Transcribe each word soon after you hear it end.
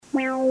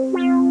Funding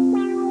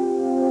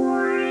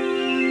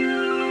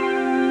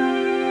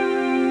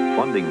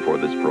for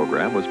this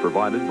program was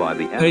provided by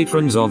the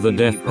patrons of the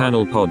Death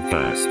Panel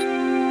podcast.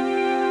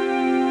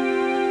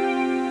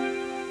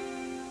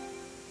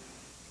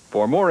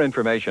 For more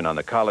information on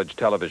the college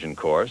television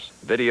course,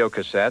 video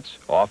cassettes,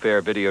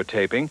 off-air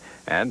videotaping,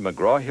 and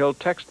McGraw-Hill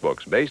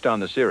textbooks based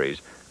on the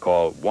series,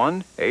 call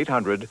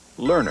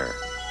 1-800-LEARNER.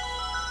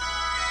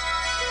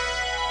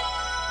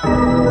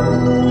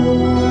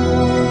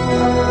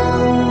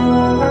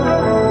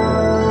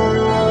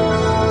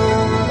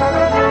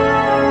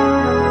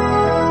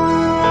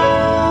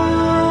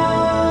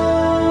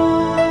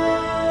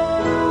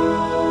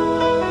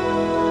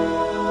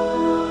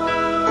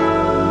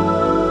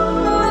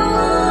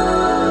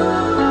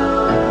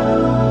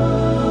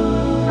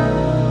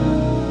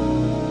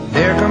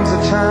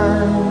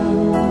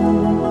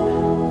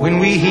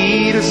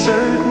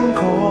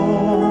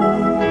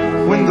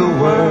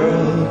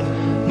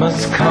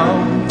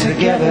 Come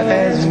together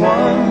as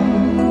one.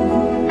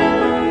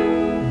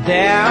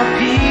 There are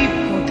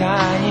people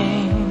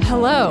dying.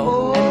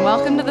 Hello, and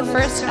welcome to the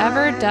first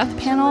ever Death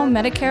Panel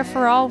Medicare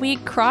for All Week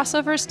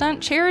crossover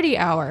stunt charity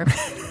hour.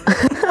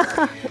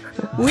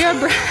 We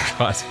are.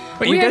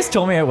 But you guys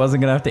told me I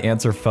wasn't gonna have to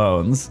answer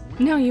phones.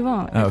 No, you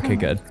won't. Oh, okay,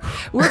 good.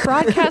 We're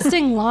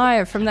broadcasting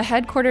live from the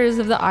headquarters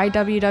of the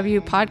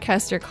IWW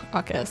Podcaster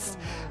Caucus.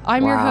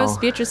 I'm your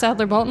host, Beatrice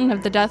Adler-Bolton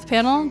of the Death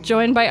Panel,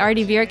 joined by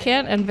Artie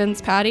Vierkant and Vince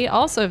Patty,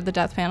 also of the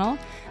Death Panel.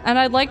 And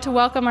I'd like to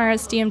welcome our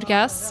esteemed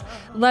guests,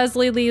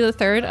 Leslie Lee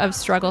III of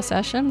Struggle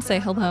Session. Say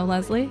hello,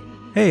 Leslie.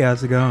 Hey,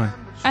 how's it going?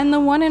 And the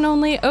one and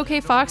only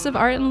OK Fox of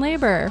Art and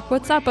Labor.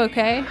 What's up,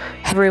 OK?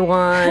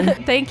 Everyone.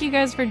 Thank you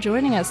guys for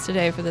joining us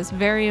today for this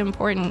very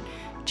important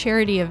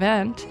charity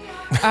event.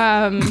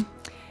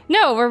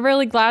 No, we're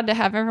really glad to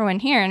have everyone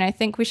here, and I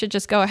think we should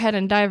just go ahead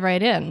and dive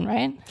right in,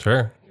 right?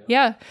 Sure.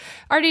 Yeah.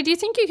 Artie, do you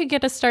think you could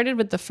get us started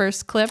with the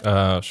first clip?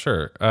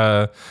 Sure.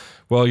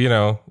 Well, you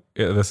know,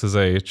 this is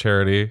a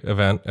charity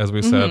event, as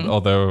we said,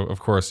 although,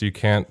 of course, you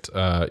can't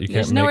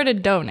There's nowhere to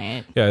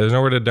donate. Yeah, there's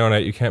nowhere to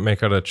donate. You can't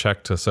make out a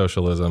check to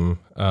socialism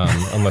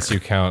unless you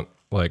count,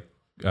 like,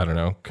 I don't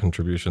know,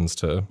 contributions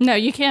to... No,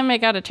 you can't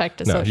make out a check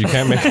to socialism. No, you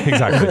can't make...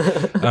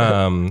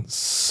 Exactly.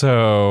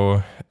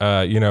 So,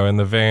 you know, in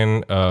the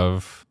vein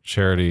of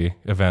charity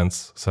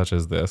events such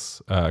as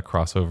this,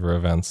 crossover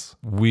events,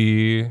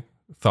 we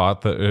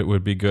thought that it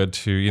would be good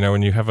to, you know,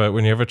 when you have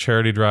a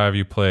charity drive,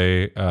 you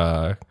play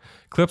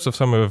clips of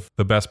some of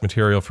the best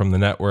material from the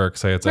network,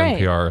 say it's right.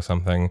 NPR or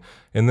something.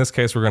 In this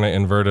case, we're going to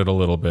invert it a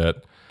little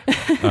bit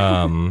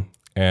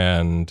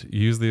and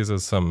use these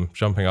as some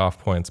jumping off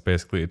points,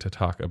 basically, to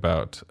talk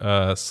about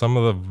some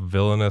of the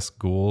villainous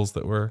ghouls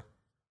that we're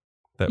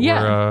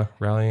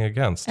rallying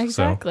against.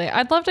 Exactly. So.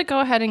 I'd love to go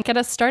ahead and get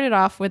us started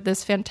off with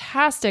this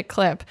fantastic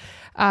clip.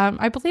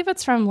 I believe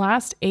it's from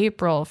last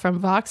April from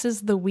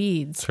Vox's The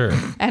Weeds. Sure.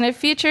 And it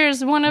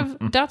features one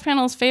of Death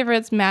Panel's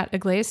favorites, Matt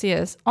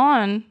Iglesias,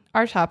 on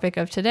our topic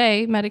of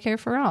today, Medicare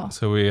for All.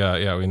 So we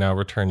now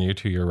return you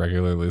to your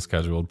regularly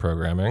scheduled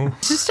programming.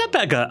 To step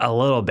back a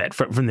little bit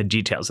from the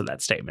details of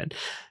that statement,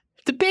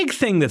 the big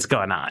thing that's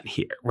going on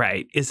here,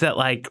 right, is that,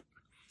 like,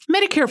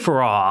 Medicare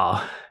for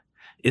All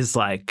is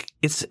like,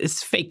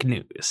 it's fake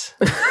news,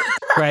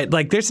 right?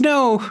 Like, there's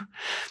no...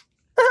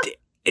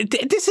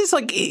 This is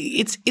like,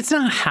 it's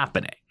not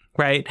happening,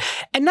 right?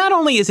 And not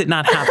only is it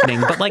not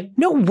happening, but, like,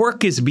 no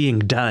work is being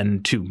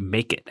done to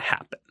make it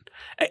happen.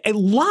 A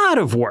lot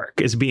of work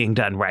is being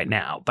done right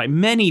now by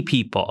many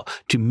people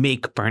to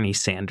make Bernie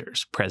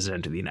Sanders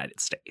president of the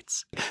United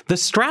States. The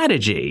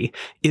strategy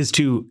is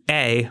to,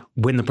 A,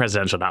 win the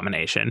presidential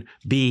nomination,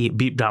 B,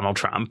 beat Donald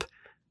Trump,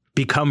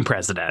 become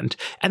president,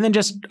 and then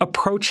just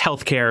approach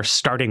healthcare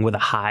starting with a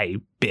high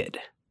bid,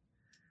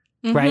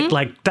 right?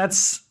 Like,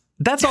 that's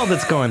all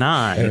that's going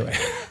on. Anyway.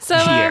 So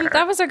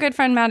that was our good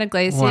friend Matt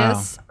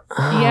Iglesias. Wow.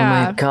 Oh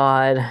my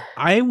God.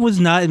 I was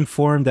not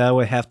informed that I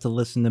would have to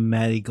listen to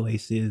Matt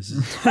Iglesias'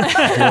 voice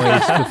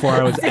before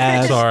I was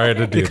asked Sorry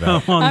to do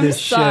come on this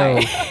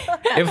sorry. show.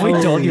 If we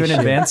told you in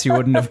advance, you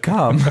wouldn't have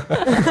come.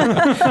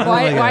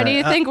 Why do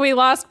you think we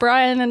lost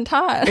Brian and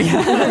Todd? They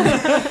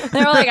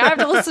were like, I have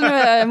to listen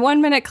to a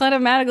 1 minute clip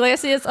of Matt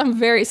Iglesias. I'm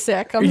very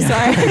sick. I'm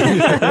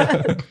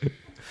sorry.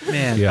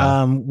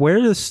 Man, where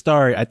to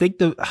start? I think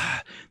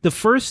the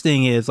first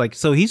thing is, like,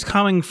 so he's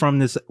coming from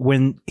this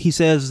when he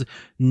says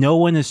no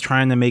one is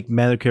trying to make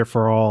Medicare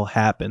for All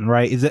happen,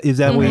 right? Is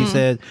that what he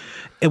said?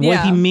 And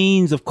what he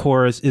means, of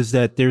course, is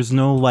that there's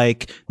no,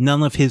 like,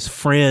 none of his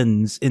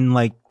friends in,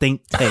 like,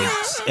 think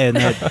tanks and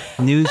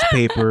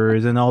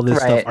newspapers and all this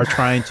stuff are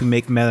trying to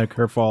make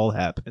Medicare for All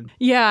happen.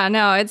 Yeah,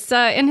 no, it's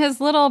in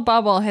his little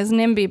bubble, his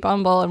NIMBY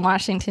bubble in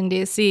Washington,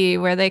 D.C.,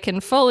 where they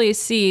can fully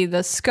see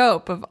the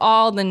scope of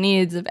all the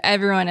needs of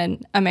everyone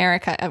in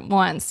America at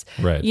once.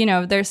 Right. You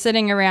know, they're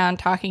sitting around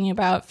talking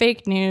about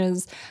fake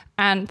news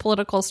and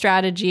political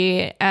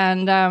strategy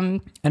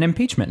and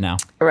impeachment now.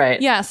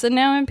 Right. Yes, and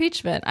now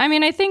impeachment. I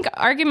mean, I think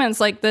arguments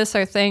like this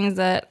are things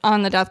that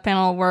on the death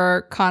panel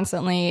we're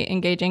constantly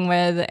engaging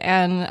with,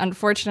 and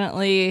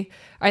unfortunately,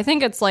 I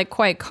think it's like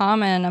quite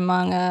common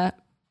among a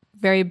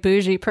very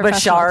bougie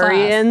professional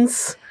Basharians.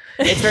 class.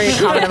 It's very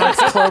common amongst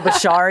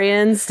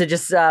Klobucharians to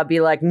just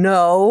be like,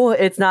 no,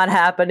 it's not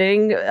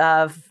happening.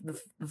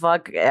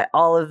 Fuck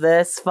all of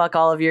this. Fuck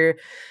all of your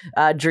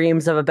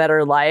dreams of a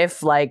better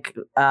life. Like,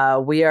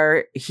 we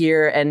are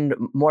here and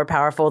more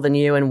powerful than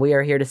you, and we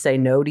are here to say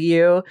no to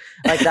you.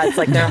 Like, that's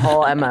like their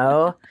whole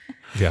MO.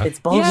 Yeah. It's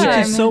bullshit.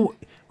 Yeah,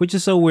 Which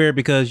is so weird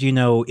because, you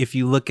know, if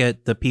you look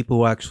at the people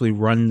who actually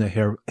run the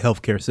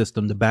healthcare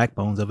system, the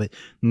backbones of it,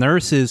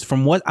 nurses,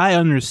 from what I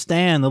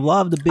understand, a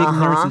lot of the big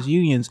nurses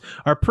unions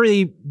are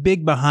pretty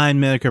big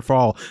behind Medicare for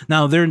All.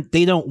 Now,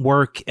 they don't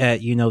work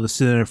at, you know, the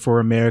Center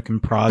for American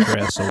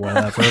Progress or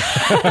whatever,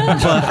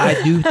 but I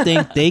do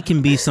think they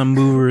can be some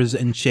movers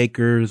and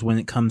shakers when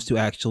it comes to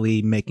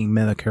actually making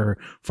Medicare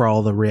for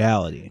All the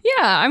reality.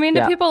 Yeah, I mean,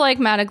 to people like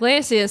Matt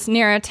Iglesias,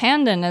 Neera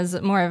Tanden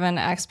is more of an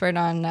expert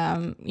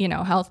on, you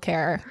know,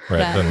 healthcare.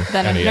 Right,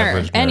 than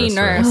any any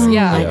nurse.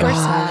 Yeah, of course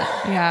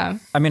not. Yeah.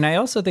 I mean, I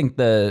also think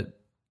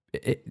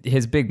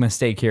his big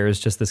mistake here is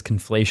just this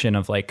conflation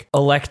of like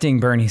electing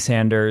Bernie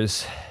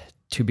Sanders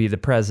to be the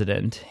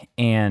president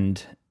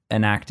and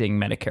enacting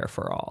Medicare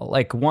for All.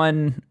 Like,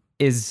 one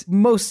is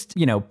most,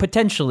 you know,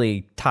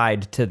 potentially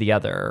tied to the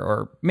other,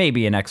 or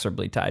maybe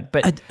inexorably tied.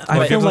 But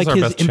I feel like our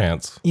his best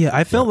chance. Yeah,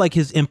 I felt like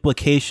his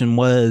implication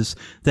was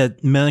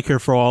that Medicare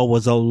for All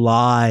was a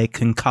lie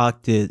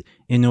concocted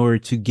in order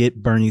to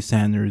get Bernie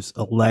Sanders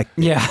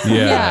elected.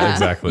 Yeah,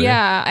 exactly.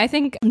 Yeah, I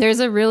think there's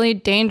a really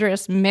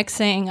dangerous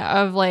mixing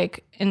of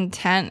like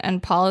intent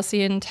and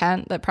policy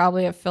intent that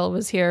probably if Phil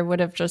was here would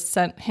have just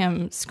sent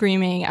him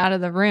screaming out of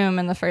the room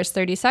in the first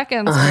 30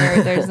 seconds,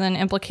 where there's an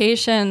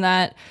implication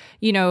that,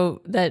 you know,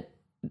 that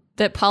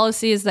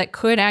policies that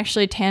could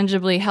actually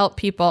tangibly help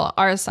people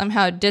are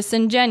somehow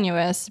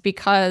disingenuous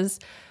because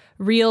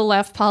real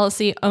left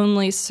policy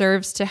only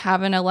serves to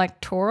have an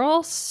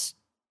electoral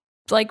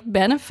like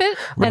benefit,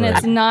 and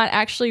it's not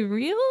actually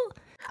real.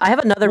 I have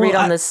another read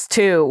on this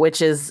too,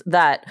 which is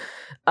that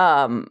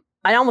I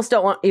almost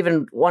don't want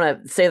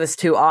to say this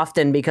too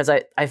often because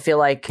I feel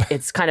like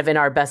it's kind of in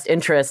our best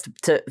interest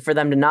for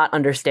them to not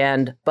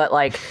understand. But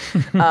like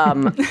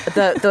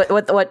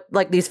what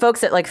like these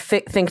folks at like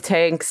think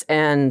tanks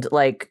and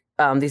like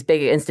these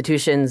big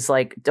institutions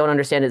like don't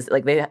understand is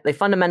like they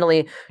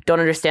fundamentally don't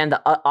understand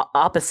the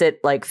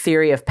opposite like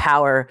theory of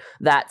power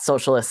that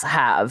socialists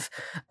have,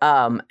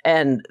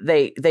 and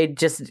they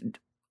just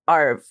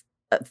are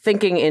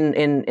thinking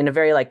in a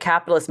very like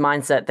capitalist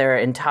mindset their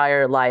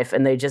entire life,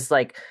 and they just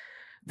like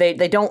they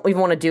don't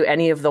even want to do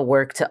any of the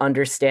work to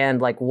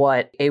understand like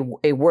what a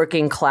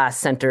working class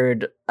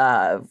centered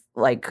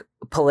like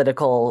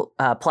political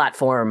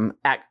platform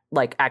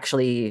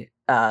actually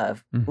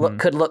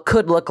could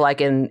look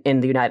like in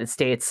the United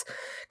States,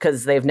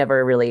 because they've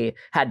never really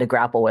had to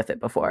grapple with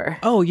it before.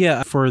 Oh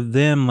yeah, for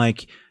them,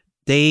 like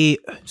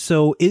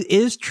so it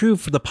is true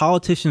for the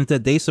politicians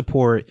that they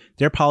support.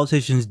 Their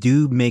politicians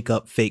do make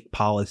up fake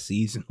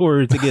policies in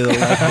order to get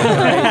elected,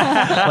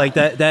 right? Like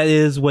that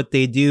is what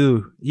they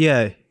do.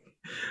 Yeah.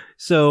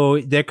 So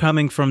they're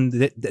coming from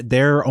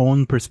their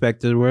own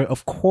perspective where,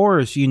 of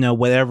course, you know,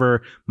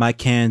 whatever my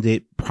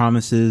candidate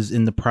promises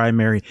in the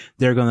primary,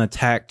 they're going to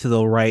attack to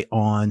the right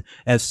on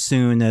as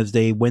soon as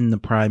they win the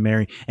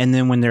primary. And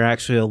then when they're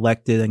actually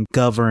elected and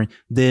govern,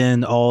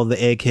 then all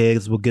the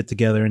eggheads will get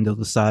together and they'll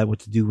decide what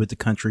to do with the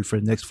country for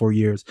the next 4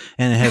 years.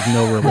 And it has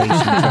no relation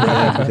to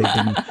whatever they've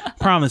been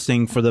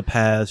promising for the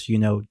past, 2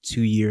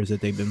 years that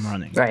they've been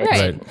running.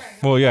 Right.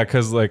 Well, yeah,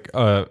 because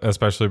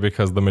especially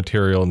because the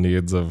material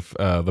needs of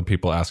the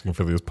people asking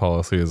for these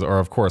policies are,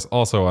 of course,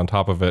 also on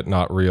top of it,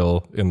 not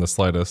real in the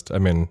slightest. I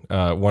mean,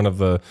 one of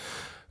the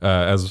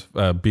as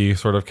B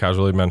sort of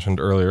casually mentioned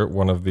earlier,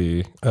 one of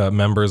the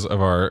members of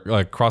our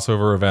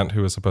crossover event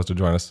who was supposed to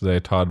join us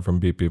today, Todd from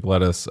Beep Beep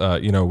Lettuce,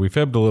 we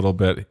fibbed a little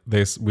bit.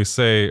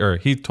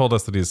 He told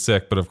us that he's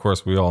sick, but of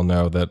course we all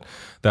know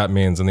that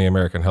means in the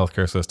American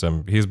healthcare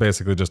system, he's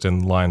basically just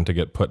in line to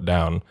get put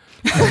down.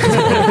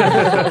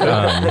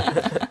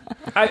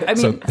 I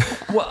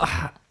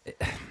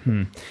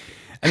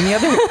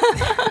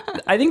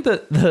think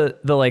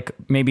the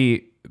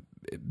maybe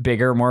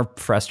bigger, more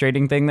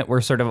frustrating thing that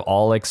we're sort of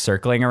all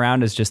circling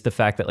around is just the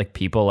fact that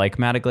people like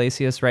Matt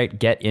Iglesias, right,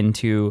 get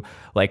into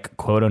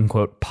quote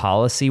unquote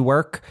policy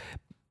work,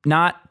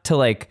 not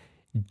to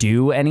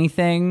do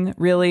anything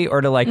really,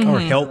 or to or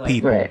help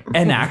people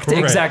enact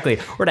exactly,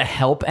 or to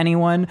help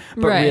anyone,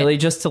 but really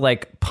just to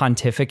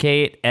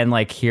pontificate and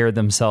hear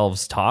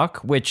themselves talk,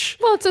 which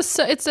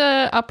it's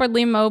a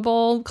upwardly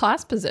mobile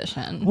class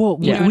position. Well,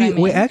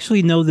 we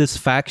actually know this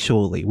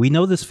factually. We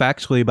know this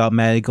factually about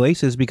Matt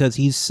Iglesias because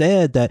he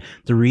said that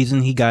the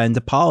reason he got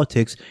into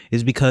politics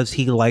is because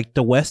he liked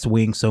the West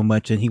Wing so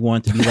much and he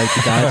wanted to be like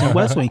the guys in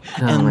West Wing.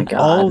 And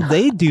all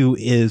they do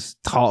is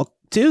talk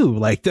do.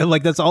 Like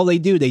that's all they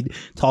do. They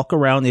talk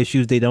around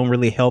issues. They don't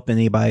really help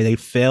anybody. They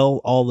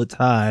fail all the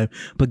time.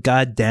 But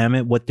God damn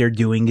it, what they're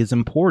doing is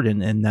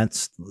important, and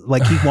that's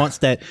like he wants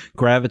that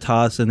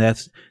gravitas and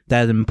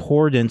that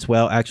importance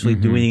while actually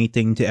doing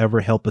anything to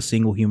ever help a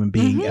single human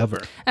being ever.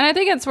 And I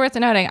think it's worth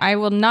noting, I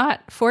will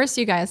not force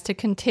you guys to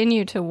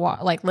continue to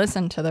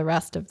listen to the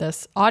rest of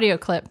this audio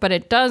clip, but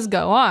it does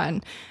go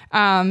on.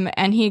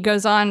 And he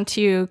goes on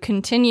to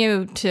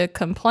continue to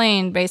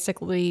complain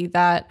basically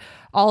that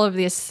all of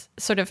these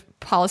sort of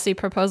policy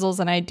proposals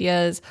and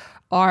ideas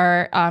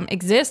are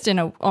exist in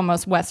a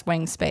almost West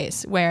Wing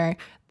space where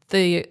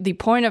the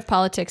point of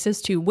politics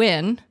is to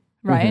win,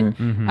 right?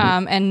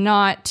 And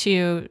not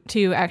to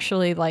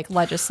actually like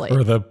legislate.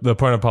 Or the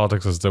point of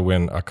politics is to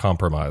win a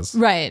compromise.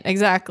 Right,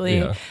 exactly.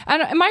 Yeah.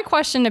 And my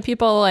question to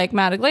people like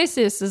Matt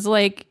Iglesias is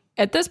like,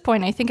 at this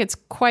point, I think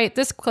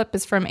this clip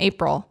is from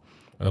April.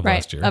 Of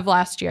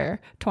last year,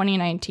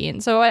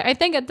 2019. So I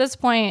think at this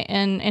point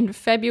in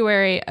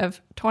February of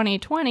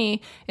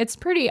 2020, it's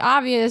pretty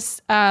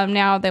obvious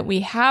now that we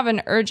have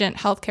an urgent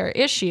healthcare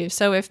issue.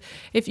 So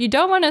if you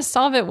don't want to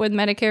solve it with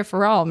Medicare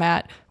for all,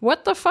 Matt,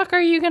 what the fuck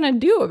are you going to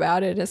do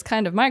about it is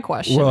kind of my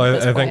question. Well,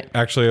 I think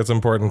actually it's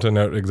important to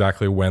note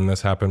exactly when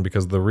this happened,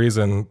 because their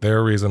reason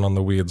on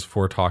the weeds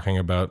for talking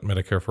about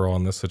Medicare for all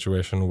in this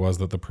situation was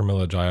that the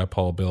Pramila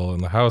Jayapal bill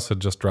in the House had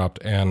just dropped,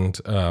 and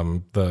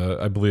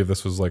I believe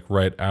this was like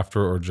right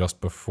after or just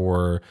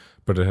before,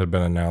 but it had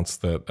been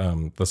announced that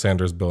the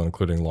Sanders bill,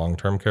 including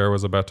long-term care,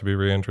 was about to be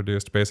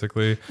reintroduced,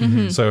 basically.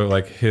 So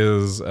like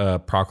his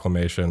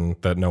proclamation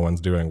that no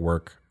one's doing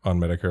work on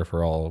Medicare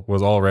for all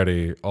was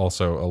already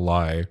also a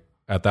lie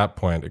at that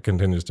point. It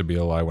continues to be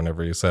a lie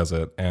whenever he says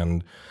it.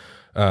 And,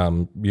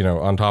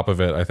 on top of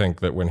it, I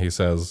think that when he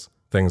says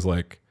things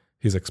like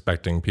he's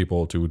expecting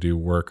people to do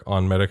work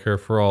on Medicare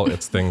for all,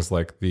 it's things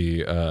like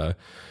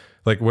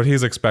like what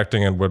he's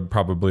expecting and would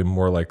probably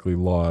more likely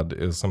laud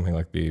is something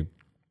like the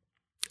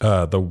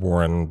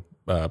Warren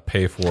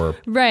pay for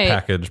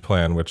package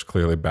plan, which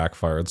clearly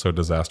backfired so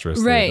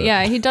disastrously. Right.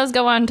 Yeah. He does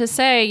go on to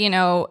say,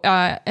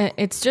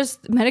 it's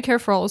just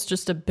Medicare for all is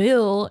just a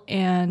bill.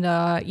 And,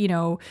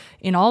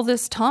 in all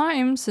this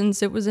time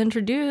since it was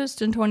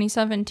introduced in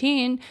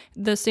 2017,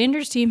 the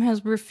Sanders team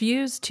has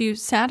refused to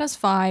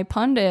satisfy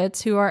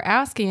pundits who are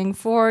asking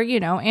for,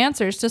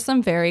 answers to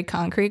some very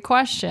concrete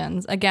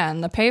questions. Again,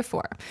 the pay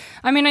for.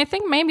 I mean, I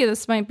think maybe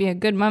this might be a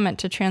good moment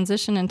to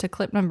transition into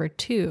clip number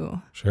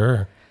 2.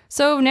 Sure.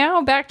 So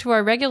now back to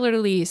our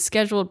regularly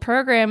scheduled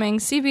programming,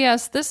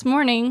 CBS This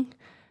Morning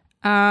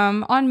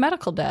on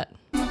medical debt.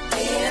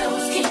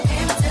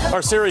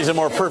 Our series, A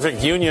More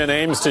Perfect Union,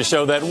 aims to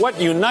show that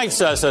what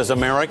unites us as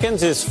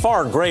Americans is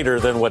far greater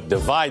than what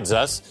divides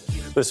us.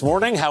 This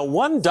morning, how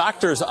one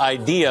doctor's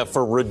idea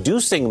for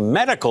reducing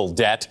medical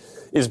debt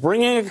is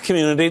bringing a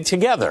community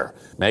together.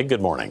 Meg,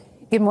 good morning.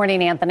 Good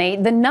morning, Anthony.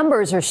 The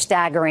numbers are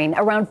staggering.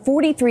 Around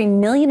 43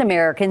 million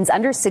Americans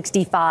under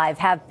 65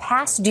 have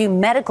past due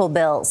medical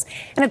bills.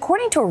 And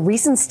according to a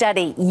recent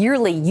study,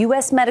 yearly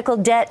U.S. medical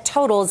debt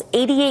totals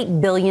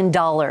 $88 billion.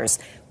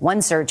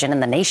 One surgeon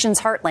in the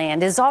nation's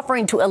heartland is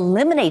offering to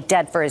eliminate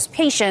debt for his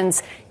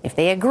patients if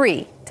they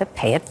agree to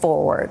pay it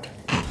forward.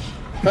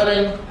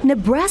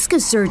 Nebraska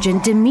surgeon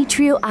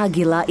Demetrio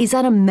Aguila is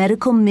on a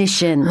medical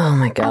mission. Oh,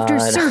 my God. After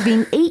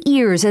serving 8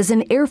 years as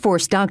an Air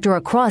Force doctor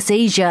across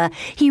Asia,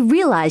 he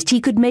realized he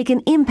could make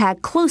an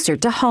impact closer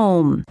to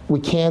home.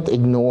 We can't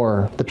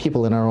ignore the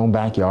people in our own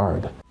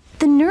backyard.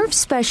 The nerve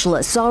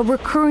specialist saw a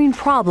recurring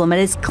problem at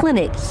his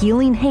clinic,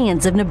 Healing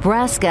Hands of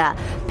Nebraska,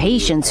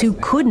 patients who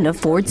couldn't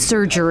afford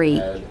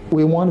surgery.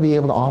 We want to be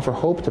able to offer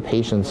hope to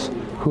patients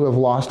who have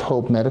lost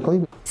hope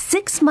medically.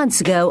 6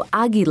 months ago,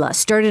 Aguila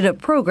started a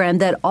program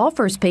that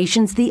offers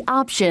patients the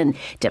option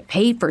to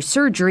pay for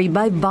surgery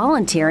by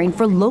volunteering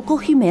for local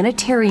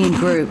humanitarian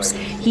groups.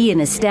 He and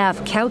his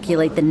staff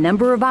calculate the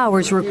number of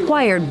hours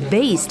required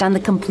based on the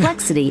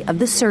complexity of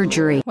the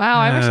surgery. Wow,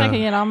 I wish I could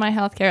get all my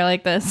healthcare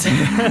like this.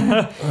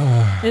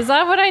 Is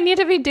that what I need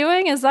to be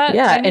doing? Is that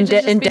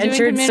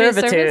indentured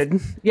servitude?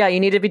 Yeah, you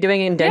need to be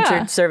doing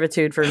indentured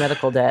servitude for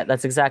medical debt.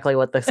 That's exactly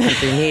what this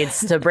country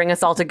needs to bring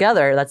us all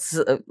together. That's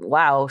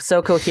wow,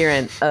 so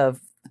coherent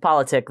of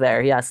politic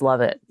there. Yes,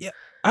 love it. Yeah.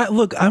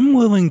 I'm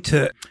willing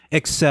to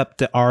accept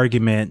the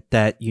argument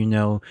that,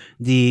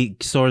 the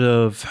sort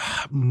of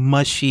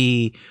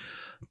mushy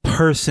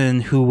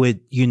person who would,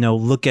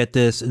 look at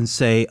this and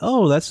say,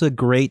 oh, that's a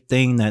great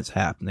thing that's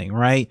happening,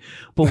 right?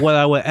 But what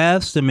I would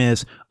ask them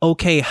is,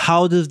 okay,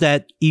 how does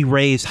that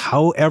erase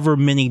however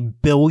many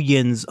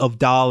billions of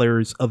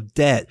dollars of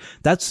debt?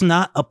 That's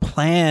not a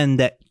plan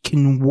that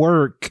can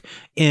work,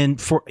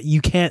 and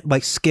you can't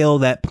scale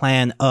that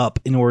plan up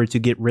in order to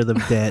get rid of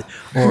debt,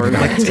 or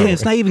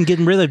it's not even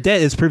getting rid of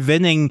debt, it's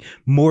preventing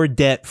more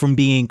debt from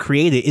being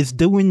created. It's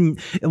doing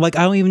I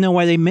don't even know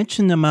why they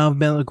mentioned the amount of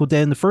medical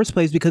debt in the first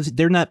place, because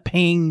they're not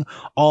paying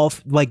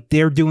off,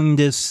 they're doing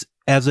this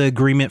as an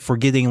agreement for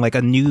getting like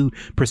a new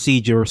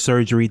procedure or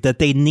surgery that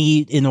they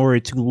need in order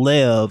to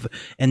live.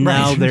 And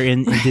now they're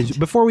in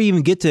before we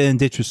even get to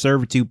indentured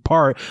servitude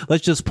part,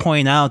 let's just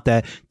point out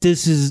that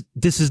this is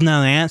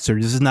not an answer.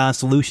 This is not a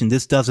solution.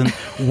 This doesn't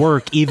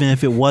work. Even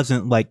if it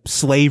wasn't like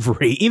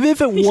slavery, even if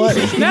it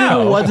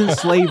wasn't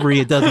slavery,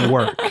 it doesn't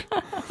work.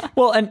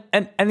 Well,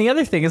 and the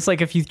other thing is,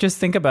 like, if you just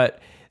think about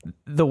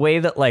the way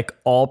that like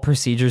all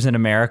procedures in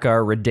America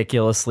are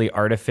ridiculously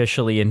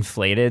artificially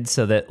inflated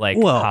so that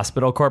like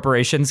hospital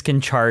corporations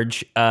can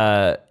charge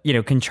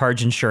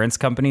insurance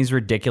companies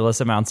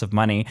ridiculous amounts of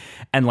money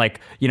and like,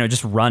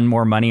 just run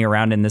more money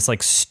around in this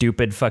like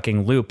stupid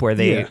fucking loop where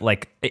they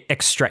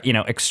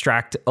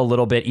extract a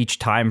little bit each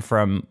time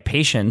from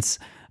patients,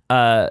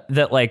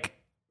 that like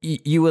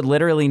you would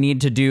literally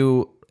need to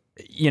do,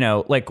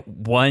 like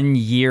 1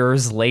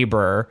 year's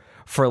labor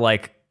for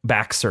like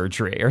back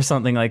surgery or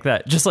something like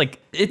that. Just like,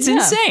 it's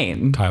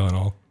insane.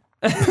 Tylenol.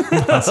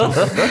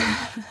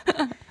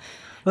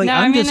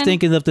 I'm just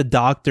thinking of the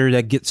doctor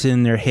that gets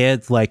in their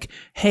heads like,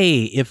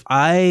 hey, if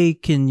I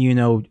can,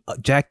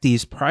 jack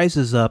these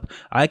prices up,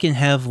 I can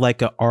have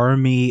like an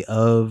army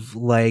of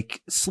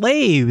like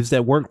slaves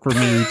that work for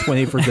me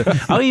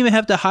 24/7. I don't even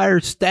have to hire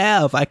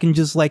staff. I can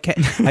just like,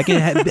 I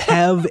can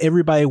have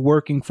everybody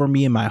working for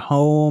me in my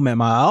home, at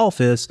my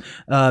office,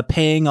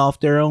 paying off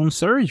their own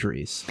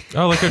surgeries.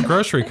 Oh, like a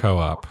grocery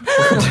co-op.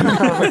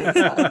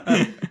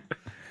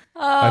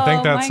 I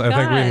think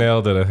we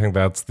nailed it. I think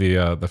that's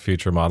the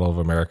future model of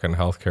American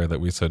healthcare that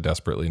we so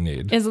desperately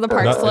need. Is it the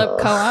Park Slope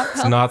Co-op?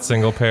 It's not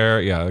single payer.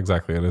 Yeah,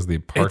 exactly. It is the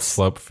Park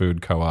Slope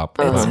Food Co-op.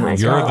 You're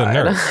the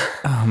nurse.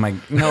 Oh my,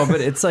 no, but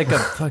it's like a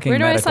fucking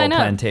medical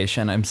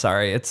plantation. I'm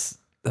sorry. It's,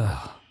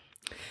 well,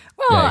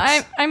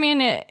 I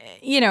mean,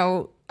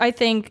 I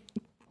think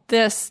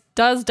this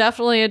does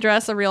definitely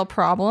address a real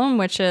problem,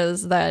 which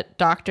is that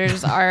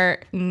doctors are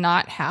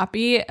not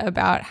happy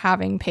about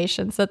having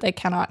patients that they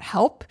cannot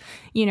help.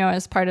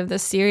 As part of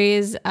this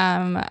series,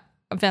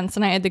 Vince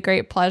and I had the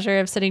great pleasure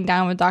of sitting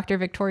down with Dr.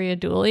 Victoria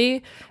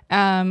Dooley,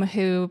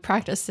 who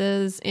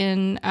practices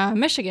in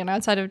Michigan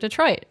outside of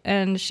Detroit.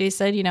 And she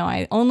said,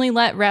 I only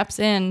let reps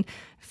in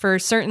for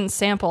certain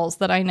samples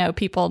that I know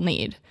people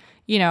need.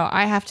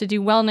 I have to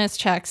do wellness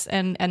checks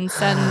and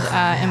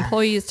send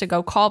employees to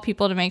go call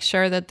people to make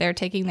sure that they're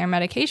taking their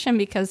medication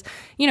because,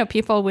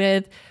 people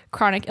with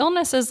chronic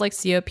illnesses like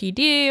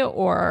COPD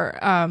or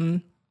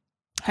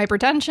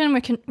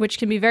hypertension, which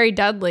can be very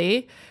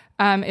deadly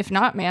if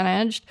not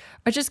managed,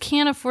 I just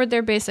can't afford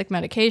their basic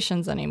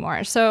medications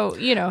anymore. So,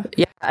 Yeah,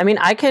 I mean,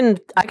 I can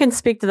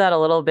speak to that a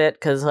little bit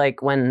because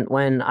like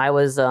when I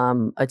was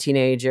a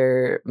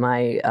teenager,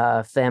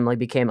 my family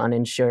became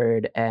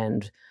uninsured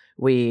and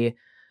we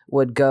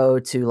would go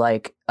to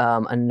like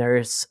a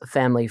nurse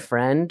family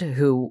friend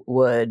who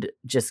would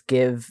just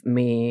give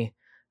me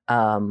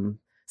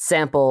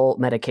sample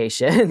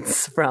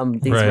medications from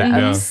these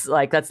reps. Yeah.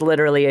 Like that's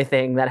literally a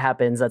thing that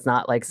happens. That's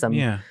not like some.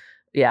 Yeah.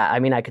 I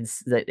mean,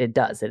 it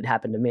does. It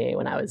happened to me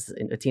when I was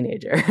a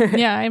teenager.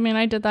 Yeah. I mean,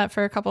 I did that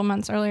for a couple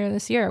months earlier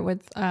this year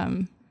with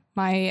my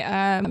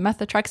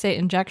methotrexate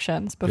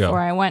injections before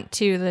I went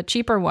to the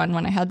cheaper one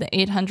when I had the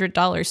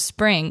 $800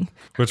 spring.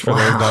 Which for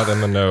those not in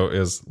the know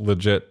is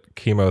legit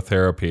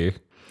chemotherapy.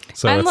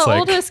 So and it's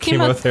like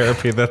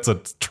chemotherapy that's a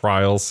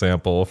trial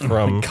sample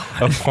from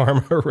a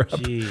pharma rep.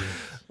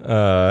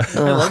 I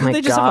love that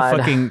they just have a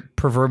fucking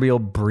proverbial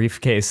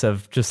briefcase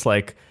of just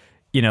like,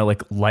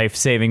 like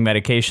life-saving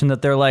medication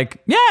that they're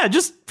like, yeah,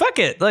 just fuck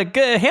it. Like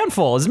a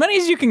handful, as many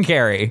as you can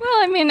carry.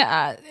 Well, I mean,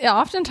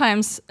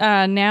 oftentimes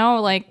now,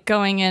 like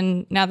going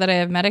in, now that I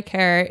have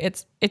Medicare,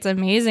 it's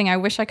amazing. I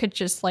wish I could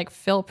just like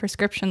fill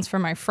prescriptions for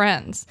my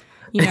friends.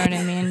 You know what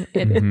I mean?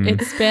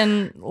 It's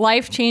been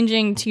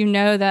life-changing to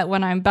know that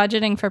when I'm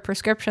budgeting for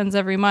prescriptions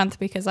every month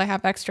because I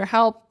have extra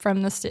help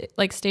from the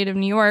state of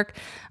New York,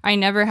 I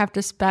never have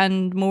to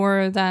spend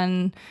more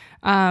than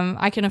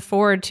I can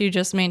afford to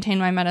just maintain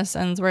my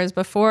medicines. Whereas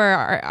before,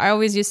 I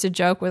always used to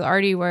joke with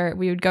Artie where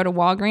we would go to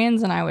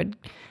Walgreens and I would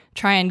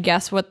try and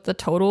guess what the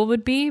total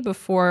would be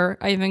before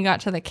I even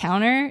got to the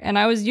counter. And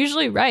I was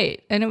usually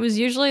right. And it was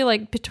usually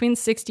like between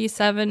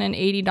 $67 and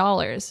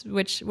 $80,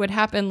 which would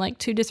happen like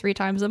 2 to 3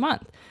 times a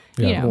month.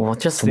 Yeah. Well,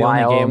 just the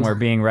wild. only game where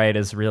being right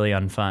is really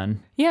unfun.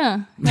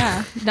 Yeah.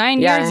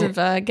 9 years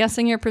of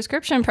guessing your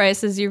prescription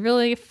prices. You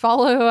really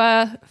follow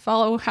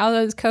how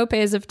those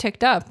copays have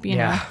ticked up, you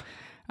know.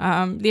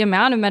 The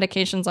amount of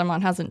medications I'm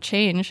on hasn't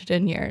changed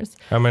in years.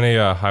 How many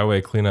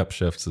highway cleanup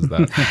shifts is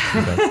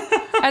that?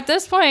 At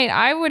this point,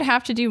 I would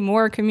have to do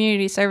more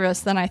community service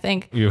than I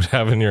think you would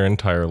have in your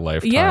entire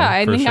lifetime. Yeah,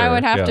 I think I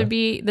would have to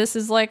be. This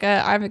is like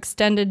I've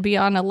extended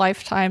beyond a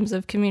lifetimes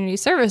of community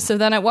service. So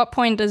then, at what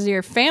point does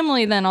your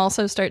family then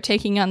also start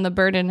taking on the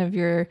burden of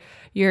your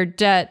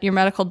debt, your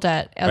medical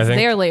debt, as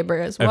their labor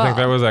as well? I think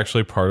that was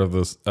actually part of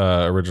this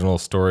original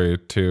story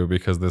too,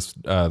 because this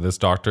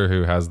doctor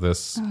who has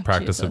this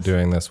practice of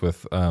doing this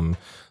with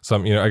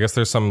some, I guess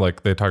there's some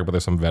like they talk about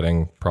there's some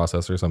vetting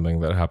process or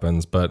something that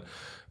happens, but.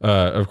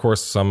 Of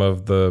course, some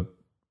of the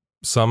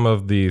some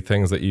of the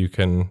things that you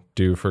can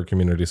do for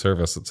community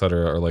service, et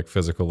cetera, are like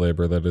physical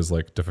labor that is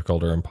like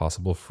difficult or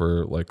impossible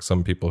for like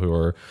some people who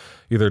are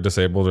either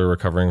disabled or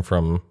recovering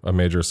from a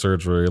major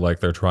surgery,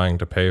 like they're trying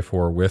to pay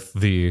for with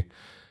the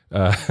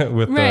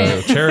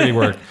the charity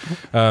work.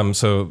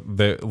 So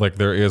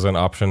there is an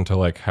option to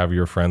like have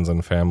your friends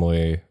and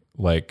family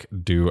like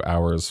do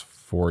hours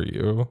for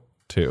you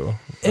too,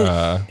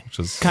 which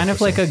is kind of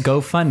like a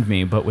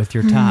GoFundMe, but with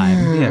your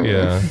time.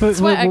 Yeah. But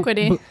Sweat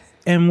equity.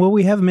 And what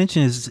we have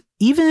mentioned is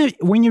even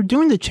when you're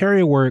doing the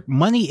charity work,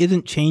 money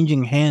isn't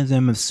changing hands.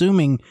 I'm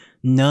assuming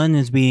none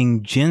is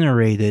being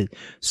generated.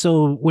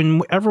 So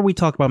whenever we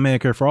talk about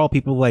Medicare for All,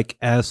 people like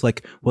ask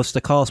like, what's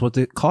the cost? What's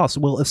it cost?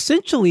 Well,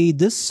 essentially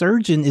this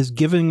surgeon is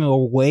giving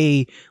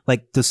away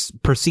like the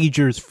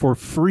procedures for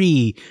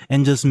free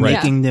and just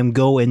making them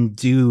go and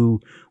do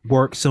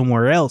work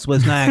somewhere else, but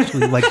it's not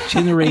actually like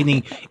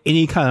generating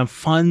any kind of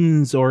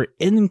funds or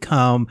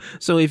income.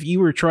 So if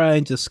you were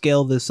trying to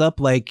scale this up,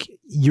 like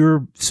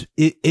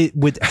it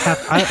would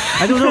have,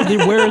 I don't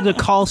know where are the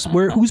costs,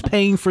 who's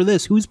paying for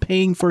this? Who's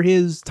paying for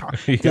his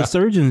the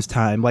surgeon's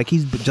time? Like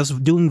he's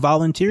just doing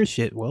volunteer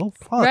shit. Well,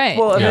 fuck. Right.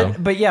 Well,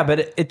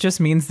 but it just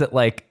means that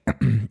like,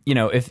 you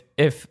know,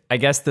 if I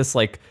guess this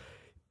like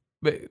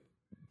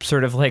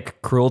sort of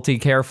like cruelty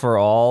care for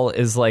all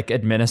is like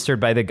administered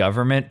by the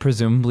government,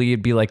 presumably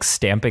you'd be like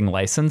stamping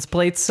license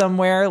plates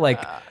somewhere.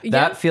 Like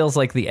that feels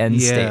like the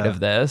end state of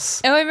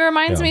this. Oh, it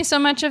reminds me so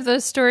much of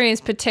those stories,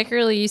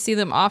 particularly you see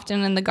them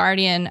often in The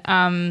Guardian,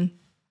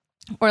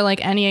 or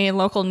like any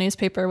local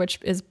newspaper, which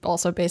is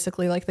also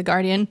basically like The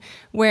Guardian,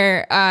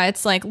 where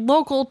it's like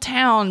local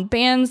town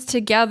bands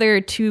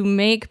together to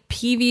make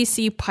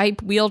PVC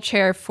pipe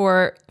wheelchair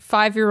for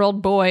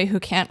 5-year-old boy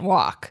who can't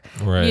walk.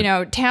 Right. You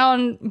know,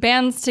 town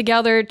bands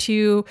together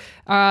to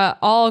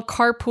all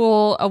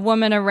carpool a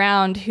woman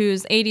around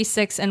who's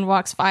 86 and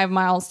walks 5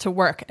 miles to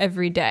work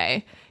every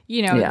day.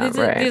 You know,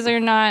 these are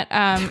not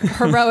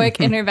heroic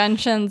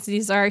interventions.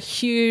 These are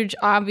huge,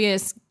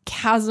 obvious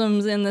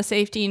chasms in the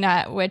safety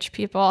net, which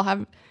people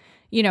have,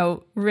 you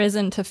know,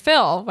 risen to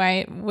fill,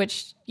 right?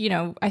 Which, you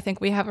know, I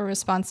think we have a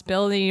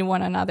responsibility to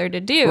one another to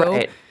do.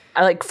 Right.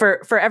 I like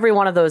for every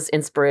one of those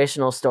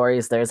inspirational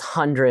stories, there's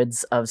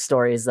hundreds of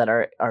stories that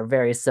are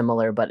very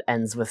similar, but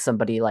ends with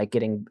somebody like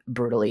getting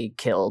brutally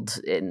killed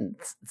in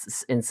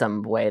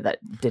some way that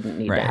didn't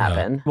need to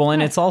happen. Well,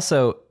 and it's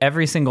also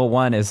every single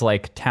one is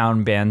like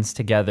town bands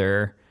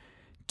together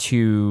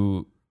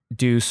to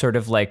do sort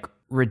of like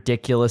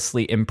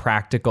ridiculously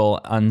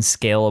impractical,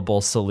 unscalable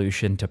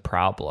solution to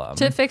problem.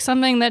 To fix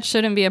something that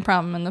shouldn't be a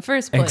problem in the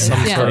first place.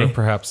 Some sort of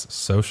perhaps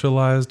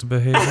socialized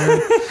behavior.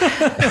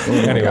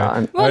 Anyway.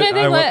 Well, I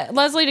think,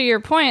 Leslie, to your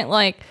point,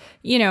 like,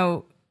 you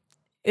know,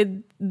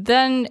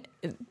 then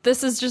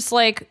this is just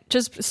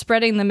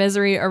spreading the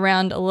misery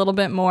around a little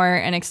bit more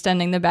and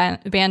extending the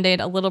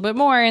Band-Aid a little bit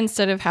more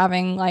instead of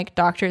having like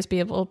doctors be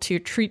able to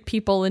treat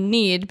people in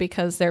need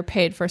because they're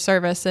paid for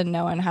service and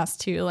no one has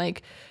to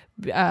like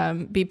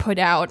be put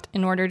out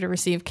in order to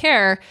receive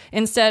care.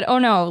 Instead, oh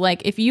no,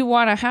 like if you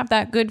want to have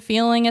that good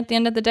feeling at the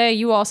end of the day,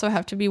 you also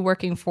have to be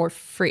working for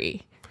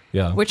free.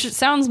 Yeah. Which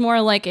sounds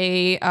more like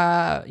a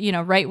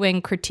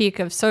right-wing critique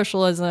of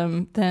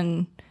socialism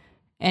than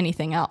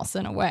anything else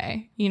in a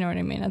way. You know what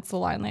I mean? That's the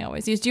line they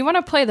always use. Do you want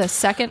to play the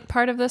second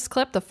part of this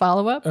clip, the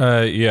follow-up?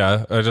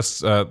 Yeah. I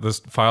just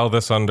file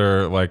this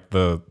under like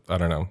the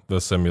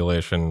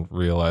simulation,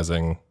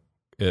 realizing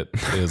it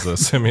is a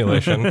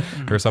simulation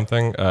or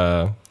something.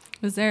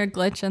 Was there a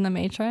glitch in the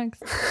Matrix?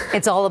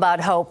 It's all about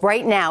hope.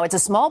 Right now, it's a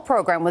small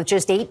program with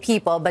just 8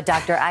 people, but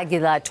Dr.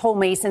 Aguila told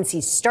me since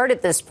he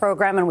started this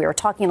program, and we were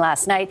talking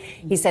last night,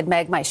 he said,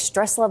 Meg, my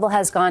stress level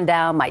has gone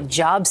down, my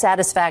job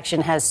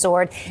satisfaction has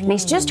soared, and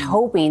he's just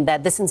hoping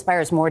that this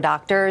inspires more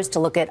doctors to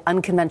look at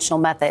unconventional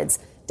methods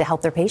to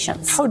help their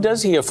patients. How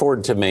does he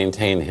afford to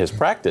maintain his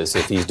practice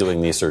if he's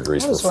doing these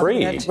surgeries for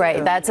free?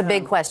 Right, that's a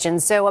big question.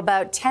 So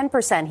about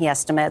 10%, he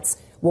estimates,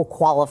 will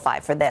qualify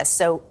for this.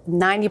 So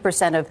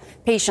 90% of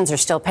patients are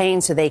still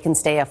paying so they can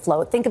stay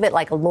afloat. Think of it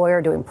like a lawyer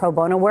doing pro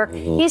bono work.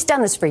 Mm-hmm. He's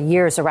done this for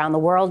years around the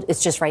world.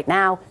 It's just right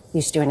now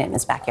he's doing it in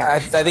his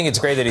backyard. I think it's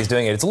great that he's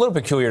doing it. It's a little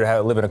peculiar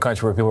to live in a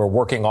country where people are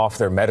working off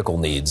their medical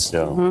needs.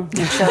 Yeah. Mm-hmm. I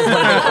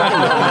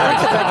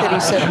like the fact that he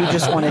said he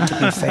just wanted to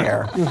be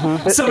fair.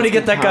 Mm-hmm. Somebody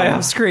get that guy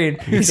off screen.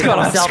 He's got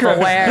off screen.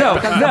 Self-aware.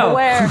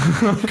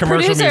 No.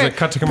 Commercial music.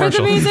 Cut to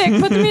commercial.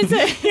 Put the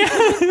music.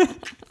 Yeah.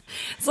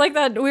 It's like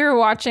that. We were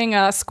watching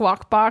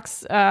Squawk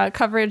Box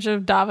coverage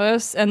of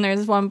Davos, and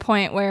there's one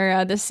point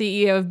where the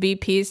CEO of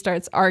BP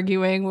starts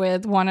arguing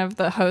with one of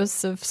the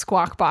hosts of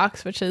Squawk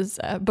Box, which is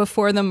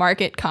before the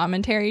market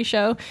commentary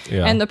show.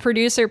 Yeah. And the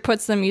producer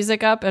puts the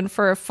music up, and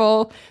for a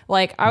full,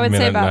 like, I would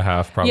say about minute and a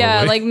half, probably.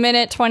 Yeah, like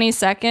minute 20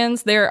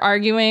 seconds, they're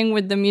arguing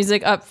with the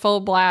music up full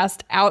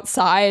blast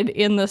outside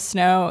in the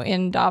snow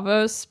in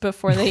Davos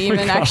before they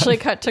even actually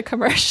cut to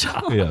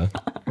commercial. Yeah.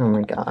 Oh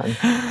my God.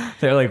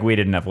 They're like, we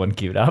didn't have one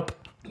queued up.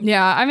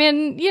 Yeah, I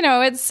mean,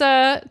 it's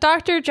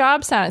doctor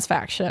job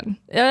satisfaction.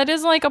 It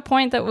is like a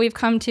point that we've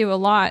come to a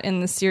lot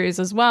in the series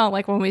as well.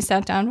 Like when we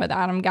sat down with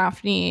Adam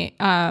Gaffney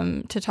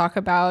to talk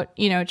about,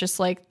 just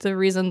like the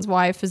reasons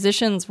why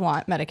physicians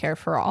want Medicare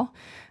for all.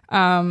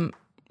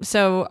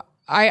 So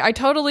I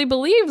totally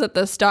believe that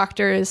this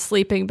doctor is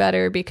sleeping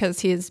better because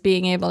he's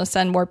being able to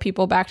send more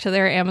people back to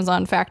their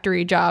Amazon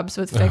factory jobs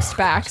with fixed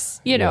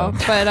backs,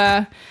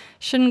 but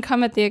shouldn't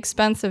come at the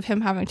expense of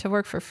him having to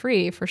work for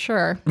free, for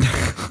sure.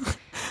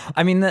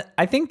 I mean,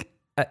 I think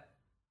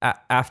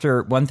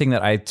after one thing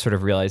that I sort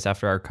of realized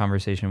after our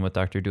conversation with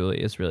Dr.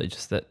 Dooley is really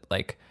just that,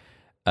 like,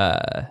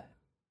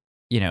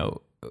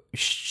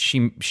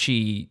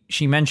 she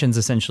mentions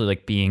essentially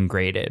like being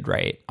graded,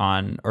 right,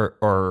 on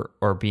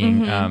or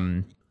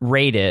being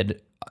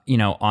rated,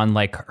 on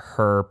like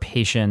her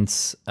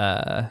patients'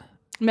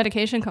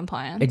 medication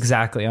compliance.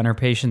 Exactly, on her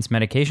patients'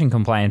 medication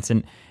compliance,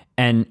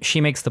 and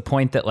she makes the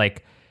point that,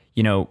 like,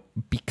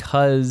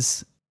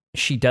 because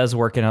she does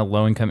work in a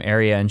low-income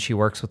area and she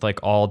works with like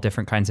all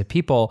different kinds of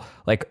people,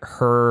 like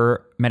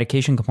her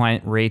medication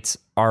compliant rates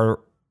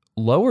are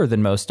lower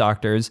than most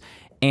doctors,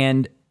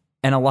 and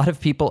a lot of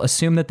people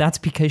assume that that's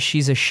because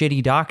she's a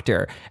shitty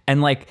doctor,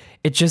 and like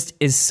it just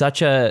is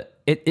such a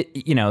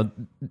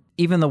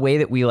even the way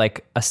that we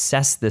like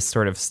assess this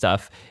sort of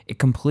stuff, it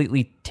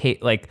completely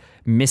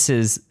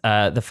misses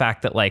the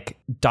fact that like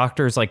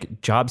doctors,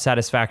 like job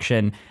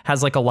satisfaction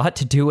has like a lot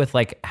to do with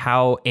like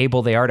how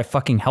able they are to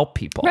fucking help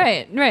people.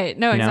 Right.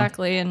 No,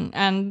 exactly.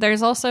 And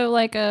there's also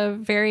like a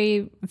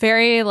very,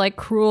 very like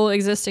cruel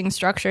existing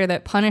structure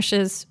that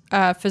punishes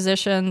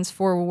physicians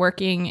for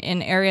working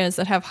in areas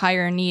that have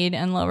higher need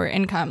and lower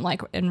income,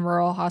 like in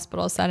rural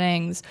hospital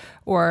settings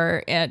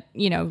or at,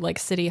 like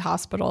city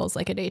hospitals,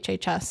 like at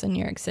HHS in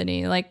New York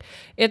City. Like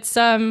it's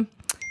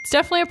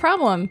definitely a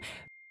problem.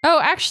 Oh,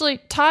 actually,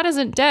 Todd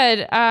isn't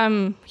dead.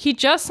 He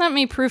just sent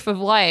me proof of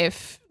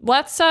life.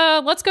 Let's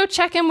go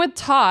check in with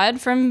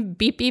Todd from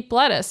Beep Beep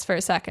Lettuce for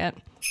a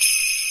second.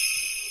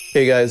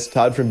 Hey guys,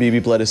 Todd from Beep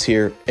Beep Lettuce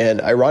here, and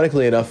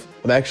ironically enough,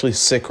 I'm actually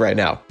sick right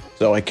now,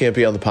 so I can't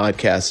be on the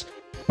podcast.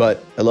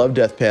 But I love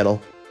Death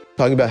Panel.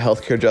 Talking about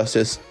healthcare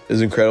justice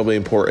is incredibly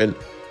important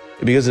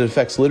because it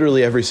affects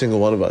literally every single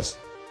one of us.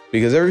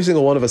 Because every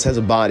single one of us has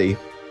a body,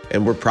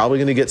 and we're probably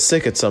going to get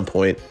sick at some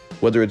point.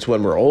 Whether it's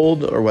when we're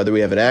old or whether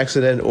we have an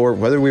accident or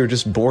whether we were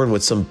just born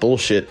with some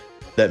bullshit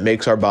that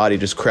makes our body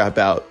just crap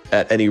out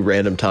at any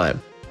random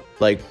time.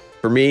 Like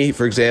for me,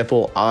 for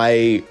example,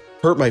 I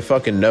hurt my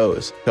fucking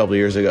nose a couple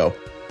years ago,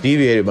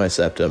 deviated my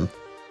septum,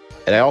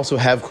 and I also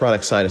have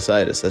chronic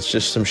sinusitis. That's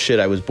just some shit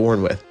I was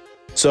born with.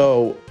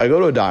 So I go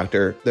to a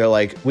doctor. They're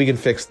like, we can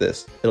fix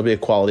this. It'll be a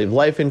quality of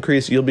life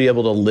increase. You'll be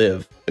able to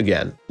live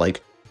again.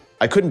 Like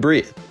I couldn't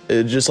breathe.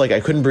 I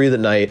couldn't breathe at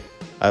night.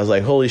 I was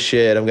like, holy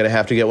shit, I'm going to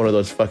have to get one of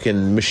those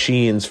fucking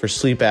machines for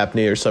sleep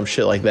apnea or some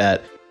shit like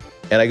that.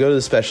 And I go to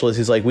the specialist.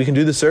 He's like, we can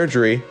do the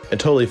surgery and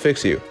totally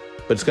fix you,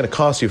 but it's going to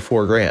cost you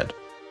 $4,000.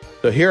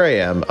 So here I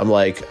am. I'm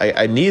like,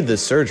 I need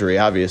this surgery,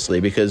 obviously,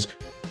 because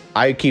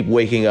I keep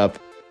waking up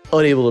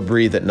unable to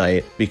breathe at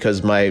night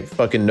because my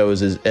fucking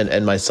nose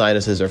and my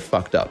sinuses are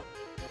fucked up.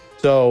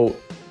 So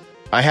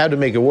I had to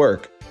make it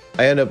work.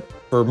 I end up,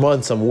 for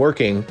months, I'm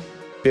working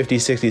 50,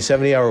 60,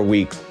 70-hour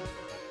weeks,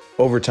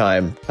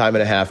 overtime, time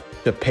and a half,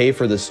 to pay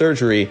for the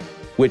surgery,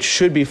 which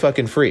should be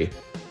fucking free.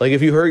 Like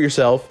if you hurt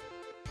yourself,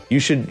 you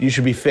should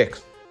be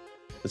fixed.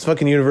 It's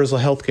fucking universal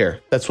healthcare.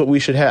 That's what we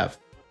should have.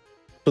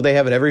 So they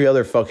have in every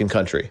other fucking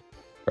country,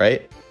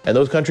 right? And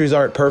those countries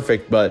aren't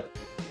perfect, but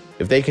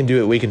if they can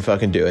do it, we can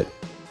fucking do it.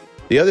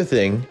 The other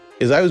thing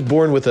is I was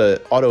born with an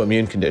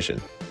autoimmune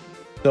condition.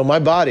 So my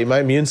body,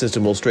 my immune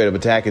system will straight up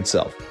attack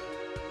itself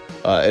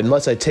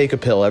unless I take a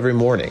pill every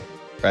morning,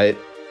 right?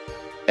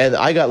 And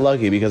I got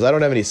lucky because I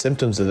don't have any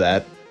symptoms of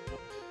that.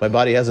 My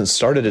body hasn't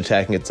started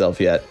attacking itself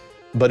yet,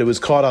 but it was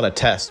caught on a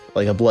test,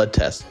 like a blood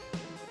test,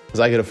 because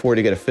I could afford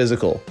to get a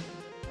physical,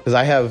 because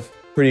I have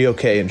pretty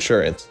okay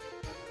insurance.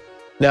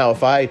 Now,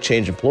 if I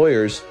change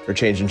employers or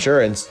change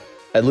insurance,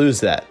 I lose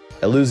that.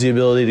 I lose the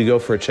ability to go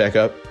for a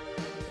checkup,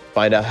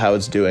 find out how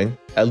it's doing.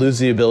 I lose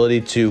the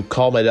ability to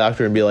call my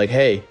doctor and be like,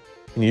 hey,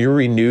 can you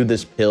renew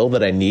this pill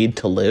that I need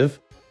to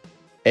live?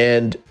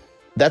 And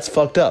that's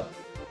fucked up.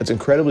 It's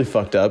incredibly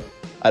fucked up.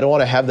 I don't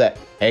want to have that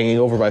hanging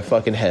over my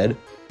fucking head.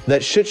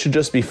 That shit should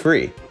just be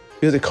free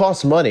because it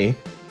costs money,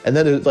 and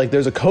then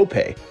there's a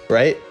copay,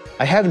 right?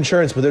 I have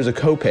insurance, but there's a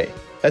copay.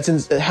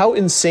 How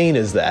insane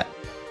is that?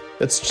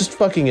 That's just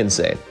fucking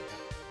insane.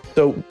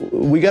 So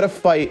we got to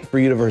fight for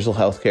universal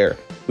healthcare.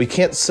 We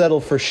can't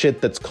settle for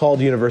shit that's called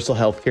universal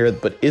healthcare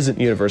but isn't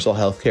universal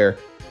healthcare.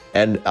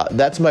 And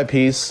that's my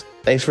piece.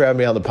 Thanks for having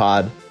me on the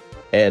pod.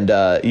 And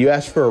you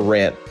asked for a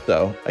rant,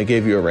 so I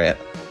gave you a rant.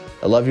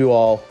 I love you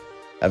all.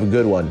 Have a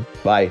good one.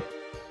 Bye.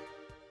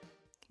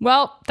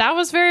 Well, that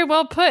was very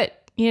well put.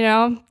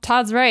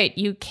 Todd's right.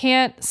 You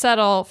can't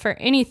settle for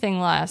anything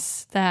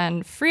less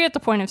than free at the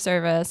point of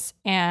service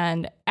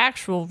and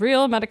actual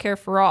real Medicare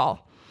for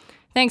all.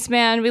 Thanks,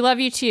 man. We love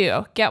you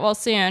too. Get well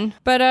soon.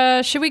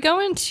 But should we go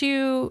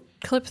into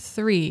clip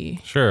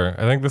 3? Sure.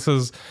 I think this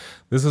is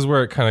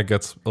where it kind of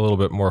gets a little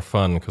bit more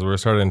fun, because we're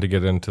starting to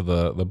get into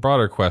the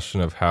broader question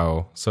of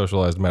how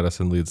socialized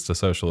medicine leads to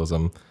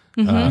socialism.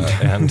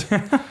 And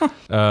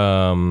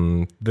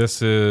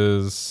this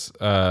is...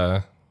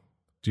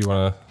 do you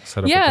want to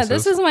set up what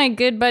this is my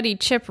good buddy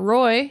Chip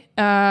Roy.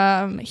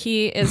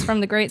 He is from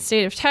the great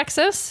state of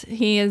Texas.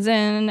 He is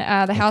in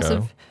the House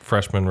of...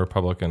 Freshman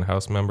Republican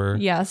House member.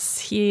 Yes,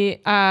 he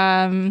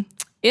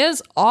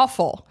is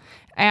awful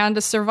and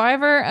a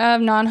survivor of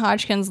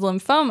non-Hodgkin's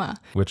lymphoma.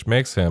 Which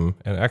makes him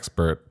an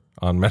expert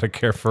on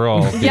Medicare for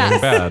All being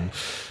bad.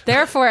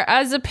 Therefore,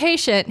 as a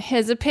patient,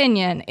 his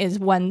opinion is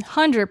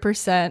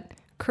 100%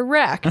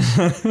 correct.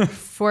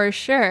 For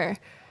sure.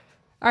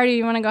 Artie,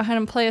 you want to go ahead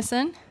and play us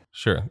in?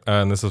 Sure.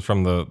 And this is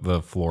from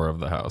the floor of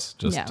the House,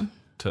 just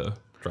to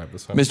drive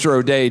this home. Mr.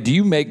 O'Day, do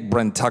you make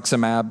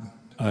brentuximab?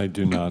 I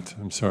do not.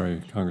 I'm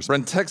sorry,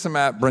 Congressman.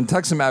 Brentuximab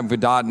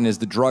vedotin is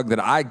the drug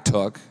that I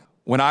took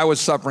when I was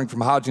suffering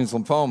from Hodgkin's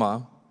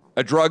lymphoma,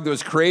 a drug that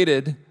was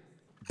created,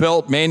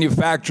 built,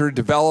 manufactured,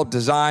 developed,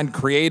 designed,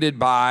 created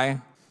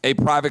by a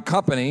private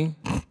company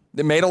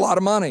that made a lot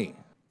of money.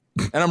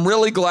 And I'm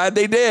really glad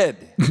they did.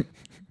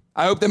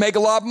 I hope they make a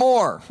lot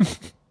more.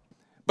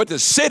 But to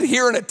sit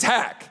here and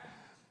attack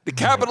the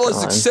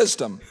capitalistic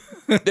system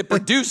that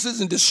produces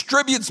and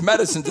distributes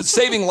medicine that's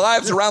saving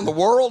lives around the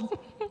world,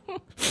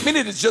 I mean,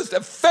 it is just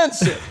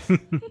offensive. I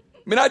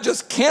mean, I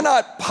just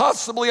cannot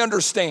possibly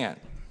understand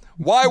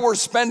why we're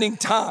spending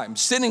time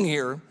sitting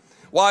here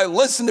while I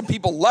listen to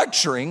people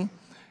lecturing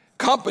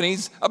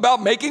companies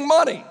about making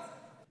money.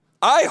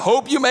 I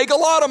hope you make a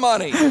lot of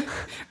money.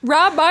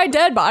 Robbed by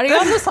dead body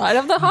on the side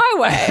of the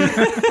highway.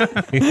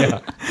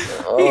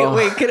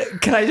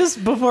 Wait, can I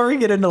just, before we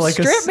get into like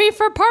strip me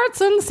for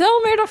parts and sell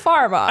me to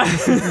pharma.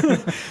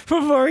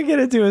 Before we get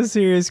into a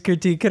serious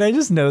critique, can I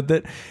just note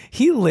that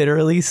he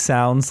literally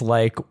sounds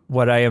like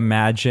what I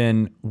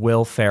imagine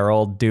Will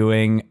Ferrell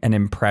doing an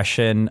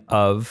impression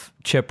of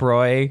Chip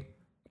Roy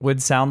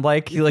would sound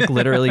like. He like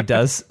literally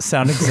does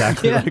sound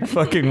exactly like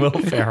fucking Will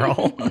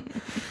Ferrell.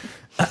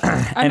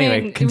 I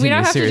mean, we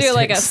don't have to do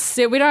like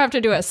we don't have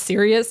to do a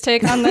serious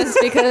take on this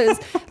because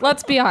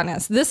let's be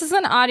honest, this is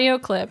an audio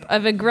clip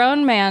of a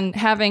grown man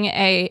having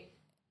a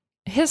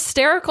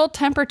hysterical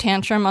temper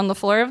tantrum on the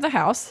floor of the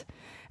House,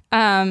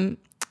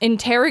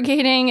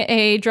 interrogating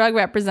a drug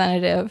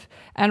representative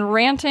and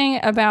ranting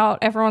about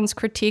everyone's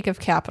critique of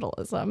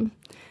capitalism.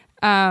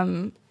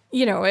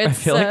 You know, it's, I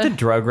feel like the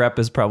drug rep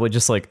is probably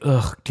just like,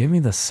 ugh, give me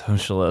the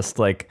socialist.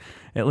 Like,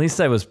 at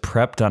least I was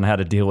prepped on how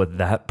to deal with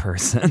that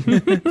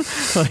person.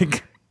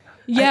 Like,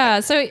 yeah.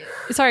 Sorry,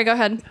 go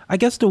ahead. I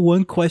guess the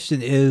one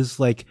question is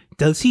like,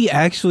 does he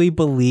actually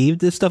believe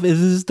this stuff?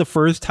 Is this the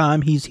first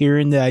time he's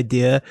hearing the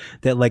idea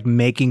that like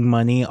making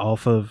money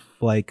off of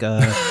like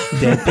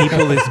dead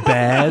people is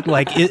bad?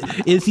 Like,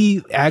 is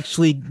he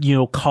actually, you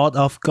know, caught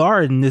off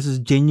guard and this is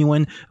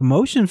genuine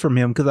emotion from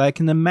him? Because I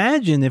can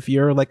imagine if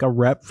you're like a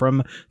rep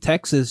from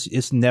Texas,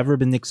 it's never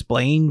been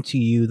explained to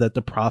you that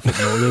the profit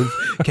motive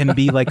can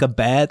be like a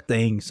bad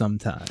thing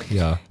sometimes.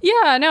 Yeah.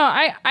 Yeah, no,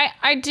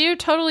 I do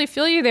totally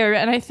feel you there.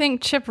 And I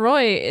think Chip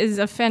Roy is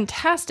a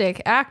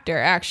fantastic actor,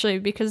 actually,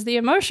 because the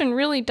emotion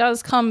really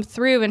does come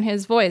through in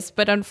his voice.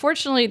 But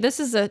unfortunately, this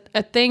is a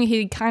thing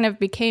he kind of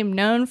became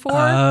known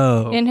for.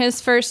 In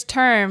his first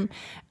term.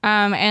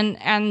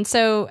 And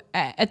so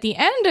at the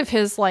end of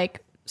his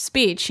like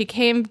speech, he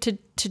came to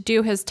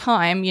do his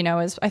time, you know,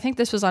 as I think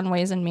this was on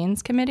Ways and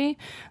Means Committee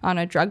on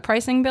a drug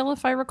pricing bill,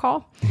 if I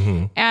recall.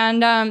 Mm-hmm.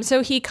 And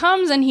so he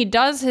comes and he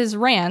does his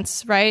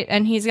rants, right?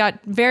 And he's got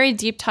very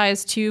deep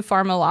ties to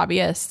pharma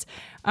lobbyists.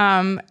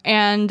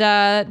 And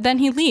then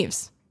he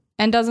leaves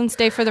and doesn't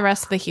stay for the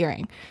rest of the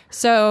hearing.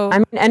 So I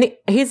mean, and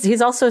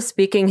he's also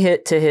speaking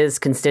to his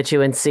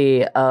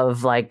constituency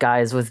of like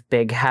guys with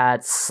big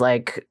hats,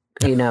 like,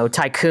 you know,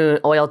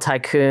 oil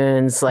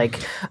tycoons,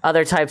 like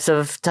other types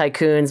of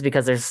tycoons,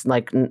 because there's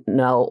like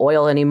no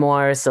oil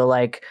anymore. So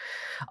like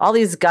all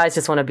these guys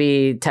just want to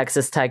be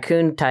Texas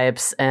tycoon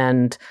types,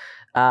 and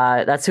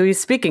that's who he's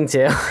speaking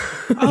to.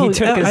 I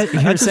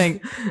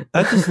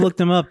just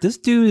looked him up. This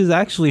dude is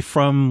actually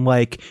from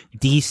like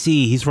DC.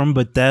 He's from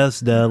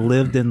Bethesda,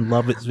 lived in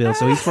Lovettsville,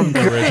 so he's from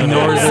the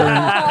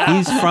northern.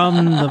 He's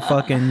from the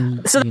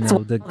fucking, so you know,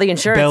 the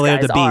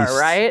insurance guys are,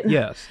 right?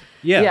 Yes.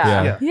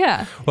 Yeah.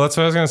 Well, that's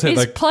what I was gonna say. He's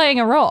like playing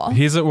a role.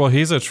 He's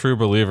a true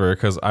believer,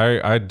 because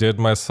I did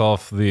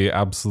myself the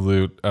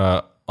absolute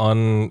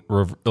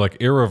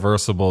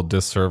irreversible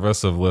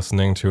disservice of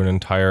listening to an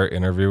entire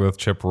interview with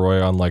Chip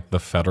Roy on like the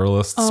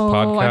Federalists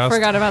podcast. I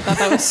forgot about that.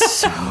 That was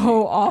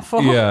so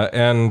awful. Yeah,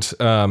 and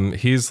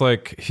he's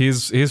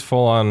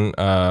full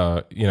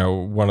on you know,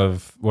 one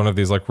of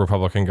these like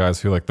Republican guys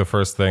who like the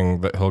first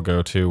thing that he'll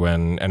go to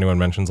when anyone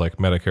mentions like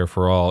Medicare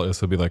for All is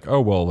he'll be like,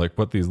 oh well, like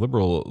what these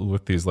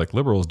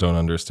liberals don't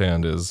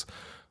understand is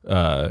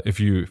if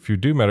you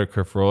do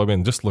Medicare for All, I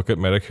mean, just look at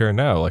Medicare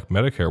now. Like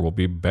Medicare will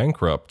be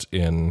bankrupt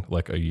in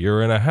like a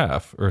year and a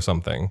half or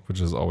something, which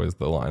is always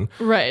the line.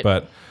 Right.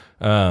 But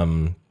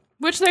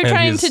Which they're And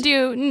trying he's- to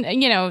do,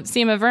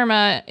 Seema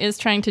Verma is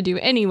trying to do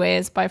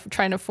anyways by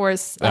trying to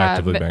force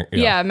Actively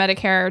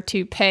Medicare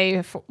to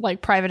pay for,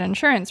 like private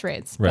insurance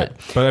rates. Right.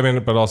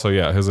 But also,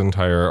 his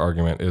entire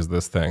argument is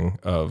this thing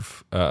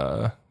of,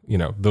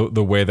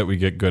 the way that we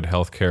get good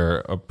health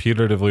care,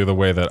 putatively the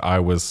way that I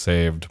was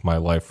saved, my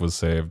life was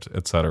saved,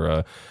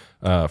 etc.,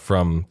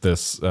 from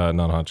this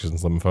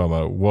non-Hodgkin's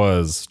lymphoma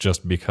was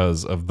just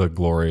because of the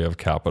glory of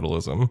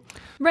capitalism.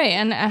 Right.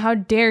 And how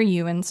dare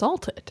you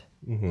insult it?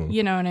 Mm-hmm.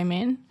 You know what I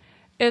mean?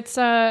 It's,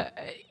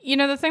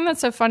 the thing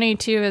that's so funny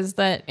too is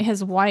that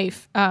his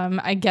wife,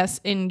 I guess,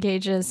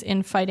 engages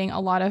in fighting a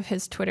lot of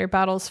his Twitter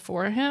battles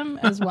for him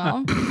as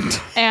well.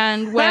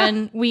 And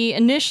when we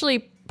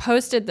initially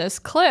posted this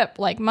clip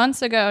like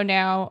months ago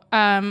now,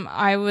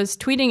 I was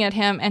tweeting at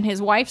him and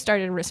his wife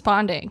started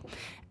responding.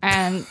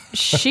 And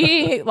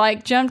she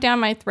like jumped down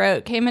my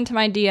throat, came into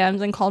my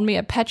DMs and called me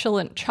a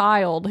petulant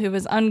child who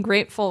was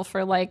ungrateful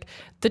for like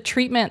the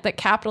treatment that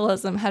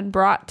capitalism had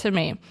brought to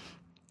me.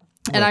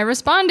 And I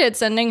responded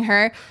sending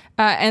her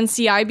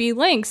NCIB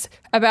links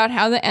about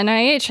how the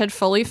NIH had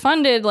fully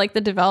funded like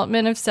the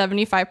development of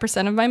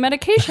 75% of my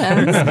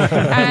medications.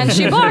 And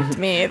she blocked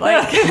me.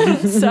 Like,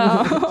 so.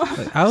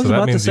 I was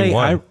about to say,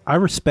 I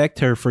respect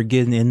her for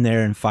getting in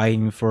there and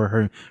fighting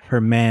for her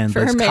man.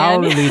 For That's her man.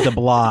 cowardly to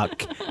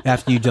block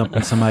after you jump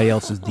in somebody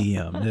else's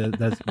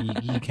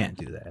DM. You can't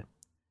do that.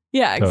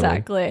 Yeah, Totally.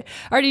 exactly.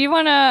 Or do you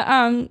want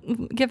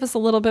to give us a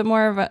little bit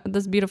more of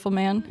this beautiful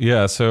man?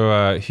 Yeah,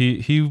 so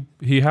he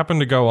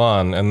happened to go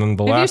on, and then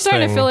the If you're last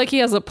starting thing, to feel like he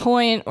has a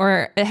point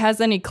or it has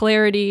any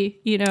clarity,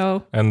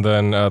 and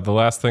then the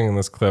last thing in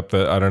this clip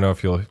that I don't know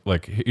if you'll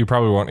you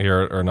probably won't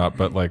hear it or not,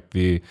 but like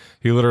he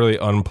literally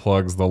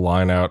unplugs the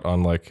line out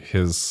on like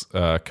his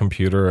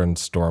computer and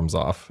storms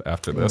off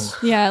after this.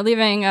 Yeah,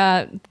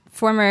 leaving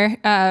former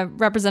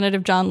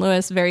Representative John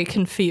Lewis very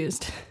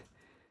confused.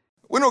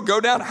 We don't go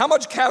down. How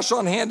much cash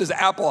on hand does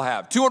Apple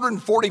have?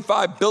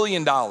 $245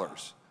 billion.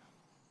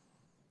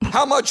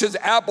 How much has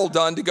Apple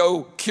done to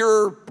go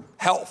cure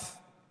health?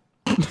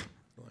 It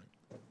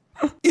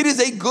is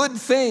a good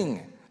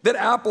thing that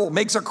Apple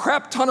makes a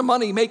crap ton of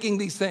money making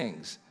these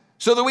things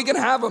so that we can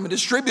have them and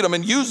distribute them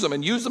and use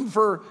them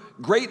for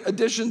great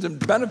additions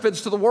and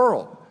benefits to the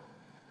world.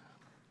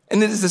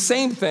 And it is the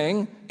same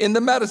thing in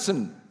the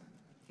medicine.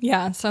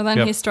 Yeah, so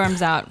then he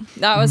storms out.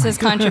 That was his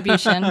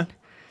contribution.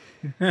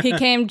 He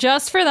came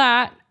just for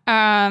that,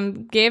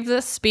 gave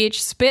this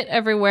speech, spit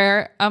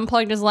everywhere,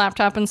 unplugged his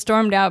laptop, and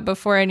stormed out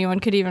before anyone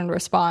could even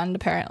respond,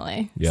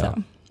 apparently. Yeah.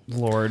 So,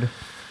 Lord.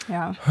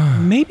 yeah.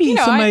 Maybe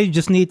somebody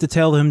just need to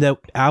tell him that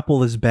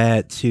Apple is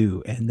bad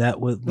too, and that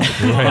would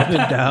calm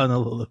it down a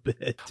little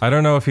bit. I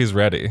don't know if he's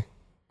ready.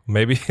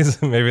 Maybe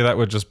that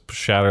would just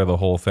shatter the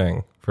whole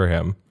thing for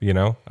him. I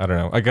don't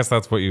know. I guess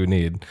that's what you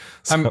need.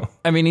 So.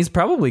 I mean, he's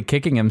probably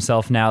kicking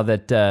himself now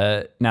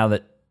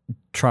that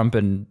Trump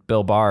and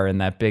Bill Barr in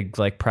that big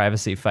like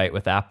privacy fight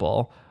with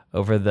Apple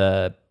over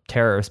the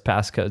terrorist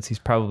passcodes. He's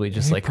probably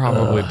just He like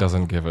probably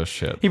doesn't give a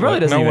shit. He probably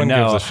doesn't no even one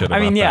know. gives a shit I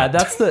mean,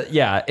 about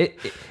yeah, that.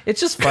 it's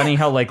just funny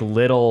how like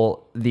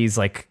little these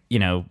like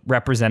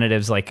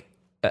representatives like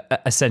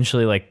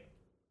essentially like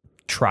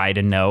try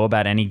to know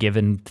about any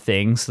given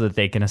thing so that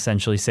they can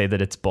essentially say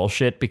that it's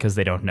bullshit because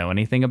they don't know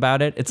anything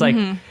about it. It's like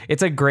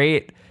it's a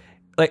great.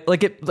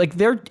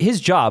 His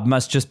job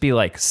must just be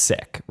like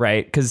sick,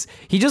 right? Because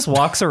he just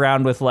walks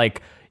around with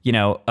like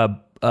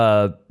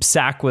a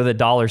sack with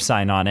a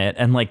 $sign on it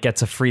and like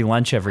gets a free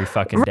lunch every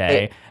fucking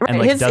day and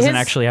like doesn't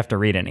actually have to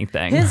read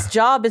anything. His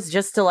job is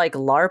just to like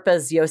LARP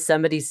as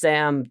Yosemite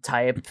Sam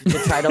type to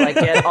try to like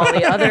get all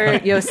the other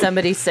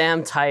Yosemite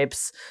Sam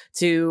types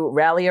to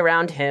rally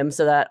around him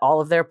so that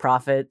all of their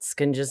profits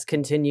can just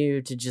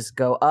continue to just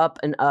go up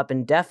and up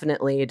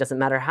indefinitely. It doesn't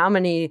matter how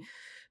many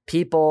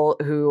people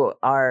who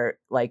are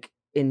like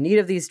in need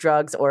of these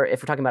drugs, or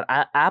if we're talking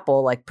about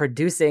Apple, like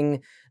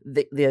producing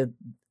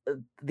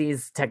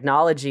these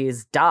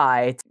technologies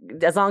die,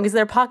 as long as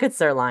their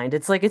pockets are lined.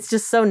 It's like, it's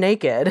just so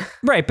naked.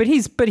 Right. But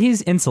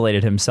he's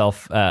insulated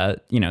himself,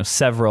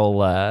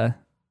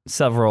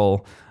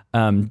 several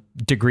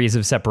degrees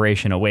of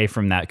separation away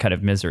from that kind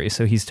of misery.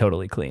 So he's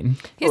totally clean.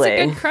 He's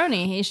a good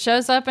crony. He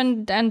shows up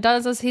and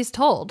does as he's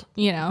told,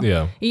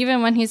 Yeah.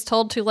 Even when he's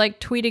told to like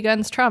tweet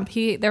against Trump,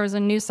 there was a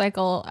news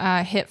cycle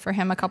hit for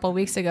him a couple of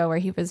weeks ago where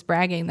he was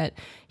bragging that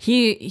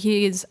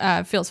he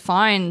feels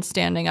fine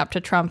standing up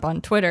to Trump on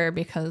Twitter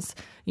because,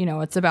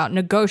 it's about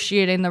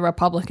negotiating the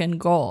Republican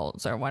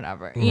goals or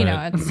whatever.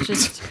 It's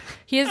just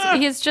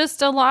he's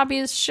just a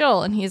lobbyist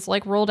shill, and he's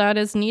like rolled out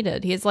as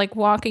needed. He's like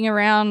walking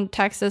around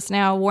Texas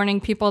now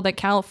warning people that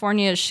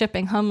California is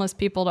shipping homeless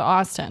people to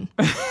Austin.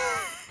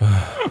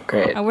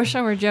 Great. I wish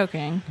I were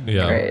joking.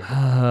 Yeah. Great.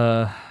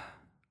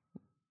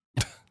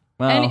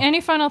 Well,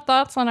 Any final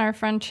thoughts on our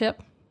friend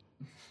Chip?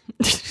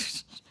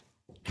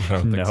 I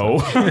don't think no.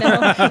 so. Do you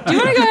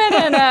want to go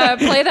ahead and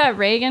play that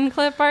Reagan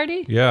clip,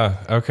 Artie? Yeah.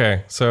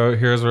 Okay. So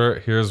here's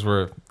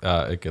where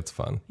it gets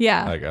fun.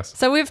 Yeah. I guess.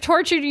 So we've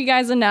tortured you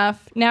guys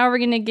enough. Now we're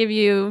going to give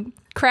you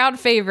crowd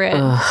favorite.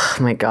 Oh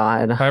my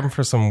God. Time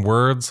for some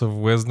words of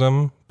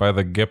wisdom by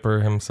the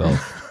Gipper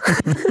himself.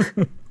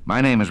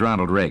 My name is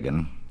Ronald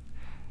Reagan.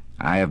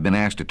 I have been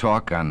asked to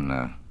talk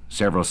on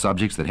several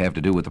subjects that have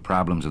to do with the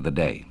problems of the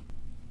day.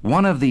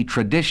 One of the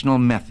traditional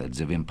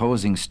methods of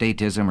imposing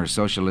statism or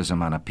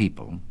socialism on a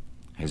people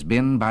has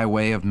been by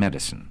way of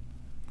medicine.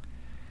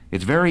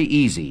 It's very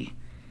easy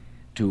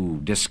to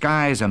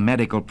disguise a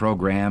medical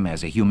program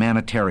as a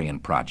humanitarian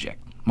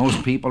project.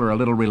 Most people are a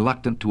little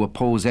reluctant to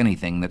oppose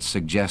anything that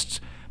suggests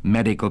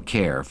medical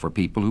care for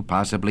people who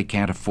possibly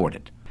can't afford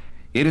it.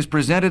 It is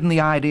presented in the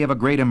idea of a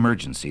great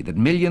emergency that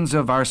millions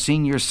of our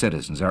senior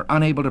citizens are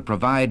unable to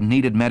provide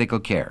needed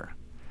medical care.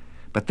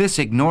 But this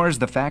ignores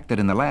the fact that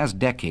in the last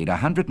decade,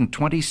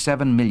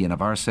 127 million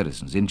of our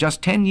citizens, in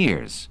just 10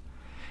 years,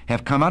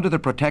 have come under the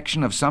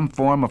protection of some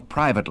form of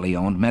privately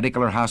owned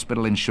medical or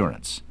hospital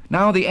insurance.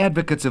 Now, the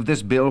advocates of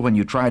this bill, when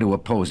you try to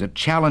oppose it,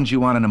 challenge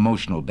you on an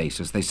emotional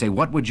basis. They say,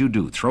 what would you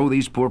do? Throw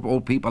these poor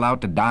old people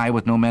out to die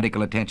with no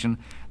medical attention?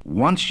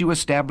 Once you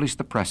establish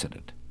the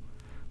precedent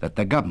that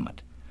the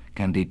government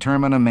can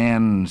determine a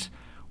man's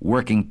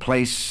working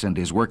place and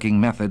his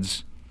working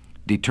methods,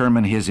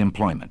 determine his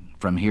employment.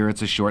 From here,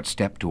 it's a short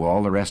step to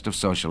all the rest of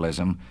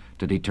socialism,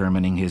 to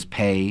determining his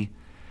pay.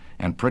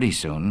 And pretty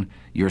soon,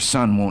 your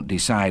son won't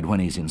decide when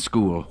he's in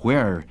school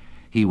where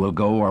he will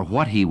go or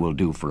what he will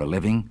do for a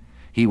living.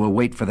 He will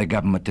wait for the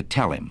government to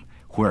tell him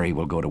where he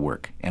will go to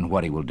work and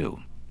what he will do.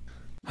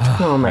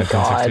 Oh, my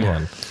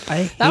God.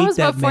 That was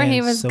before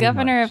he was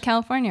governor of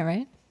California,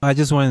 right? I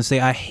just want to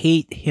say I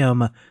hate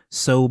him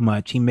so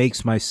much. He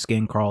makes my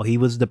skin crawl. He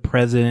was the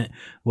president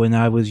when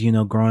I was,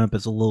 growing up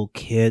as a little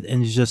kid.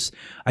 And it's just,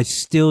 I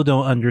still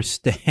don't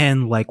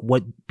understand like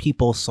what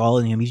people saw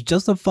in him. He's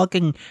just a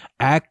fucking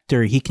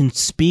actor. He can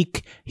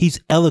speak. He's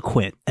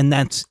eloquent and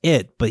that's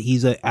it. But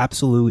he's an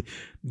absolute,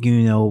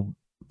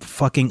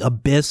 fucking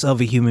abyss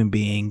of a human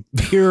being.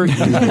 Pure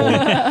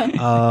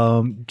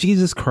evil.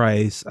 Jesus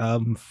Christ.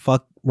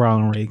 Fuck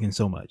Ronald Reagan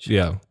so much.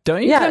 Yeah.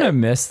 Don't you kind of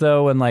miss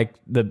though when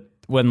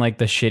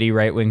the shitty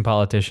right-wing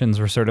politicians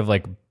were sort of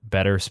like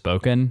better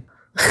spoken?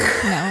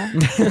 No.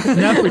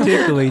 Not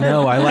particularly,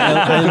 no.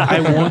 I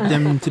want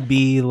them to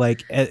be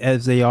like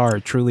as they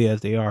are, truly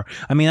as they are.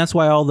 I mean, that's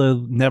why all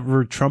the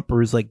never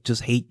Trumpers like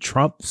just hate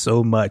Trump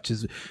so much,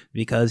 is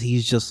because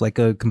he's just like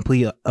a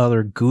complete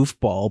other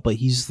goofball, but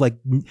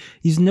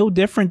he's no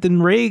different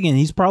than Reagan.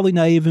 He's probably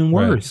not even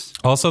worse.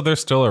 Right. Also, they're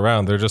still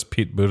around. They're just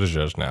Pete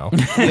Buttigieg now.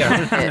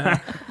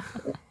 Yeah.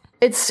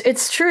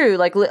 It's true.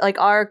 Like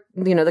our,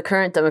 the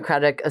current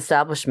Democratic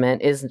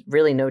establishment is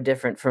really no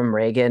different from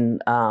Reagan.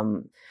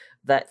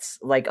 That's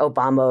like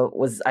Obama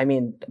was,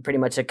 pretty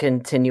much a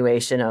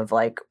continuation of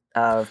Reagan,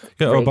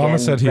 Obama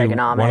said he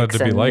Reaganomics wanted to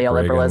be and like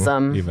neoliberalism.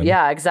 Reagan, even.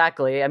 Yeah,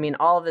 exactly. I mean,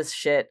 all of this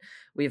shit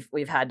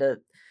we've had to.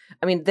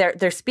 I mean,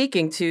 they're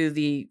speaking to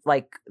the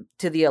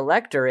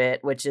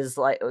electorate, which is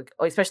like,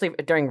 especially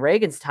during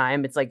Reagan's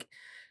time,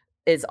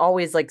 it's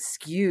always like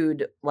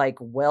skewed like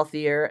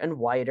wealthier and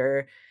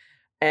whiter.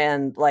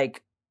 And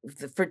like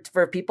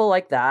for people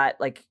like that,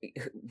 like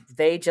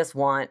they just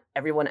want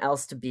everyone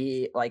else to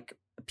be like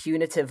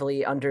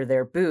punitively under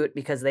their boot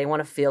because they want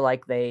to feel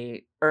like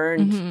they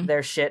earned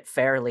their shit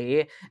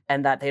fairly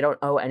and that they don't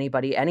owe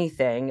anybody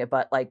anything.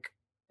 But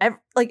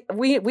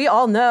we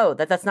all know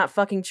that that's not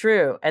fucking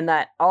true, and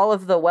that all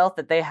of the wealth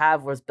that they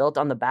have was built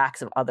on the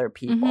backs of other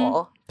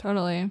people.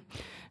 Totally.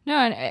 No,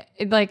 and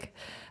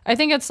I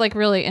think it's like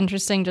really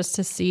interesting just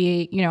to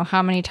see,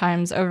 how many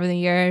times over the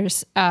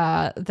years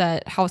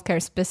that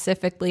healthcare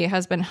specifically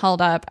has been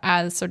held up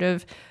as sort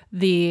of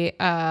the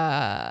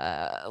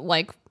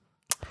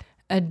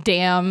a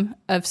dam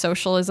of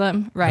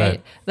socialism,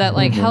 right? That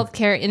like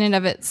healthcare in and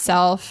of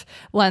itself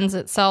lends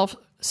itself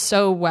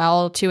so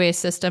well to a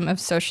system of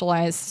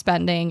socialized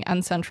spending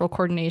and central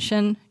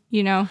coordination,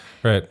 Right.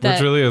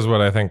 Which really is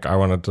what I think I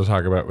wanted to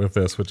talk about with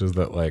this, which is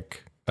that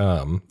like,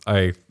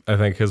 I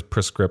think his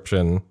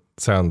prescription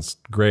sounds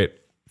great,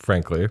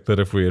 frankly, that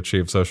if we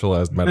achieve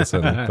socialized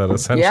medicine, that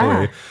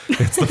essentially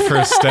it's the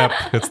first step.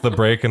 It's the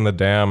break in the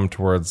dam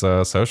towards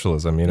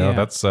socialism.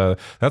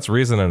 That's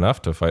reason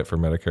enough to fight for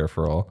Medicare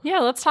for all. Yeah,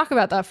 let's talk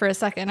about that for a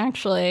second,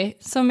 actually.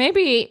 So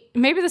maybe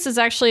this is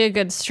actually a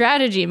good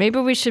strategy. Maybe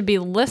we should be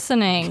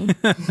listening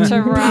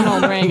to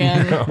Ronald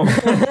Reagan,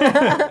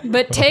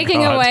 but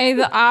taking away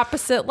the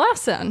opposite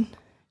lesson.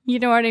 You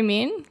know what I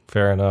mean?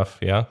 Fair enough.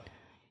 Yeah.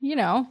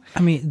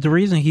 I mean, the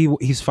reason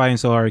he's fighting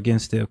so hard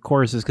against it, of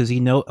course, is because he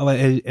knows,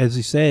 as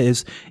he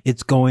said,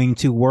 it's going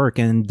to work,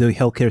 and the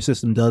healthcare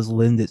system does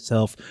lend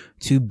itself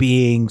to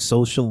being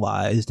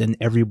socialized, and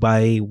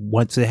everybody,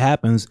 once it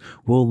happens,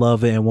 will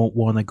love it and won't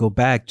want to go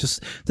back.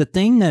 Just the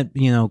thing that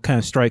kind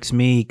of strikes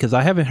me, because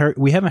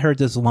we haven't heard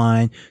this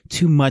line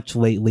too much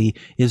lately,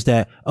 is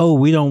that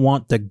we don't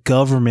want the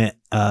government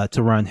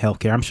to run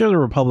healthcare. I'm sure the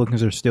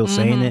Republicans are still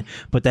saying it,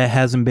 but that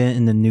hasn't been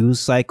in the news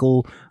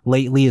cycle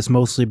lately. It's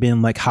mostly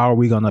been like, how are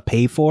we going to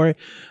pay for it?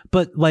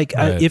 But like,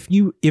 if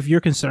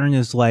your concern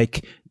is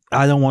like,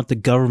 I don't want the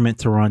government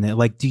to run it.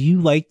 Like, do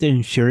you like the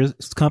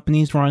insurance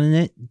companies running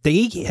it?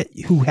 They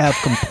who have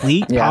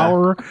complete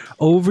power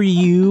over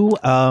you,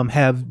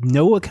 have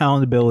no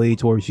accountability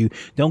towards you.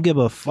 Don't give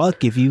a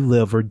fuck if you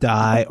live or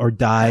die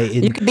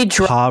in You could be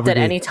dropped poverty at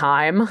any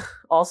time.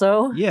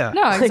 Also, yeah,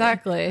 No,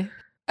 exactly.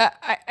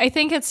 I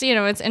think it's,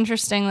 it's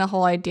interesting, the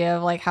whole idea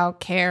of like how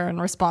care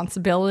and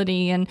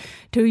responsibility, and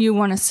do you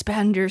want to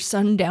spend your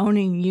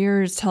sundowning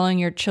years telling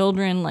your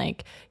children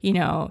like,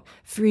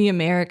 free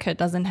America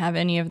doesn't have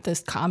any of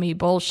this commie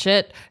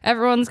bullshit.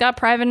 Everyone's got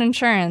private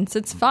insurance.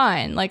 It's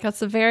fine. Like,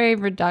 that's a very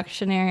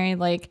reductionary,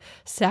 like,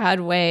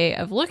 sad way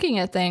of looking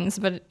at things.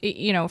 But,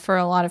 for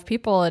a lot of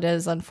people, it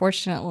is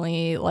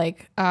unfortunately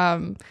like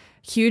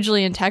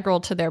hugely integral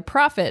to their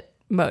profit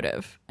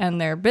motive and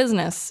their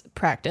business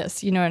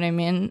practice. You know what I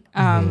mean?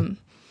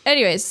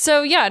 Anyways,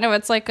 so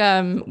it's like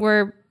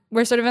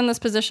we're sort of in this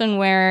position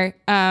where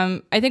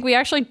I think we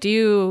actually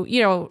do,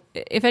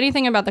 if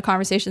anything about the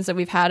conversations that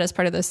we've had as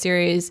part of this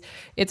series,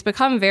 it's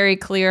become very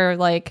clear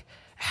like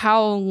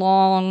how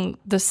long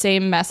the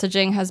same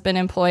messaging has been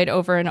employed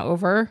over and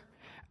over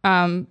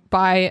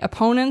by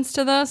opponents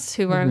to this,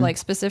 who are like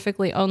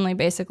specifically only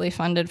basically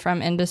funded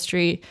from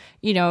industry,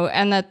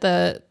 and that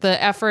the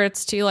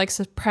efforts to like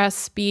suppress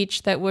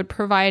speech that would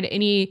provide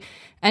any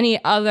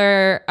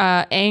other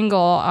angle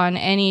on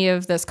any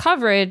of this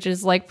coverage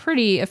is like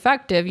pretty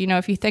effective.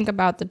 If you think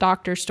about the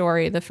doctor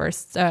story, the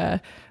first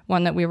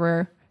one that we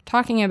were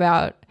talking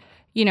about,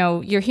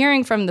 you're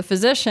hearing from the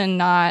physician,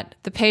 not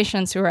the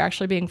patients who are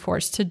actually being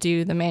forced to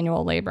do the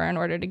manual labor in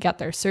order to get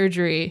their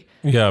surgery.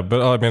 Yeah, but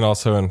I mean,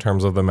 also in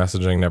terms of the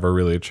messaging never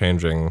really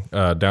changing,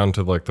 down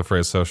to like the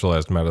phrase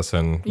socialized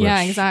medicine, which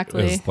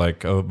exactly. is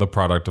like the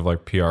product of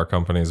like PR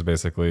companies,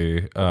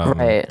 basically,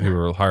 who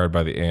were hired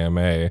by the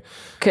AMA.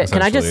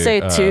 Can I just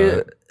say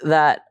too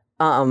that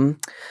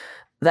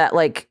that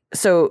like,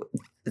 so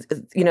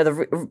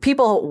the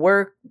people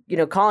were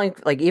calling,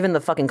 like, even the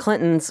fucking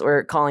Clintons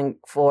were calling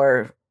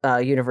for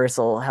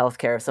universal health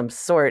care of some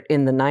sort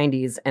in the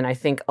 90s, and I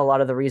think a lot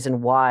of the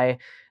reason why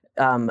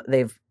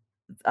they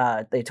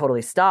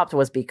totally stopped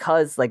was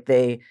because like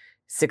they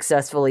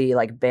successfully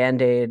like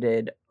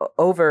band-aided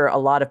over a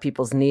lot of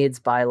people's needs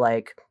by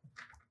like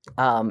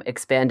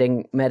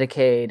expanding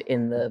Medicaid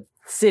in the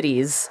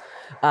cities.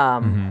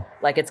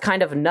 Like, it's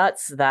kind of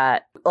nuts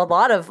that a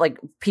lot of like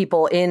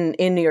people in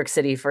New York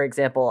City, for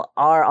example,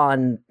 are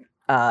on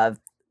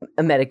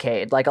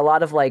Medicaid. Like, a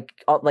lot of like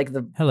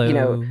the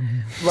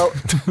low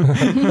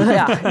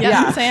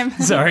same.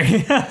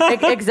 Sorry.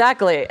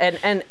 Exactly.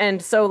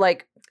 And so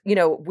like,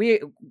 we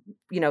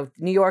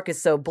New York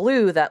is so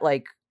blue that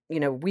like,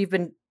 we've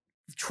been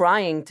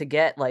trying to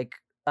get like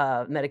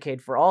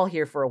Medicaid for all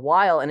here for a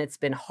while, and it's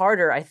been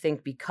harder, I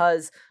think,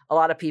 because a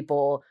lot of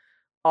people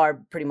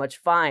are pretty much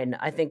fine.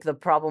 I think the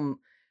problem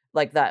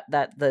like that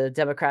the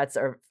Democrats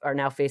are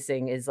now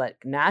facing is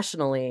like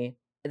nationally,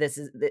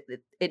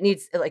 it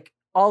needs like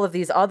all of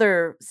these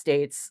other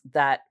states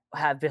that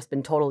have just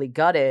been totally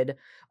gutted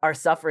are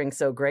suffering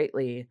so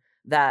greatly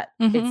that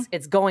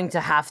it's going to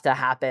have to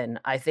happen.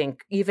 I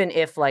think even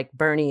if like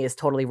Bernie is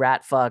totally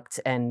rat fucked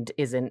and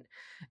isn't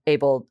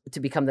able to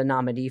become the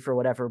nominee for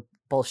whatever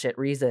bullshit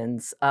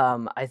reasons,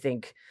 I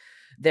think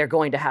they're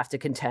going to have to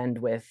contend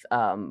with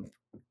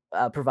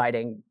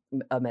providing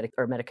a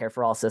Medicare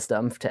for all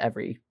system to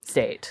every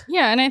state.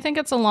 Yeah, and I think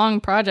it's a long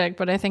project,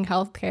 but I think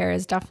healthcare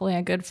is definitely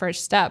a good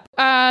first step.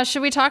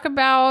 Should we talk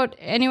about,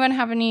 anyone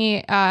have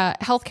any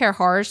healthcare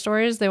horror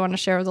stories they want to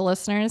share with the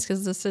listeners?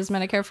 Because this is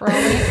Medicare for all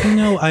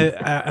week.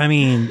 I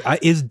mean,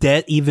 is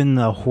debt even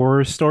a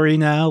horror story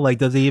now? Like,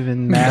 does it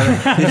even matter?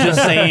 It's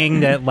just saying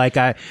that like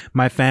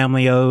my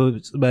family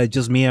owes, but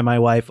just me and my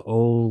wife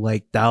owe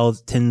like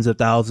tens of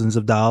thousands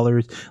of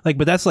dollars. Like,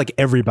 but that's like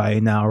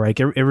everybody now, right?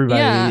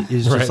 Everybody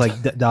is just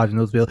like dodging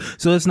those bills.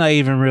 So it's not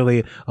even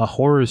really a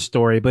horror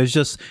story, but it's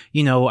just,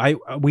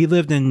 we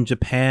lived in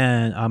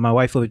Japan. My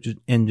wife lived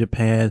in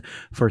Japan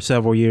for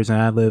several years,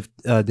 and I lived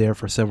there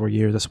for several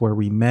years. That's where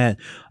we met.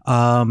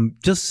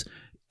 Just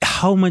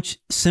how much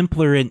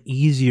simpler and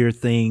easier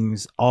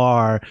things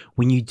are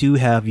when you do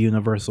have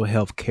universal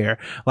health care.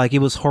 Like, it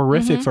was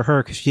horrific for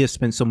her because she has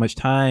spent so much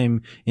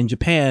time in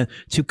Japan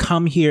to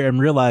come here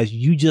and realize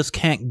you just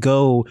can't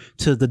go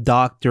to the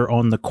doctor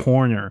on the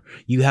corner.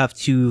 You have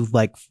to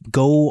like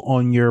go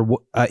on your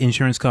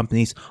insurance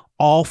company's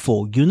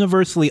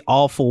universally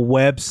awful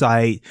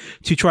website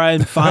to try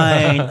and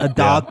find a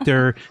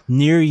doctor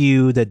near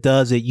you that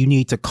does it. You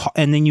need to call,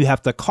 and then you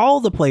have to call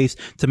the place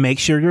to make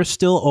sure they're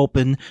still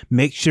open,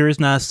 make sure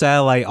it's not a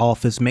satellite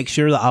office, make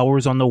sure the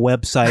hours on the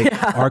website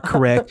are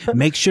correct,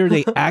 make sure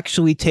they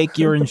actually take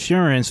your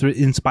insurance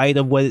in spite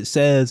of what it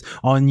says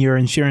on your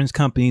insurance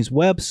company's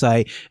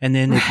website. And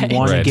then if you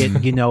want to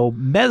get,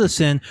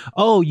 medicine,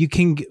 you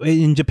can,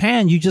 in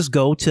Japan, you just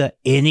go to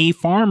any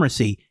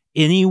pharmacy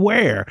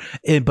anywhere.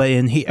 But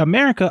in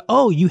America,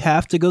 you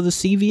have to go to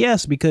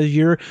CVS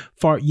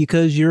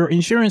because your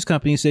insurance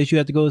company says you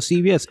have to go to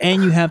CVS,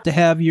 and you have to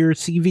have your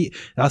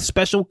a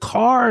special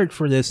card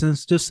for this. And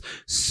it's just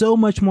so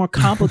much more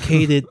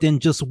complicated than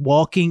just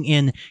walking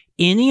in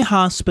any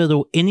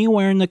hospital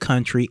anywhere in the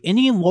country,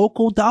 any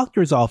local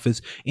doctor's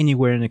office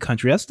anywhere in the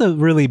country. That's the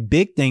really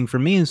big thing for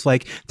me. It's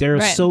like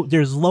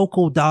there's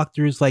local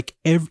doctors like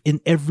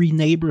in every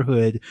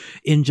neighborhood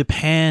in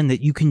Japan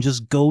that you can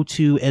just go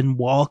to and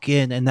walk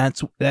in, and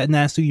that's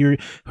who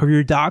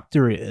your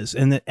doctor is,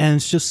 and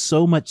it's just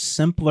so much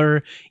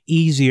simpler,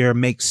 easier,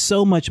 makes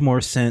so much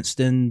more sense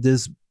than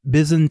this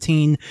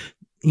Byzantine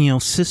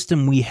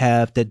system we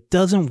have that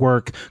doesn't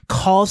work,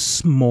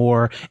 costs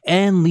more,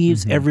 and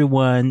leaves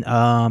everyone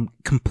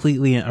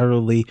completely and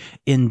utterly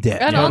in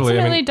debt. And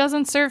ultimately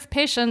doesn't serve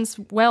patients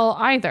well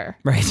either.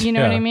 Right. You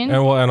know what I mean?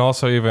 And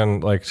also even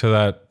like to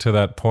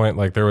that point,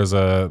 like there was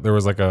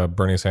like a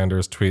Bernie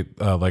Sanders tweet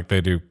like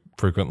they do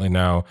frequently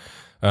now.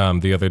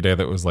 The other day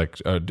that was like,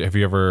 have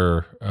you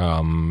ever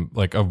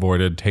like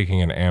avoided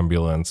taking an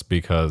ambulance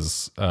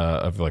because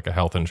of like a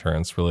health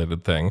insurance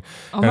related thing?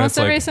 Almost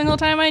every single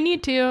time I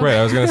need to. Right.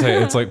 I was going to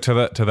say, it's like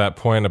to that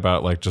point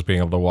about like just being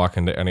able to walk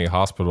into any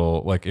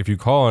hospital. Like if you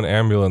call an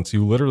ambulance,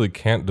 you literally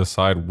can't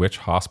decide which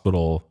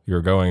hospital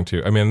you're going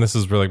to. I mean, this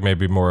is really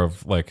maybe more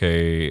of like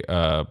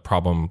a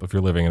problem if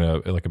you're living in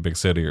a big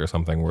city or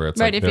something where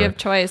it's right. Like if you have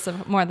choice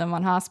of more than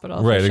one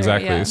hospital. Right. Sure,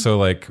 exactly. yeah. So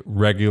like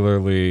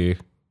regularly.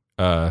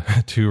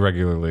 Too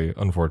regularly,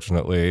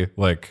 unfortunately,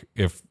 like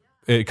if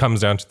it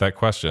comes down to that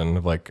question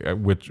of like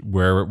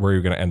where are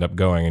you going to end up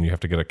going, and you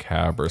have to get a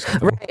cab or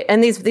something. Right.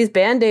 And these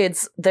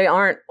Band-Aids, they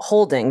aren't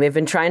holding. They've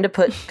been trying to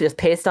put just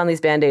paste on these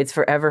Band-Aids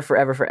forever.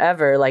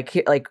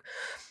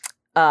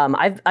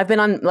 I've been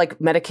on like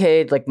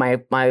Medicaid like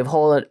my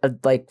whole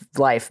like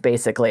life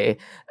basically,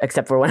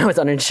 except for when I was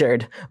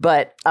uninsured.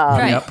 But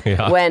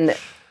when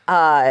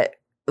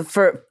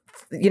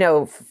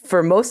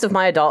for most of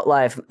my adult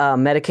life,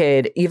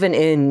 Medicaid, even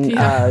in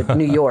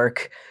New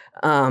York,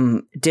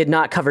 did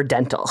not cover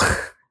dental.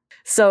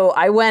 So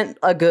I went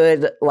a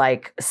good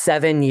like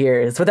 7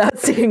 years without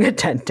seeing a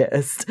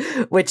dentist,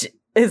 which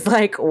is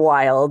like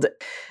wild.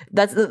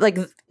 That's like,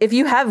 if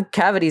you have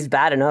cavities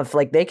bad enough,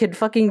 like they could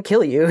fucking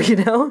kill you, you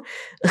know?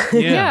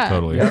 Yeah,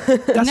 totally.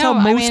 That's how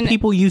most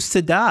people used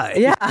to die.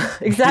 Yeah,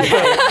 exactly.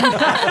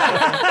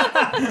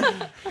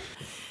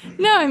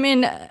 No, I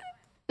mean,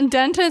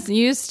 dentists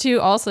used to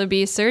also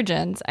be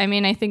surgeons. I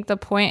mean, I think the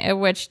point at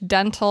which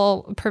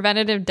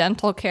preventative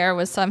dental care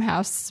was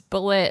somehow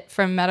split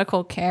from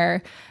medical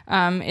care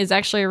is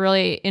actually a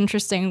really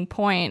interesting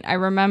point. I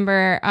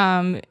remember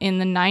in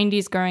the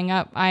 90s growing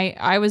up,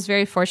 I was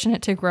very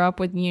fortunate to grow up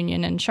with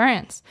union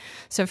insurance.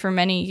 So for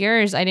many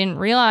years, I didn't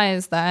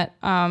realize that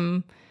not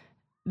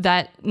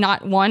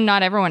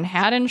everyone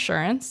had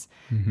insurance.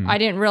 I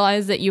didn't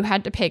realize that you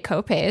had to pay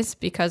copays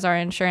because our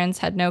insurance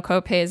had no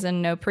copays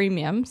and no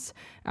premiums.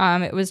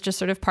 It was just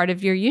sort of part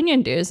of your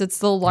union dues. It's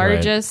the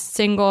largest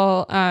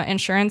single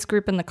insurance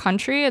group in the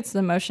country. It's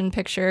the motion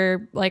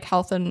picture, like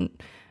health and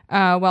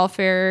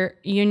welfare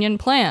union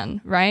plan,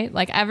 right?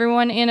 Like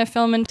everyone in a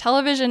film and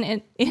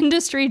television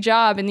industry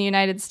job in the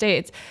United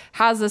States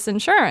has this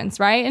insurance,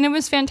 right? And it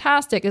was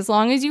fantastic. As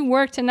long as you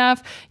worked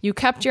enough, you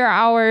kept your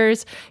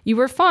hours, you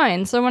were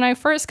fine. So when I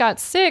first got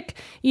sick,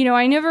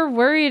 I never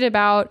worried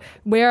about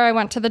where I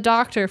went to the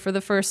doctor for the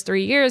first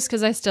 3 years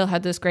because I still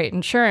had this great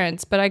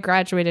insurance, but I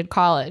graduated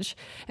college.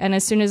 And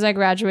as soon as I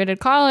graduated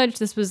college,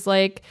 this was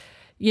like,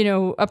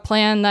 a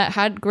plan that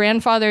had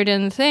grandfathered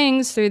in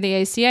things through the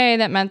ACA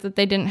that meant that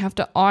they didn't have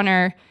to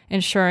honor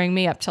insuring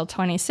me up till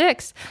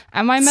 26.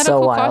 And my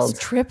medical costs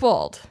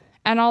tripled.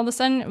 And all of a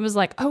sudden it was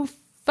like, oh,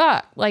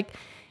 fuck. Like,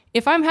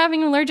 if I'm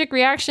having an allergic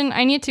reaction,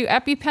 I need to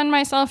EpiPen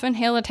myself and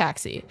hail a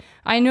taxi.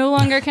 I no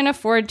longer can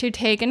afford to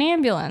take an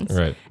ambulance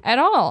at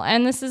all.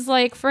 And this is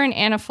like for an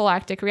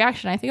anaphylactic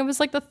reaction. I think it was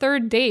like the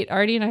third date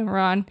Artie and I were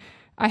on.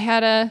 I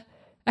had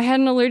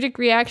an allergic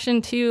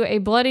reaction to a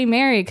Bloody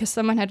Mary because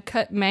someone had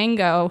cut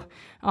mango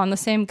on the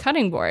same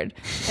cutting board.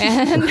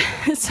 And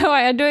so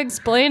I had to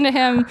explain to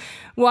him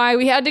why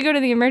we had to go to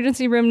the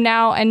emergency room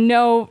now, and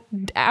no,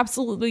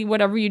 absolutely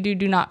whatever you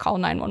do not call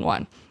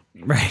 911.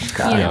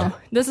 Right.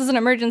 This is an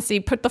emergency.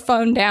 Put the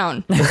phone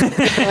down.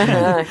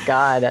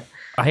 God.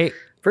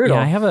 Brutal.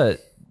 Yeah, I have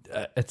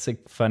it's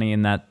like funny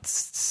in that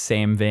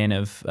same vein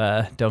of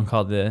don't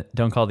call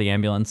the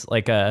ambulance.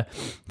 Like a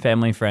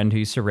family friend who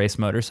used to race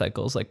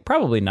motorcycles, like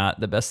probably not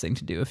the best thing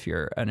to do if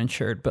you're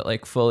uninsured, but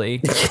like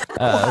fully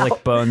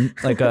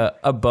like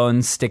a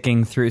bone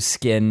sticking through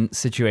skin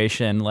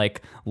situation,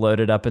 like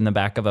loaded up in the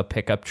back of a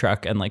pickup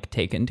truck and like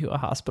taken to a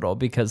hospital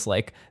because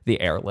like the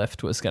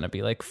airlift was going to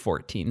be like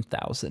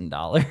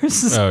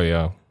 $14,000. Oh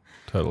yeah.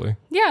 Totally.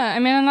 Yeah, I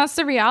mean, and that's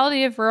the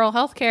reality of rural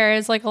healthcare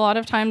is like a lot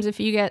of times if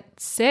you get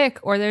sick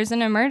or there's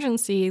an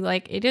emergency,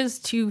 like it is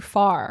too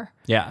far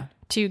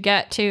to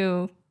get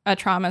to a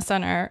trauma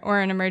center or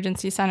an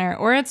emergency center,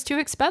 or it's too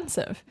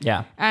expensive.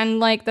 Yeah. And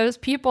like those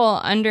people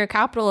under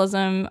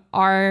capitalism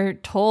are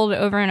told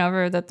over and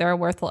over that they're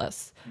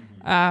worthless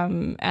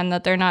and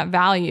that they're not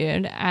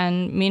valued.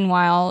 And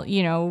meanwhile,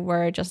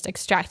 we're just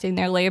extracting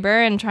their labor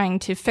and trying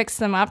to fix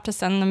them up to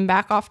send them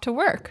back off to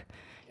work.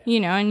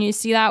 And you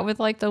see that with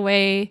like the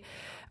way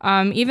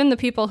even the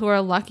people who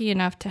are lucky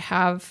enough to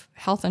have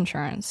health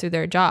insurance through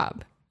their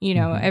job, you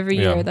know, every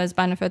year those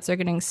benefits are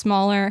getting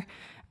smaller.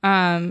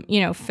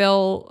 You know,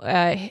 Phil,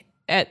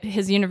 at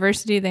his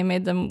university, they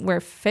made them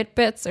wear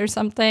Fitbits or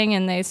something,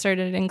 and they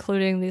started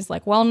including these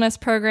like wellness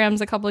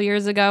programs a couple of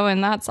years ago,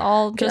 and that's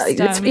all just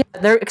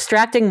they're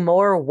extracting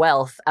more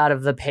wealth out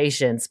of the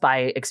patients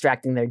by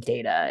extracting their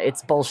data.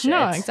 It's bullshit.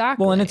 No,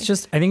 exactly. Well, and it's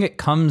just, I think it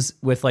comes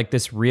with like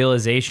this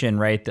realization,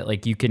 right, that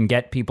like you can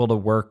get people to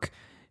work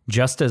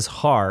just as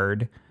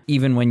hard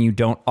even when you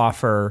don't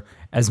offer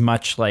as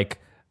much like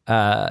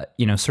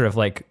you know, sort of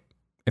like,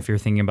 if you're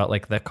thinking about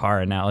like the car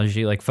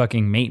analogy, like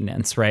fucking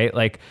maintenance, right?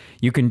 Like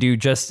you can do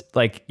just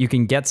like, you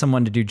can get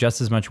someone to do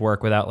just as much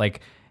work without like,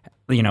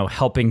 you know,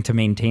 helping to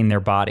maintain their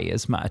body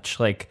as much.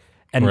 Like,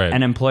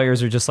 and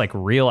employers are just like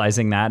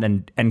realizing that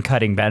and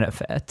cutting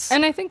benefits.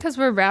 And I think because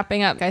we're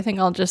wrapping up, I think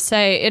I'll just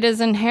say it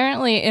is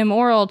inherently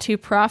immoral to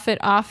profit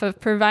off of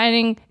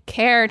providing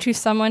care to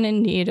someone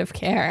in need of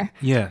care.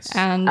 Yes.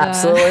 And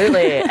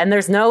absolutely. And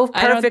there's no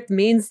perfect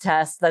means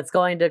test that's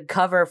going to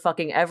cover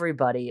fucking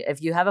everybody.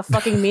 If you have a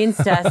fucking means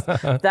test,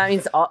 that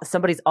means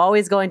somebody's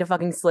always going to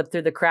fucking slip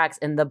through the cracks,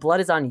 and the blood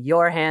is on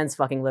your hands,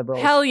 fucking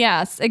liberals. Hell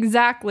yes.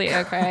 Exactly.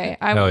 Okay.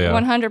 I'm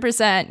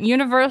 100%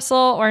 universal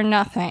or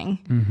nothing.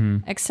 Mm-hmm.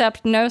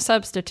 Except no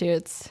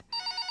substitutes.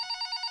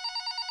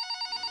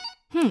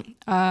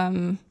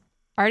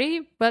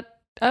 Artie, but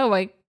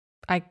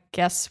I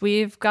guess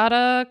we've got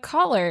a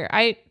caller.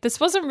 This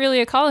wasn't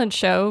really a call-in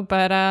show,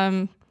 but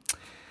I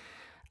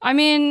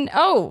mean,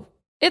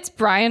 it's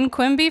Brian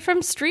Quimby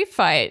from Street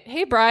Fight.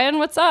 Hey, Brian,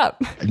 what's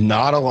up?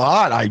 Not a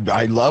lot.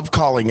 I love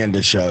calling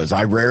into shows.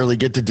 I rarely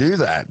get to do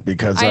that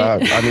because,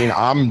 I mean,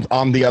 I'm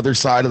on the other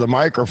side of the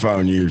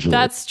microphone usually.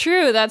 That's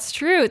true. That's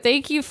true.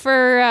 Thank you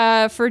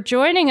for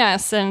joining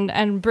us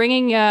and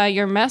bringing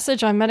your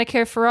message on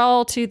Medicare for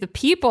All to the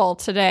people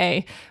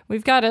today.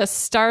 We've got a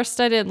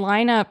star-studded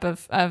lineup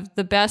of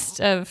the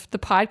best of the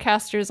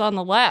podcasters on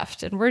the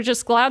left, and we're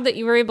just glad that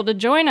you were able to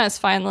join us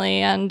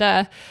finally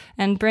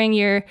and bring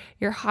your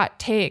hot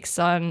takes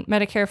on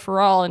Medicare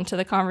for All into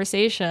the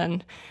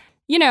conversation.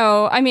 You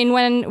know, I mean,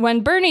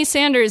 when Bernie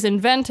Sanders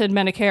invented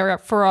Medicare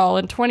for All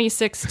in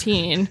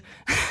 2016,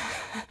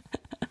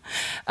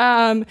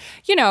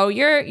 you know,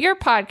 your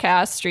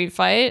podcast, Street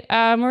Fight,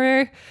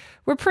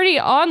 we're pretty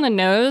on the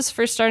nose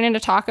for starting to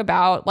talk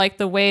about like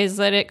the ways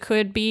that it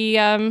could be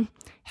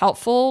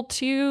helpful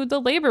to the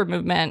labor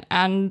movement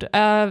and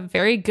a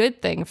very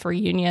good thing for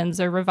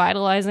unions or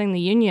revitalizing the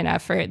union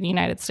effort in the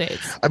United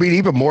States. I mean,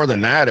 even more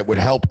than that, it would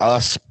help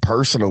us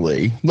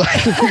personally.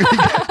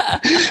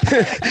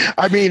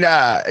 I mean,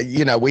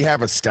 you know, we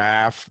have a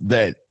staff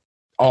that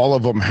all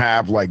of them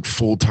have like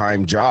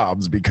full-time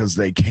jobs because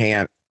they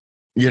can't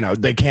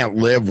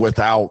live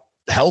without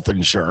health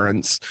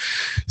insurance.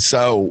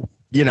 So,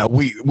 you know,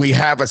 we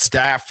have a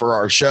staff for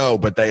our show,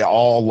 but they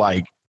all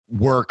like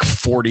work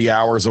 40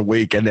 hours a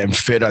week and then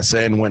fit us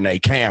in when they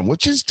can,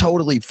 which is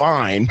totally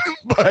fine.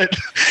 But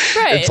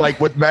it's like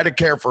with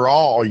Medicare for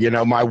All, you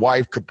know, my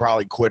wife could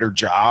probably quit her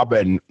job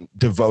and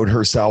devote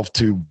herself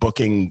to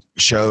booking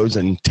shows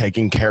and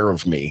taking care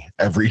of me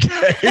every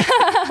day.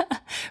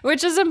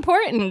 Which is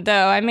important,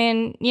 though. I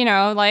mean, you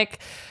know, like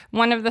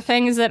one of the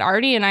things that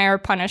Artie and I are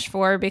punished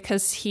for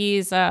because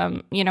he's,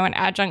 you know, an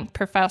adjunct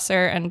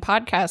professor and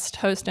podcast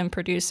host and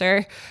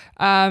producer.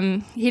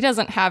 He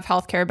doesn't have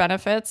healthcare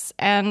benefits,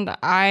 and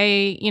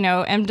I, you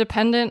know, am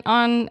dependent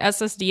on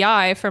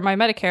SSDI for my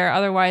Medicare.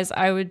 Otherwise,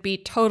 I would be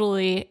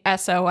totally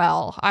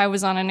SOL. I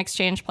was on an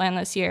exchange plan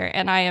this year,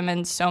 and I am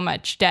in so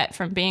much debt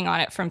from being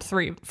on it for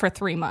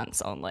 3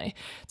 months only.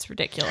 It's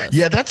ridiculous.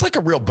 Yeah, that's like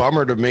a real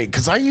bummer to me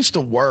because I used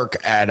to work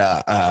at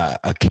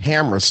a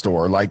camera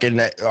store. Like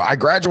I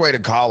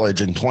graduated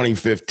college in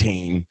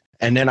 2015,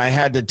 and then I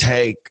had to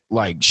take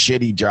like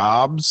shitty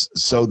jobs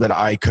so that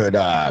I could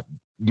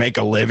make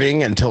a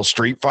living until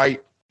Street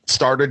Fight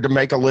started to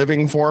make a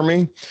living for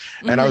me.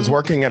 And I was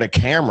working at a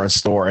camera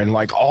store, and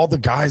like all the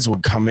guys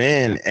would come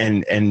in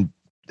and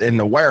in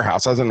the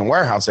warehouse. I was in the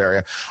warehouse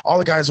area. All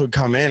the guys would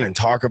come in and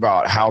talk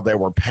about how they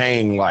were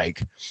paying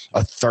like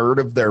a third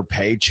of their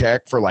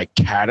paycheck for like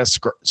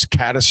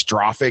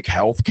catastrophic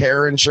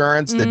healthcare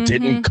insurance that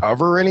didn't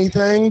cover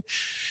anything.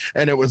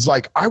 And it was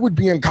like, I would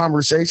be in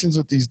conversations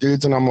with these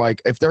dudes and I'm like,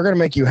 if they're going to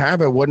make you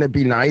have it, wouldn't it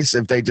be nice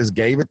if they just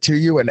gave it to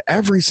you? And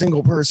every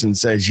single person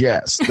says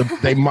yes.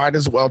 They might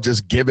as well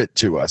just give it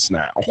to us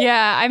now.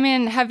 Yeah. I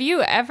mean, have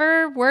you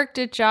ever worked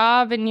a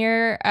job in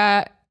your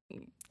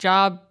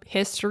job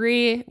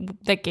history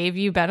that gave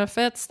you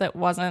benefits that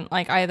wasn't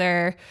like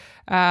either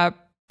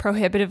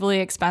prohibitively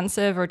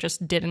expensive or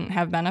just didn't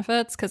have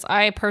benefits? Because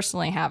I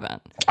personally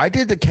haven't. I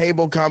did the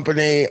cable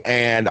company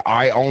and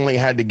I only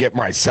had to get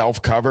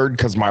myself covered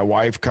because my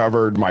wife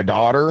covered my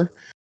daughter.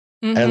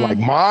 And like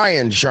my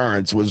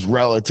insurance was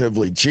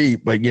relatively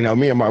cheap, but you know,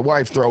 me and my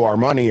wife throw our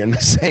money in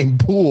the same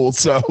pool.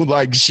 So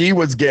like she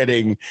was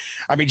getting,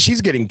 I mean,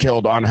 she's getting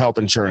killed on health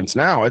insurance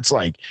now. It's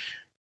like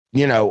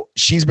you know,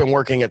 she's been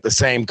working at the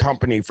same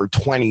company for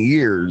 20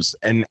 years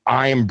and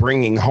I am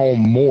bringing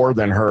home more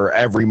than her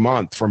every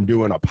month from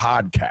doing a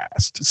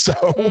podcast. So,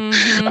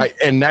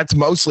 and that's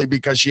mostly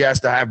because she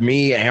has to have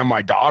me and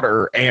my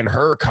daughter and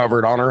her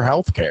covered on her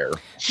health care.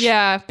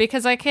 Yeah,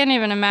 because I can't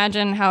even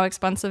imagine how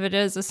expensive it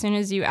is as soon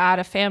as you add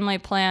a family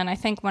plan. I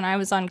think when I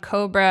was on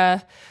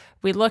Cobra,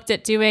 we looked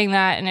at doing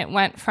that, and it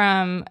went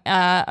from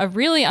a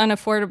really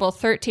unaffordable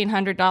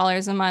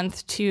 $1,300 a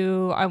month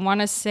to, I want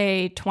to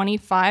say,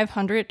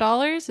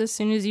 $2,500 as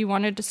soon as you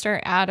wanted to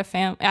start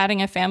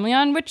adding a family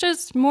on, which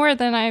is more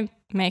than I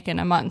make in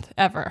a month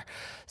ever.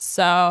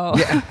 So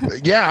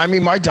yeah. I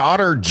mean, my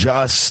daughter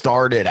just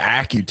started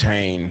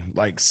Accutane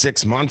like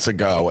 6 months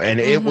ago, and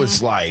it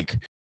was like,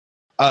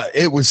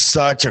 it was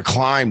such a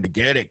climb to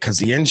get it because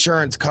the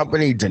insurance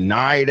company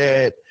denied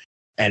it,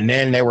 and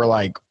then they were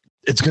like,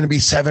 it's going to be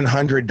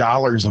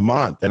 $700 a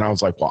month. And I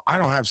was like, well, I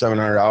don't have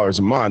 $700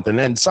 a month. And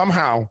then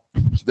somehow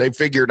they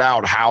figured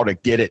out how to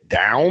get it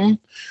down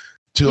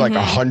to like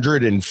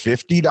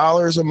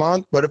 $150 a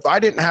month. But if I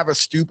didn't have a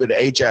stupid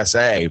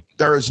HSA,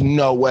 there is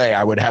no way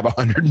I would have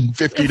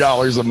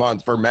 $150 a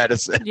month for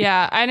medicine.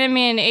 Yeah. And I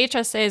mean,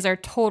 HSAs are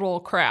total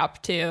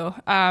crap too.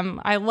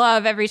 I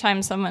love every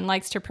time someone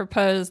likes to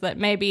propose that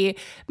maybe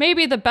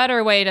the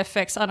better way to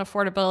fix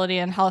unaffordability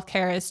in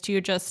healthcare is to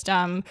just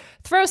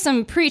throw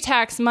some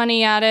pre-tax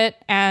money at it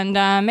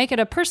and make it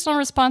a personal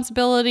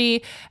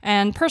responsibility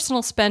and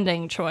personal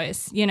spending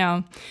choice, you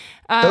know.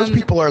 Those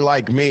people are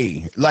like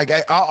me. Like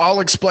I'll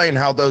explain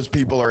how those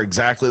people are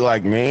exactly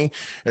like me.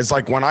 It's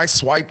like when I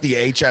swipe the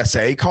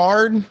HSA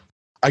card,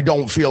 I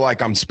don't feel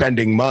like I'm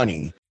spending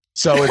money.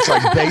 So it's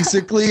like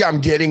basically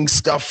I'm getting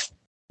stuff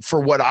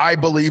for what I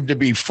believe to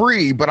be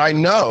free, but I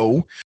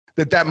know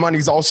that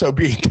money's also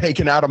being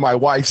taken out of my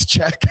wife's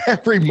check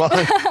every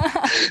month.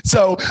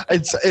 So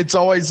it's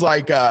always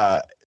like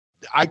I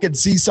could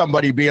see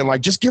somebody being like,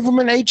 just give them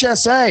an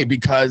HSA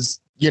because,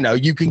 you know,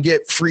 you can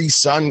get free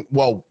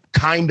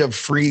kind of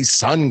free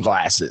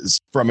sunglasses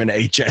from an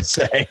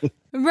HSA.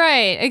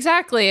 Right,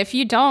 exactly. If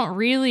you don't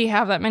really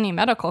have that many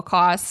medical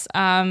costs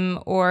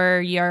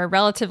or you're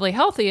relatively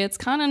healthy, it's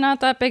kind of not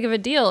that big of a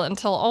deal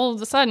until all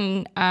of a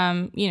sudden,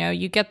 you know,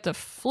 you get the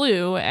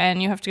flu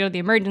and you have to go to the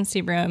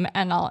emergency room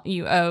and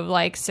you owe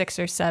like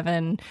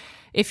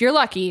if you're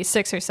lucky,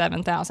 $6,000 or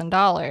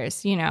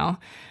 $7,000, you know.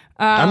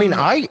 I mean,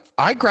 I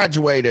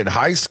graduated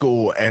high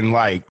school and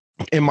like,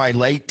 in my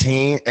late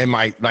teen, in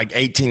my like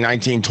 18,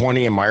 19,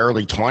 20, in my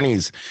early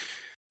 20s,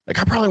 like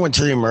I probably went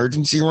to the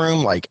emergency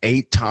room like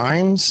 8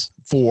 times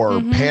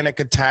for panic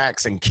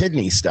attacks and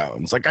kidney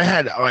stones. Like I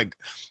had like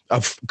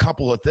a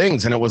couple of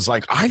things, and it was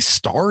like I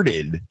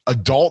started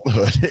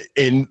adulthood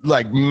in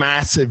like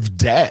massive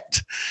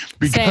debt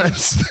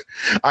because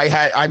I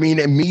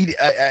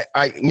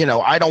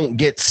don't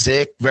get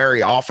sick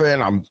very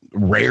often. I'm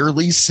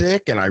rarely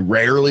sick, and I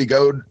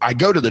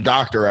go to the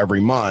doctor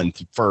every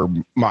month for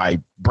my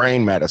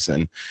brain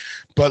medicine.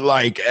 But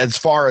like, as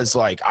far as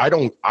like, I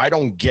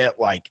don't get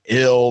like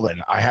ill,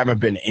 and I haven't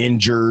been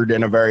injured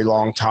in a very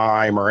long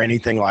time or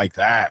anything like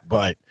that.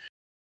 But,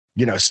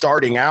 you know,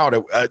 starting out,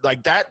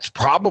 like that's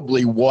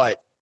probably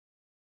what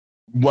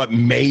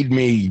made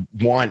me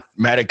want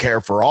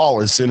Medicare for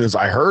all as soon as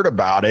I heard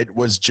about it,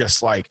 was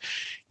just like,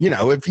 you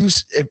know,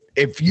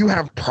 if you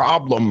have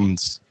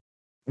problems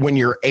when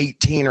you're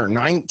 18 or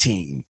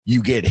 19,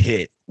 you get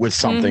hit with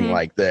something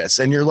like this.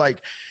 And you're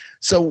like,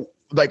 so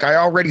like I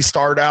already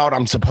start out,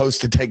 I'm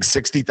supposed to take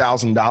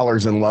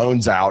 $60,000 in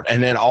loans out.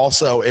 And then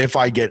also if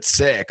I get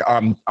sick,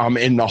 I'm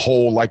in the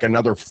hole like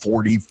another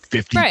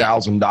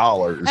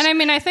 $50,000. And I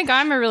mean, I think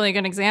I'm a really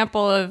good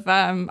example of,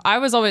 I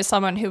was always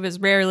someone who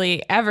was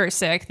rarely ever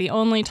sick. The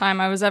only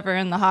time I was ever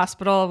in the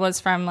hospital was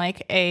from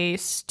like a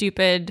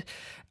stupid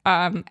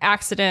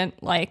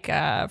accident, like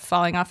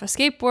falling off a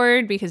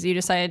skateboard because you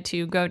decided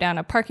to go down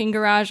a parking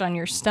garage on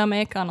your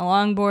stomach on a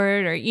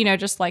longboard, or, you know,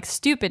 just like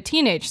stupid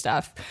teenage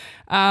stuff.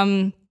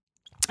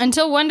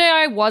 Until one day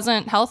I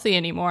wasn't healthy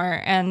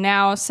anymore. And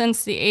now,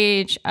 since the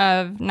age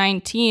of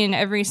 19,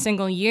 every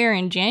single year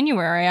in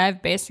January,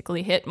 I've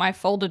basically hit my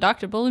full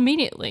deductible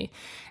immediately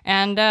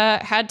and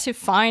had to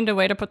find a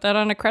way to put that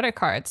on a credit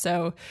card.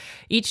 So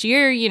each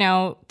year, you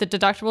know, the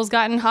deductible's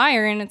gotten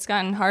higher and it's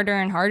gotten harder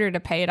and harder to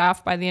pay it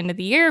off by the end of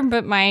the year.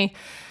 But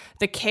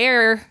the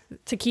care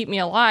to keep me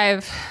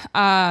alive,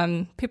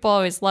 people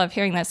always love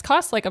hearing this,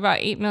 costs like about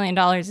 $8 million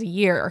a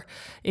year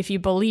if you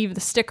believe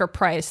the sticker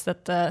price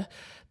that the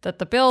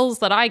bills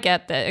that I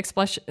get, the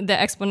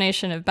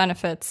explanation of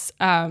benefits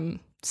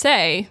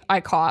say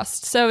I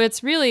cost. So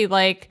it's really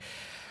like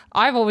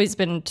I've always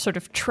been sort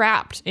of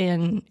trapped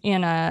in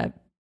a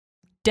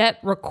debt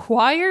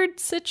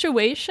required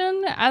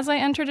situation as I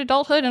entered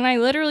adulthood, and I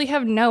literally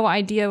have no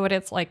idea what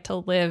it's like to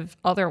live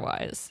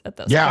otherwise at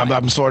this point. Yeah,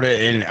 I'm sort of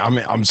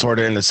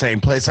in the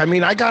same place. I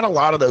mean, I got a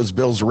lot of those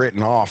bills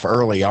written off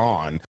early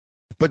on.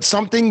 But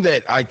something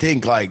that I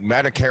think like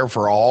Medicare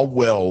for All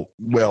will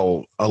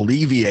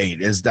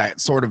alleviate is that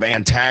sort of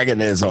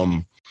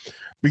antagonism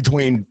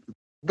between,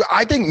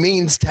 I think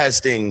means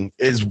testing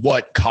is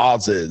what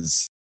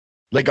causes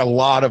like a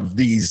lot of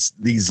these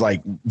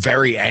like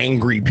very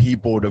angry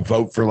people to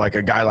vote for like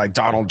a guy like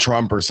Donald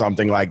Trump or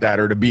something like that,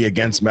 or to be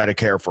against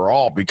Medicare for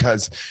all,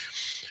 because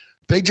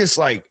they just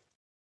like,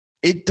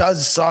 it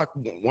does suck.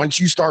 Once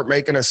you start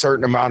making a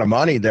certain amount of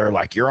money, they're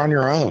like, you're on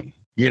your own,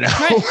 you know?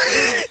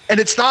 Right. And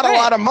it's not a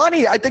lot of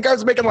money. I think I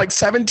was making like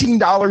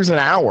 $17 an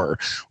hour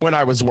when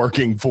I was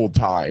working full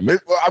time.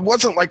 I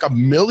wasn't like a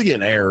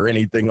millionaire or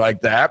anything like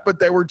that, but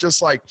they were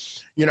just like,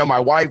 you know, my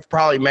wife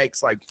probably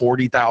makes like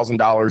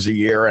 $40,000 a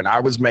year, and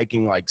I was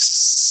making like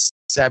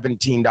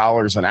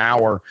 $17 an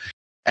hour.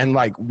 And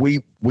like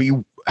we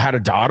had a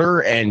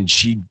daughter, and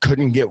she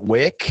couldn't get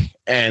WIC,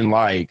 and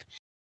like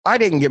I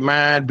didn't get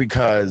mad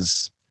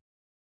because,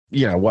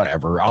 you know,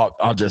 whatever,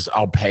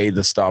 I'll pay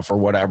the stuff or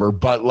whatever.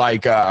 But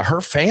like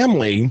her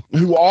family,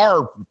 who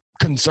are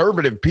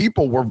conservative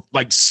people, were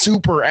like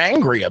super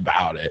angry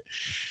about it.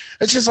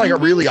 It's just like a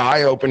really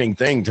eye-opening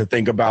thing to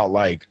think about,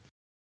 like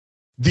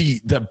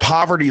the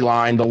poverty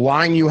line, the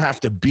line you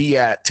have to be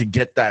at to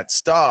get that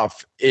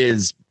stuff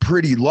is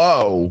pretty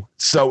low.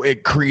 So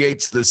it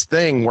creates this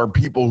thing where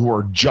people who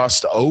are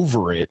just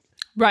over it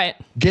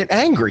get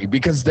angry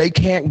because they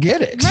can't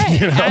get it. Right.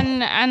 You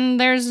know? And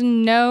there's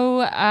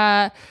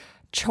no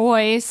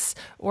choice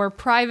or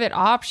private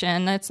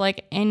option that's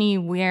like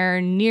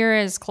anywhere near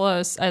as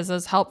close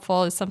as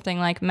helpful as something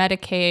like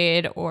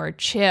Medicaid or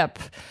CHIP,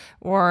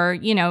 or,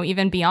 you know,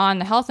 even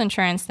beyond the health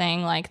insurance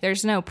thing. Like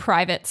there's no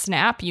private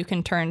SNAP you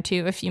can turn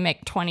to if you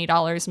make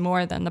 $20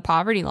 more than the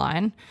poverty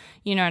line.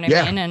 You know what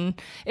I mean?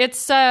 And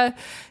it's,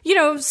 you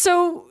know,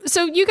 so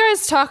you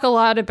guys talk a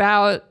lot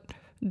about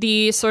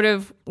the sort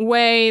of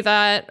way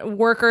that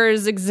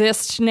workers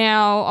exist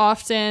now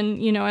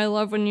often. You know, I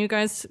love when you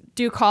guys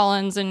do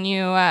call-ins, and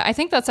you, I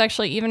think that's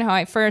actually even how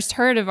I first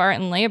heard of Art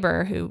and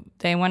Labor, who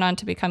they went on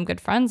to become good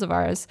friends of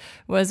ours,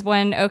 was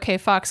when OK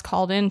Fox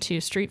called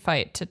into Street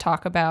Fight to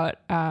talk about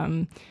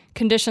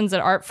conditions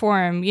at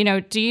Artforum. You know,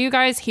 do you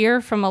guys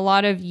hear from a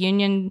lot of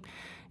union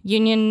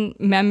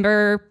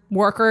member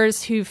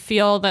workers who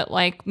feel that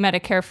like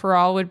Medicare for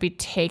All would be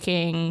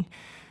taking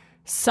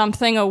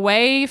something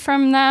away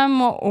from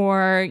them,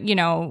 or, you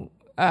know,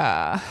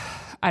 I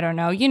don't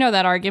know, you know,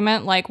 that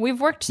argument, like, we've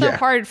worked so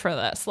hard for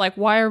this, like,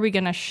 why are we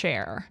going to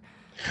share?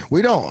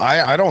 We don't.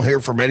 I don't hear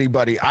from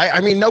anybody.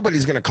 I mean,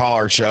 nobody's going to call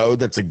our show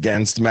that's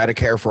against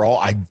Medicare for All.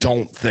 I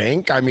don't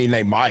think. I mean,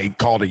 they might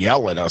call to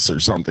yell at us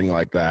or something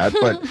like that.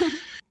 But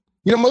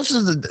you know, most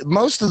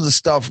of the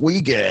stuff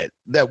we get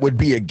that would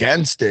be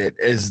against it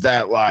is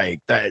that like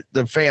that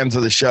the fans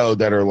of the show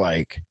that are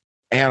like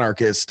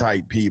anarchist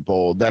type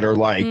people that are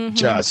like,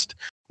 just,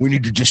 we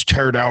need to just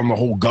tear down the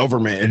whole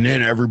government and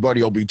then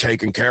everybody will be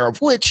taken care of,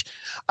 which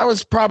I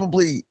was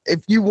probably,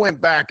 if you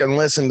went back and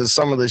listened to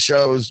some of the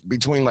shows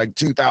between like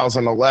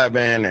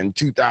 2011 and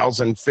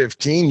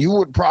 2015, you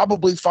would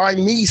probably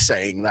find me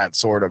saying that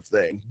sort of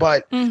thing.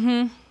 But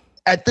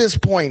at this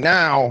point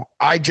now,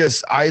 I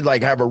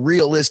like have a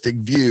realistic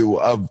view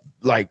of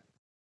like,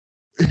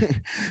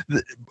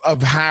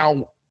 of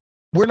how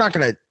we're not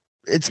going to,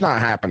 it's not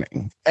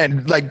happening.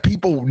 And like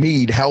people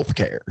need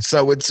healthcare.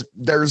 So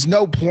there's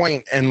no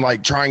point in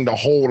like trying to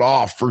hold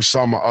off for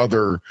some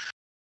other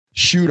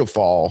shoe to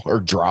fall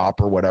or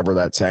drop or whatever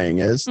that saying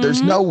is.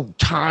 There's no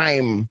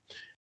time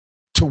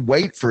to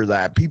wait for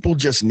that. People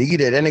just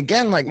need it. And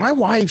again, like my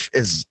wife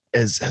has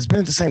been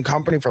at the same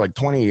company for like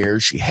 20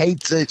 years. She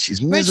hates it.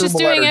 She's miserable. But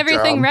she's doing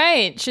everything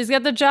right. She's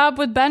got the job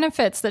with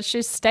benefits that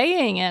she's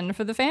staying in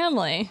for the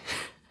family.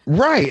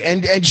 Right.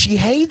 And she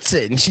hates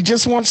it and she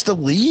just wants to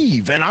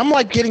leave. And I'm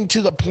like getting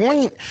to the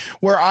point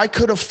where I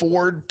could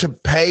afford to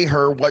pay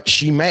her what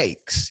she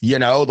makes, you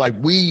know, like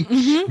me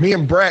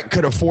and Brett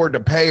could afford to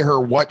pay her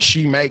what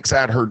she makes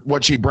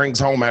what she brings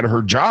home at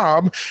her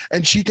job.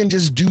 And she can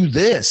just do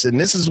this. And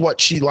this is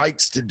what she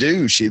likes to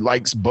do. She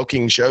likes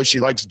booking shows. She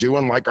likes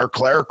doing like our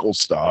clerical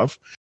stuff.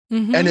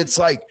 And it's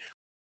like,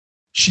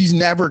 she's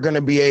never going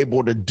to be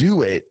able to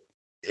do it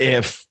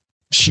if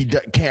she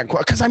can't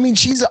quit. Because I mean,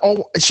 she's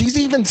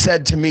even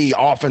said to me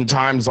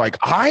oftentimes, like,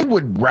 I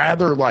would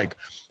rather like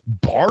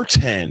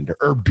bartend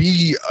or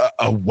be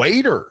a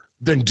waiter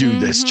than do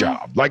this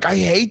job. Like, I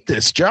hate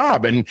this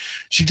job. And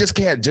she just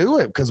can't do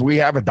it because we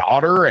have a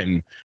daughter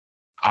and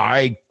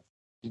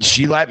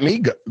she let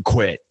me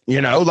quit.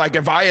 You know, like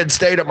if I had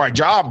stayed at my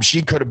job,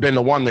 she could have been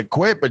the one that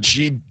quit, but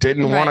she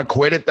didn't want to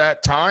quit at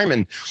that time.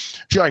 And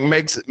she like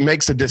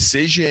makes a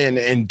decision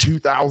in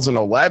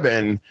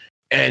 2011.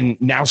 And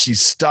now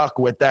she's stuck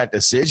with that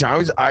decision.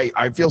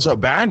 I feel so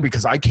bad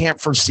because I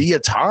can't foresee a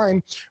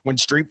time when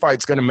Street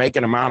Fight's going to make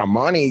an amount of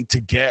money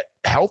to get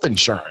health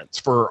insurance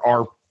for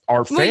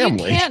our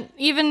family. You can't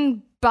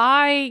even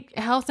buy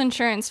health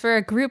insurance for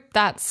a group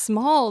that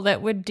small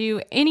that would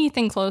do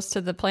anything close to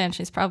the plan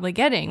she's probably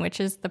getting, which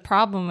is the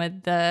problem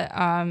with the,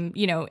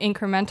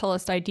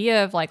 incrementalist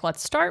idea of like,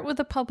 let's start with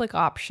a public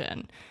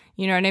option.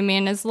 You know what I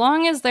mean? As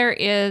long as there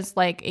is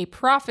like a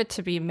profit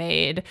to be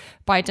made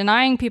by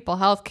denying people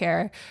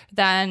healthcare,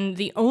 then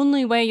the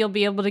only way you'll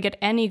be able to get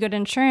any good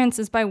insurance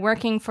is by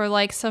working for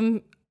like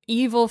some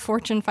evil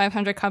Fortune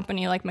 500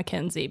 company like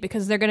McKinsey,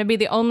 because they're going to be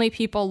the only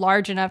people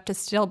large enough to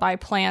still buy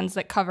plans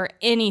that cover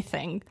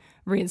anything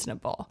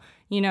reasonable.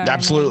 You know what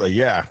Absolutely. I mean?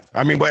 Yeah.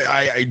 I mean, but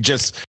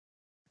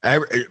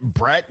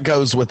Brett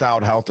goes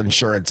without health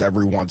insurance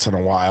every once in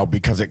a while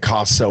because it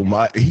costs so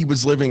much. He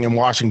was living in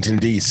Washington,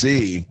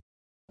 D.C.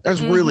 It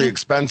was really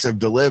expensive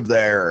to live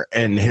there.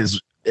 And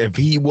if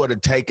he would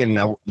have taken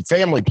the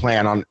family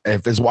plan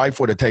if his wife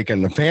would have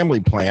taken the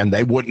family plan,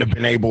 they wouldn't have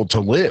been able to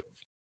live.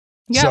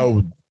 Yeah.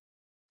 So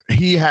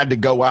he had to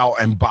go out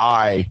and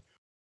buy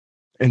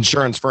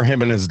insurance for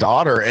him and his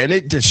daughter, and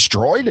it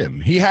destroyed him.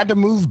 He had to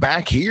move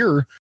back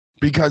here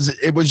because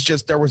it was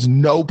just, there was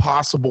no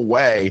possible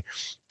way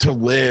to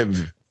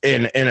live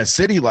in a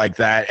city like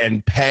that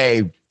and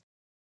pay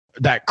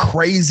that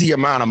crazy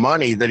amount of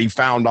money that he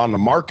found on the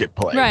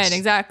marketplace. Right,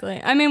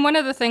 exactly. I mean, one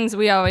of the things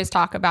we always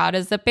talk about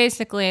is that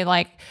basically,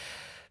 like,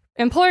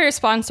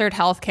 employer-sponsored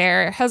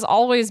healthcare has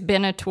always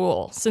been a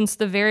tool since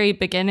the very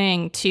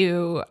beginning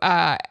to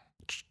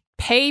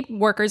pay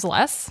workers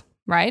less,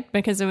 right?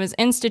 Because it was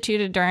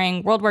instituted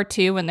during World War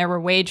II when there were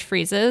wage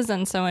freezes.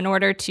 And so in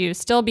order to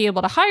still be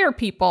able to hire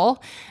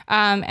people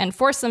and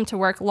force them to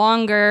work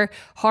longer,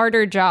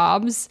 harder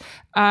jobs,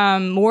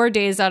 more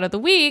days out of the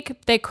week,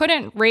 they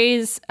couldn't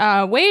raise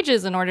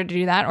wages in order to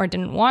do that, or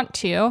didn't want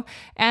to.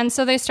 And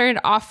so they started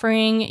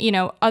offering,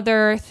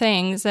 other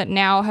things that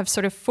now have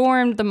sort of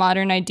formed the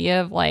modern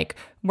idea of like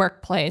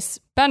workplace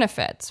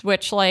benefits,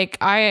 which, like,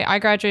 I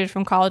graduated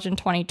from college in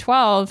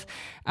 2012,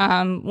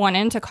 went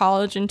into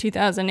college in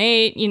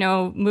 2008,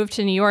 moved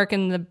to New York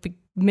in the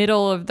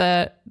middle of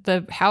the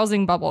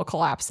housing bubble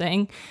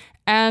collapsing.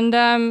 And,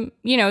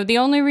 the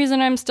only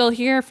reason I'm still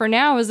here for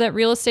now is that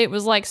real estate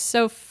was like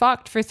so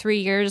fucked for 3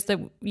 years that,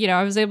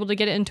 I was able to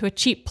get it into a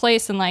cheap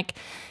place and like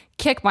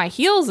kick my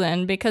heels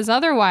in, because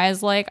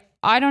otherwise, like,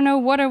 I don't know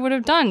what I would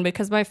have done,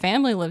 because my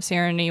family lives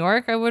here in New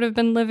York. I would have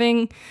been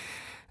living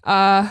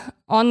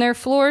on their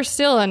floor,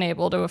 still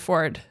unable to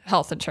afford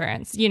health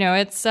insurance.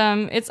 It's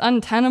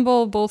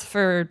untenable both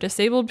for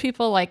disabled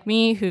people like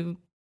me who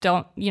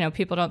don't,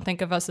 people don't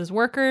think of us as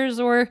workers,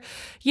 or,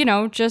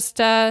 just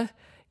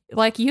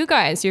like you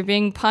guys, you're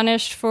being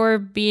punished for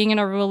being in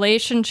a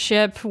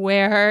relationship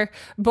where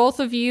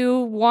both of you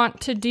want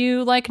to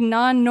do like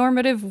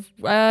non-normative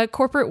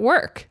corporate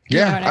work.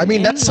 Yeah, I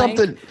mean, that's like,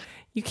 something.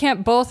 You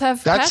can't both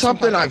have. That's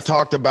something I've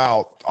talked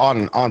about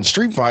on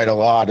Street Fight a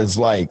lot, is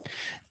like,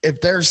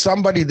 if there's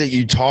somebody that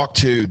you talk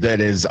to that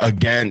is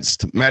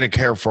against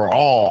Medicare for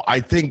all,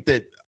 I think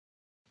that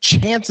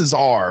chances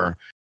are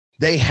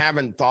they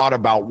haven't thought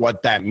about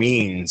what that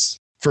means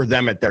for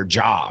them at their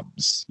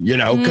jobs,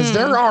 because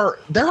there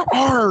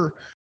are,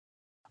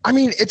 I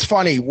mean, it's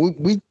funny.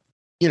 We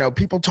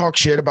people talk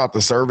shit about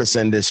the service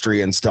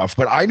industry and stuff,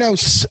 but I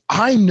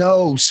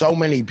know so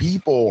many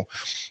people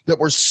that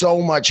were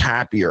so much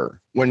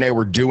happier when they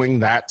were doing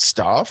that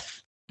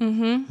stuff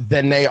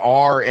than they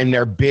are in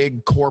their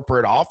big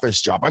corporate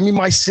office job. I mean,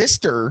 my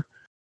sister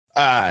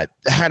had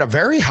a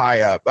very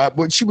high up,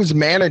 when she was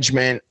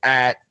management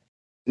at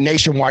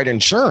Nationwide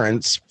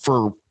Insurance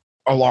for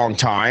a long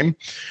time.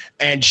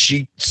 And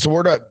she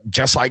sort of,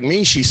 just like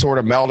me, she sort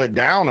of melted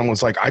down and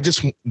was like, I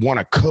just want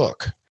to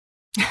cook.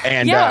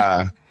 And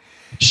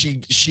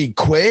she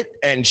quit,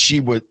 and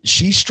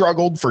she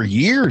struggled for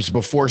years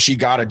before she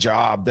got a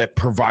job that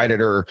provided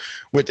her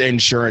with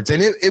insurance.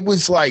 And it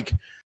was like,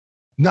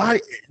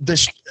 not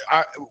this.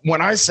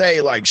 When I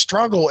say like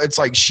struggle, it's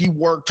like she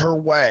worked her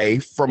way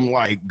from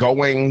like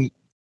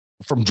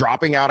from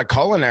dropping out of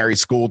culinary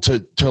school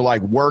to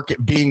like work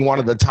at being one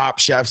of the top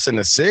chefs in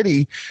the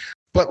city.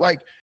 But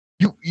like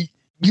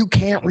you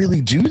can't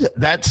really do that.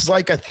 That's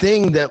like a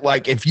thing that,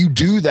 like, if you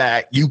do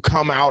that, you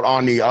come out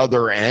on the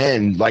other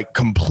end like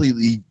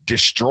completely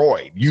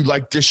destroyed. You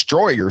like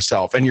destroy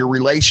yourself and your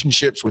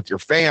relationships with your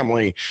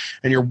family,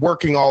 and you're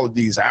working all of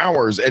these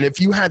hours. And if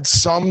you had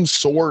some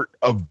sort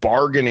of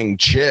bargaining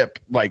chip,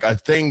 like a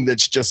thing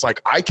that's just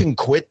like, I can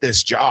quit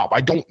this job,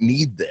 I don't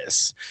need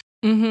this,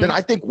 then I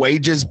think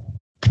wages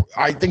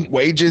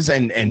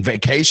and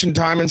vacation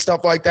time and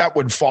stuff like that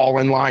would fall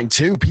in line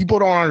too. People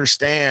don't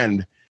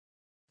understand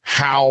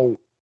how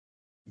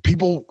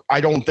people,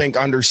 I don't think,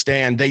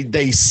 understand.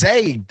 They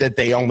say that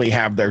they only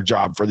have their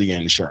job for the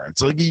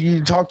insurance. Like,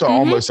 you talk to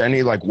almost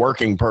any like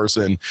working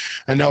person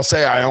and they'll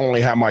say, I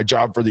only have my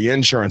job for the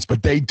insurance,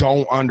 but they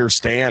don't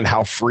understand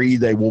how free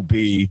they will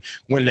be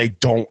when they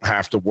don't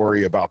have to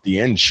worry about the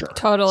insurance.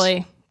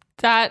 Totally.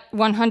 That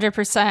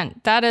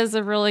 100%. That is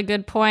a really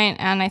good point,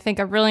 and I think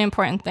a really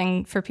important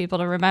thing for people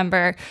to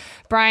remember.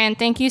 Brian,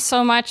 thank you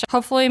so much.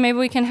 Hopefully, maybe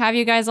we can have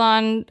you guys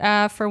on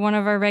for one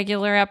of our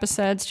regular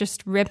episodes,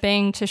 just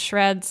ripping to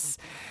shreds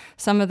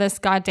some of this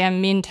goddamn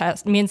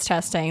means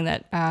testing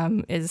that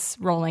is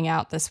rolling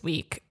out this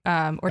week. Or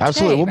absolutely,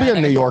 today, we'll be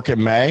in New York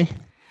in May.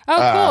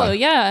 Oh, cool!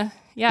 Yeah.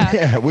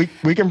 Yeah, we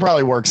can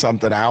probably work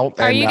something out.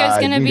 Are you guys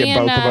going to be in?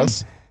 Both of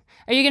us.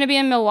 Are you going to be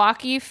in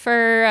Milwaukee for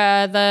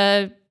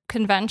the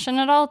convention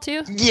at all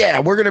too? Yeah,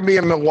 we're going to be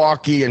in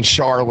Milwaukee and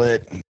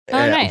Charlotte.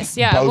 Oh, nice.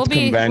 Yeah, we'll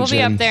be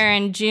up there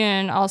in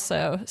June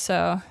also.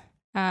 So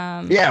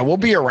Yeah, we'll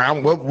be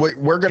around.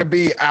 We're going to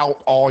be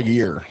out all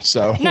year.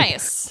 So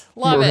nice.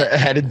 Love we're it.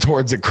 headed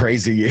towards a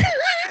crazy year.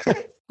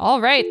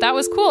 All right. That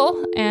was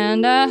cool.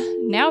 And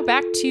now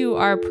back to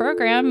our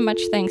program.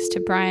 Much thanks to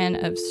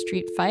Brian of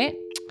Street Fight.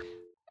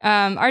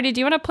 Artie,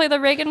 do you want to play the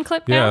Reagan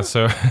clip now? Yeah,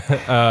 so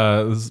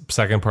this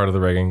second part of the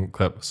Reagan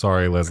clip.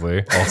 Sorry,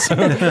 Leslie. Also,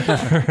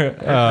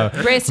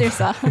 brace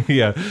yourself.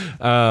 Yeah,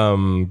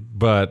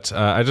 but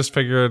I just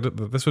figured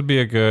that this would be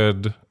a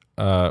good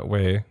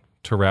way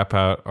to wrap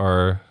out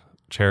our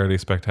charity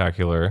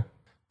spectacular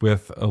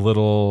with a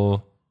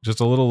little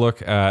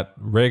look at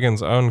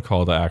Reagan's own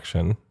call to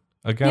action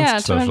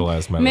against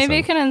socialized medicine. Maybe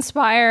it can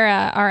inspire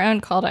our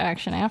own call to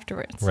action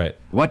afterwards. Right.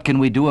 What can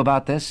we do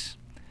about this?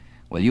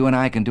 Well, you and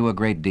I can do a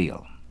great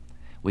deal.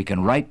 We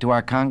can write to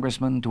our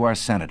congressmen, to our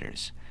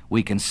senators.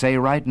 We can say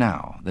right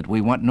now that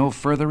we want no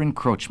further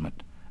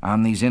encroachment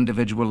on these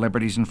individual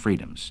liberties and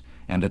freedoms.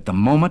 And at the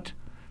moment,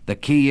 the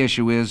key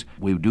issue is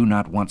we do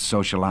not want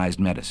socialized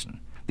medicine.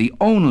 The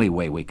only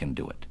way we can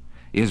do it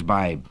is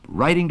by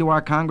writing to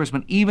our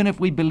congressman, even if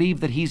we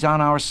believe that he's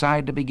on our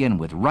side to begin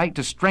with, write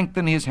to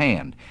strengthen his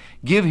hand,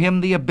 give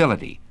him the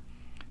ability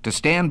to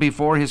stand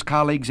before his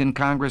colleagues in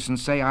Congress and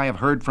say, I have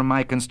heard from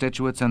my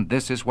constituents and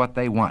this is what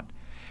they want.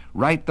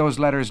 Write those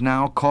letters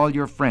now, call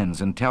your friends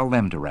and tell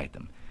them to write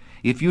them.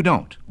 If you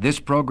don't, this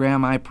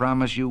program, I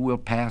promise you, will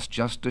pass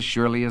just as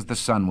surely as the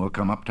sun will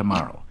come up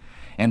tomorrow.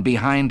 And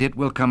behind it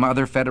will come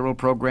other federal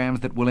programs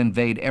that will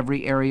invade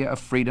every area of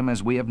freedom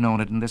as we have known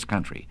it in this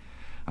country.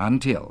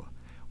 Until,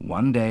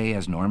 one day,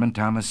 as Norman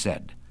Thomas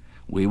said,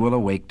 we will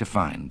awake to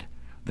find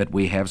that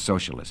we have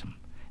socialism.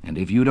 And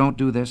if you don't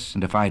do this,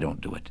 and if I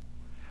don't do it,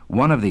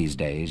 one of these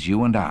days,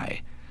 you and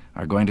I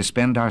are going to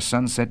spend our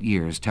sunset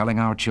years telling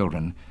our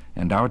children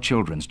and our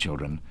children's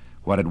children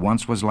what it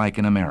once was like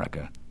in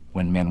America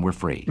when men were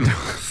free.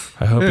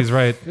 I hope he's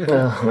right.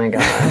 Oh, my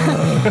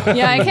God.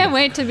 Yeah, I can't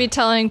wait to be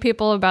telling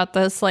people about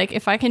this. Like,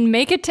 if I can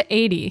make it to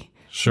 80,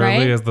 Surely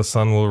right? as the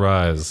sun will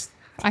rise.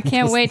 I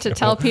can't wait to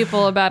tell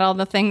people about all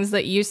the things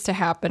that used to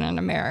happen in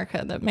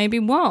America that maybe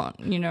won't.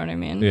 You know what I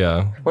mean?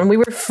 Yeah. When we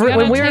were free,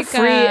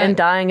 and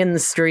dying in the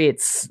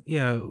streets.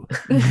 Yeah.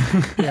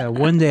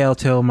 One day I'll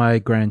tell my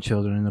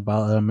grandchildren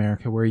about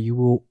America where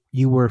you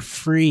were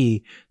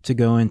free to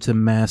go into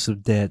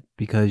massive debt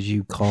because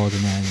you called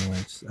an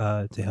ambulance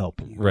to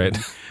help you. Right.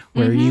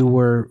 Where you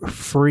were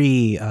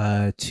free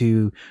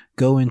to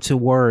go into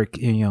work,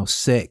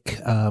 sick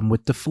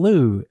with the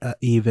flu,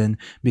 even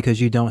because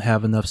you don't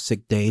have enough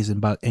sick days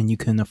and you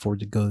couldn't afford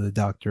to go to the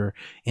doctor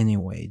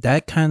anyway.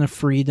 That kind of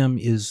freedom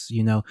is,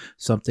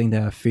 something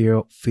that I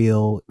fear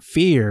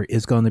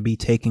is going to be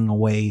taken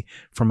away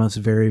from us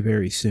very,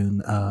 very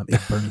soon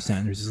if Bernie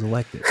Sanders is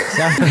elected.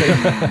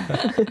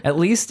 At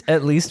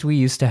least we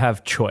used to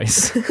have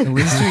choice. At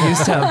least we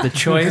used to have the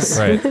choice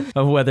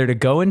of whether to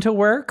go into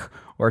work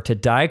or to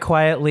die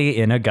quietly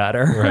in a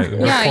gutter. Right.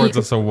 It affords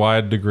us a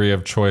wide degree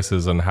of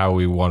choices on how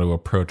we want to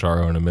approach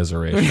our own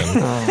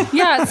immiseration.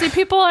 Yeah, see,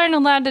 people aren't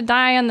allowed to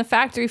die on the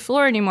factory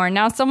floor anymore.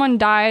 Now someone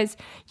dies,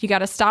 you got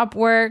to stop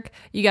work,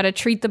 you got to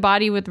treat the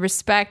body with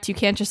respect. You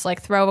can't just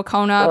throw a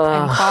cone up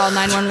and call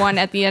 911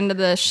 at the end of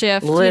the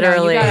shift.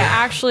 Literally. You got to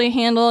actually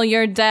handle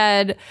your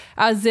dead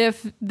as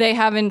if they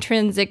have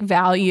intrinsic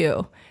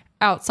value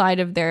outside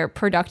of their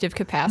productive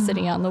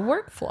capacity on the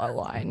workflow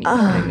line. You know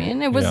what I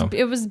mean? It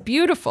was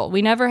beautiful.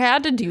 We never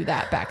had to do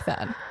that back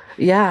then.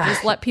 Yeah.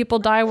 Just let people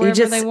die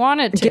wherever they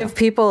wanted to. Give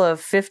people a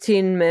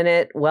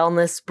 15-minute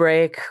wellness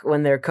break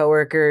when their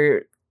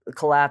coworker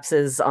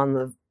collapses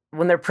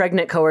when their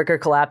pregnant coworker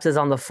collapses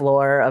on the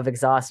floor of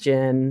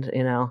exhaustion,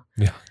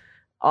 Yeah.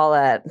 All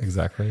that.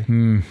 Exactly.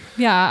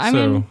 Yeah, I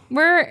mean,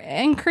 we're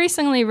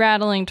increasingly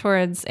rattling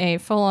towards a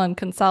full-on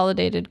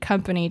consolidated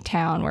company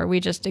town where we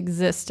just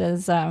exist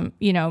as,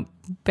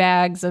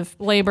 bags of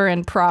labor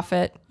and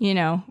profit.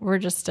 We're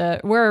just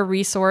we're a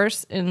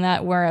resource in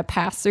that we're a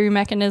pass-through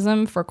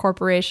mechanism for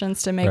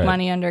corporations to make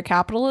money under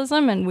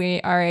capitalism, and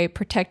we are a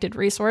protected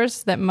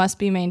resource that must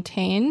be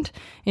maintained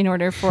in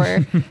order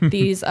for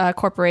these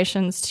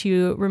corporations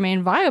to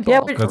remain viable.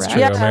 Yeah, that's true.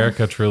 Yeah.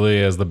 America truly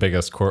is the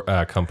biggest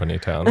company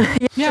town.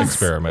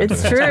 Experiment.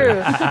 It's true.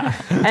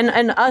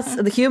 and us,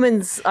 the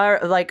humans, are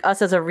like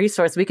us as a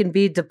resource. We can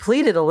be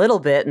depleted a little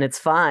bit, and it's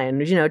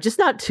fine. Just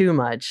not too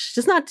much.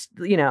 Just not,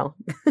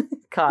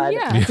 God,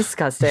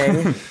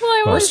 disgusting.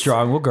 We're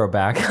strong. We'll grow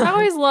back. I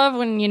always love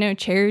when,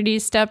 charity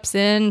steps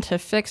in to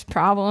fix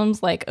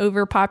problems like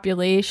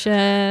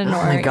overpopulation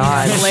or malaria.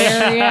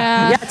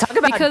 Yeah, talk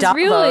about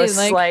Davos.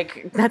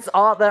 Really, that's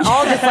all. They're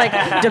all just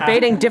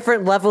debating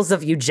different levels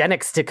of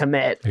eugenics to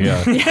commit.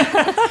 Yeah.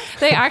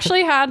 They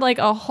actually had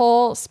a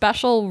whole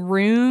special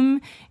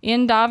room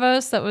in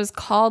Davos that was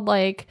called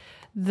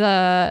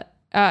the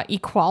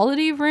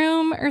equality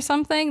room or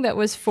something that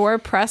was for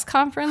press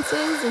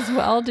conferences as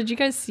well. Did you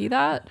guys see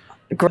that?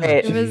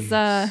 Great. It was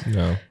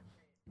no.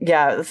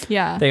 Yeah.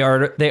 Yeah. They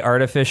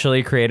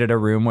artificially created a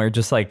room where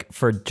just like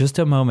for just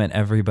a moment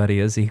everybody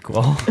is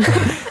equal.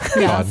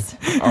 Yes.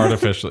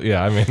 Artificial.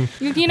 Yeah, I mean,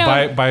 You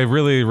know- by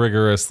really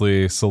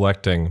rigorously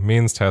selecting,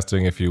 means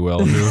testing, if you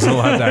will, who's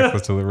allowed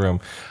access to the room.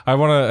 I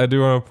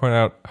do want to point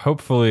out,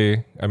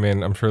 hopefully, I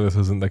mean, I'm sure this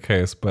isn't the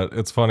case, but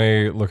it's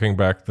funny looking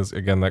back,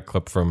 that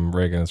clip from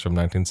Reagan is from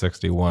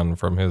 1961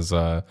 from his,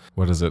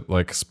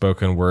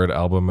 spoken word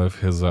album of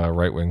his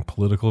right-wing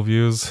political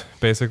views,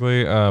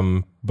 basically.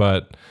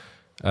 But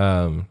I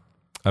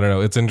don't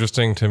know. It's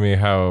interesting to me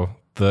how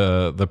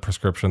the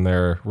prescription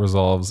there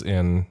resolves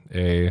in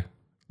a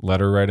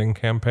letter writing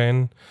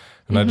campaign.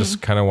 And I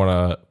just kind of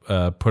want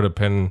to put a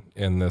pin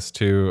in this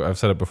too. I've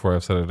said it before.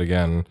 I've said it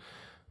again.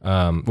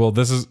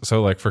 This is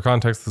so like for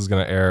context, this is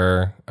going to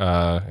air,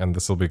 and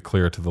this will be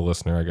clear to the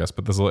listener, I guess,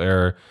 but this will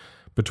air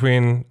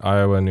between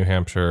Iowa and New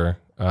Hampshire.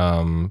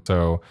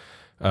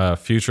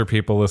 Future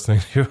people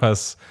listening to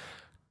us,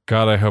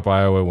 God, I hope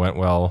Iowa went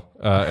well,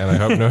 and I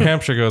hope New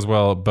Hampshire goes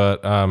well.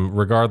 But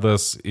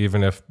regardless,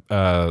 even if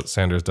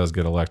Sanders does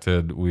get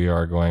elected, we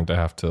are going to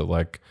have to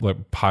like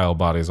pile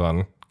bodies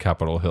on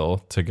Capitol Hill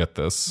to get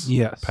this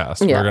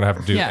passed. Yeah. We're gonna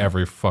have to do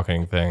every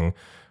fucking thing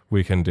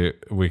we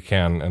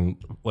can, and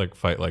like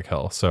fight like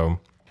hell. So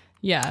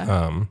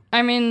yeah.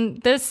 I mean,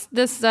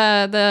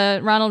 the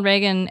Ronald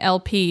Reagan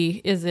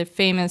LP is a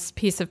famous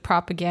piece of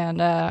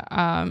propaganda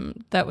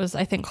that was,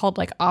 I think, called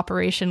like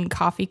Operation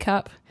Coffee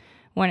Cup.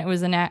 When it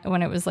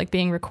was like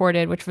being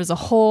recorded, which was a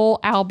whole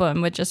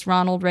album with just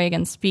Ronald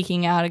Reagan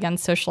speaking out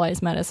against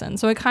socialized medicine.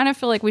 So I kind of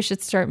feel like we should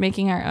start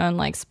making our own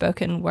like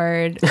spoken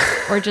word,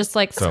 or just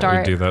like Don't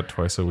we do that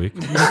twice a week?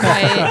 Right,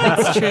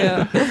 that's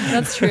true.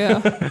 That's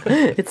true.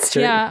 It's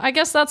true. Yeah, I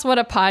guess that's what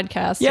a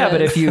podcast Yeah, is.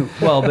 but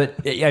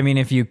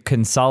if you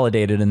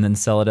consolidate it and then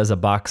sell it as a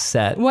box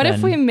set. What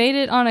if we made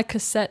it on a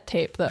cassette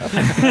tape though?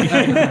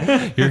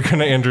 You're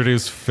gonna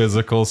introduce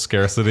physical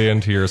scarcity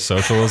into your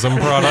socialism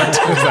product? Is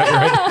that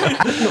right?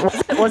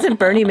 Wasn't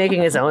Bernie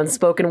making his own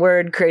spoken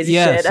word crazy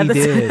Yes, shit? he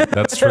did.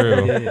 That's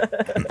true.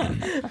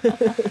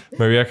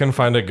 Maybe I can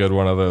find a good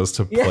one of those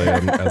to play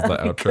in as the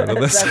outro to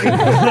this.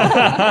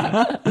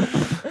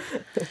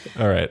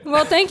 All right.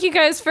 Well, thank you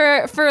guys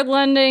for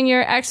lending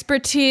your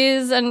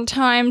expertise and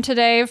time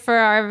today for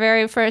our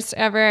very first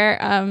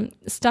ever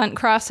stunt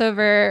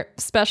crossover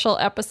special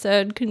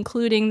episode,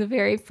 concluding the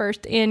very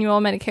first annual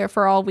Medicare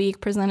for All week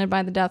presented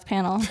by the Death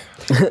Panel.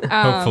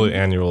 Hopefully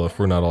annual, if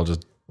we're not all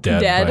just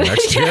dead. By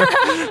next year.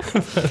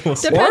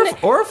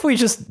 Or if we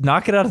just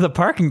knock it out of the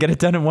park and get it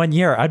done in 1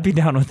 year, I'd be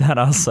down with that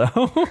also.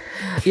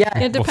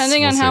 Yeah,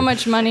 depending We'll on how see.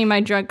 much money my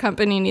drug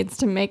company needs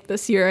to make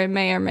this year, I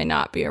may or may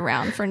not be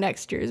around for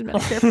next year's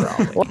Medicare for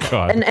All.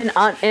 God.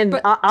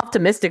 And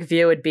optimistic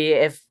view would be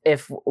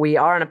if we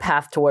are on a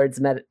path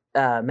towards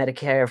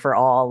Medicare for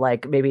All,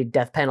 like maybe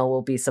Death Panel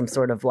will be some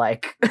sort of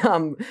like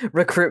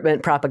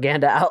recruitment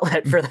propaganda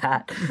outlet for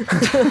that.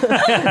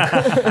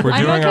 We're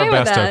doing our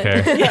best,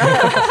 okay?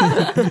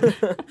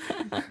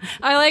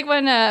 I like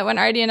when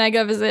Artie and I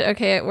go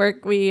visit at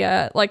work, we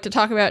like to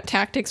talk about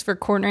tactics for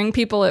cornering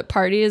people at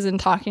parties and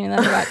talking to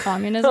them about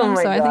communism. Oh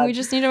my so I think God. we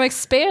just need to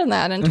expand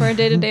that into our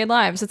day-to-day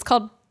lives. It's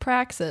called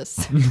praxis.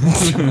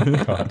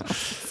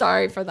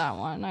 Sorry for that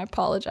one. I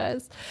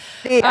apologize.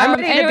 Hey, I'm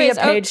ready to be a anyways,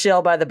 paid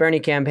shill by the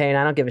Bernie campaign.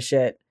 I don't give a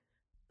shit.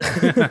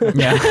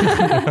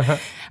 Yeah.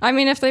 I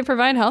mean, if they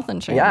provide health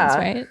insurance, Yeah.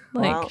 right?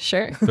 Like, Well.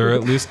 sure. There are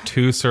at least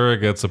 2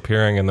 surrogates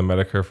appearing in the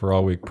Medicare for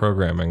All week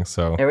programming.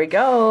 So There we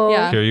go.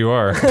 Yeah. here you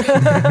are.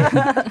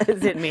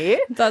 Is it me?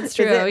 That's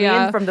true, Is it me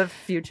yeah. from the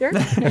future?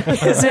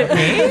 Is it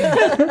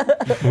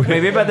me?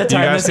 Maybe by the You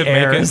time guys this could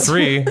make it airs.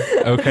 3.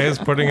 Okay, is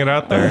putting it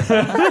out there.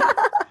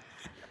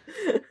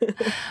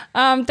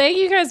 Thank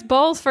you guys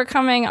both for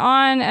coming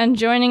on and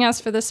joining us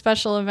for this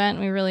special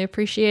event. We really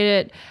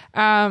appreciate it.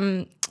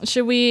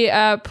 Should we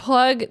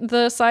plug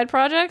the side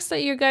projects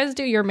that you guys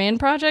do, your main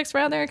projects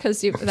rather?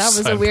 Because that was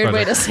a Side weird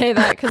way to projects. say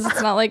that, because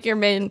it's not like your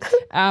main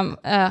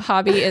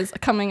hobby is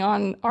coming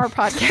on our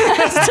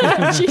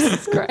podcast.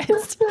 Jesus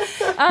Christ.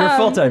 Your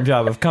full-time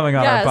job of coming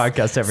on Yes. our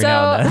podcast every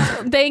now and then.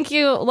 So thank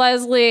you,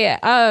 Leslie,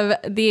 of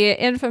the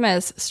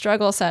infamous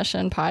Struggle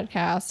Session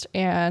podcast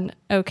and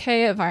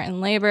OK of Art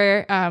and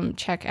Labor.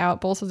 Check out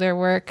both of their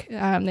work.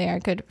 They are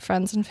good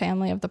friends and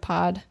family of the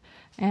pod.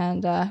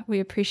 And we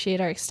appreciate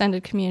our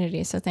extended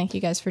community. So thank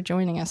you guys for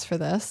joining us for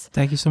this.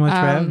 Thank you so much for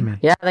having me.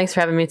 Yeah, thanks for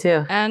having me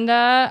too. And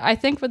I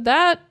think with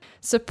that,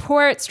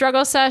 support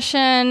Struggle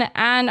Session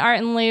and Art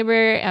and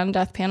Labor and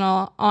Death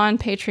Panel on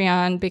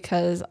Patreon,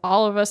 because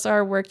all of us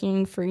are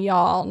working for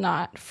y'all,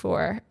 not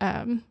for,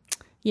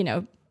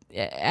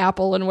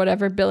 Apple and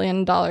whatever $1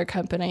 billion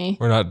company.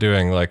 We're not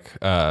doing like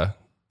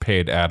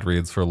paid ad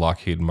reads for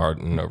Lockheed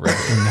Martin over here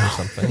or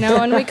something. No,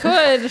 and we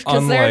could,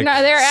 because they're Unlike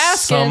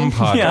asking. some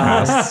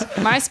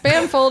podcasts. My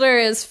spam folder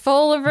is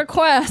full of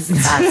requests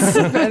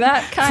for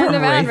that kind From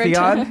of Raytheon?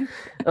 advertising.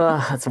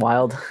 Ugh, that's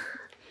wild.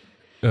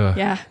 Ugh.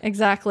 Yeah,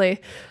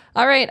 exactly.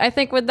 All right, I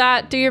think with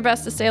that, do your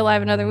best to stay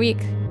alive another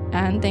week.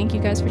 And thank you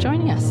guys for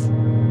joining us.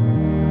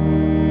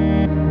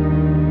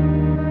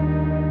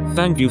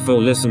 Thank you for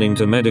listening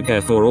to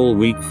Medicare for All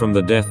Week from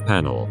the Death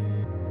Panel.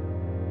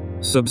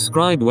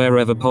 Subscribe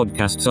wherever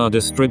podcasts are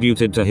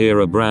distributed to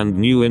hear a brand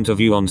new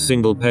interview on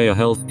single-payer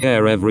health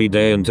care every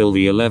day until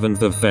the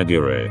 11th of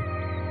February.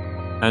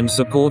 And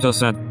support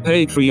us at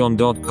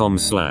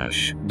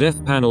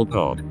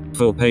patreon.com/deathpanelpod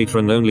for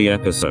patron-only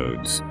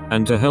episodes,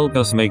 and to help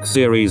us make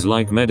series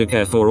like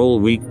Medicare for All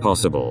Week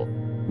possible.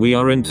 We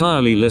are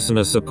entirely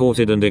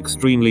listener-supported and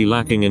extremely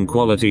lacking in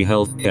quality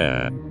health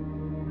care.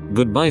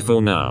 Goodbye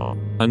for now.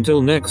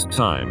 Until next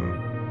time.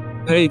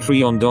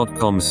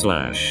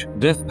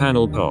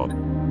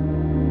 Patreon.com/deathpanelpod.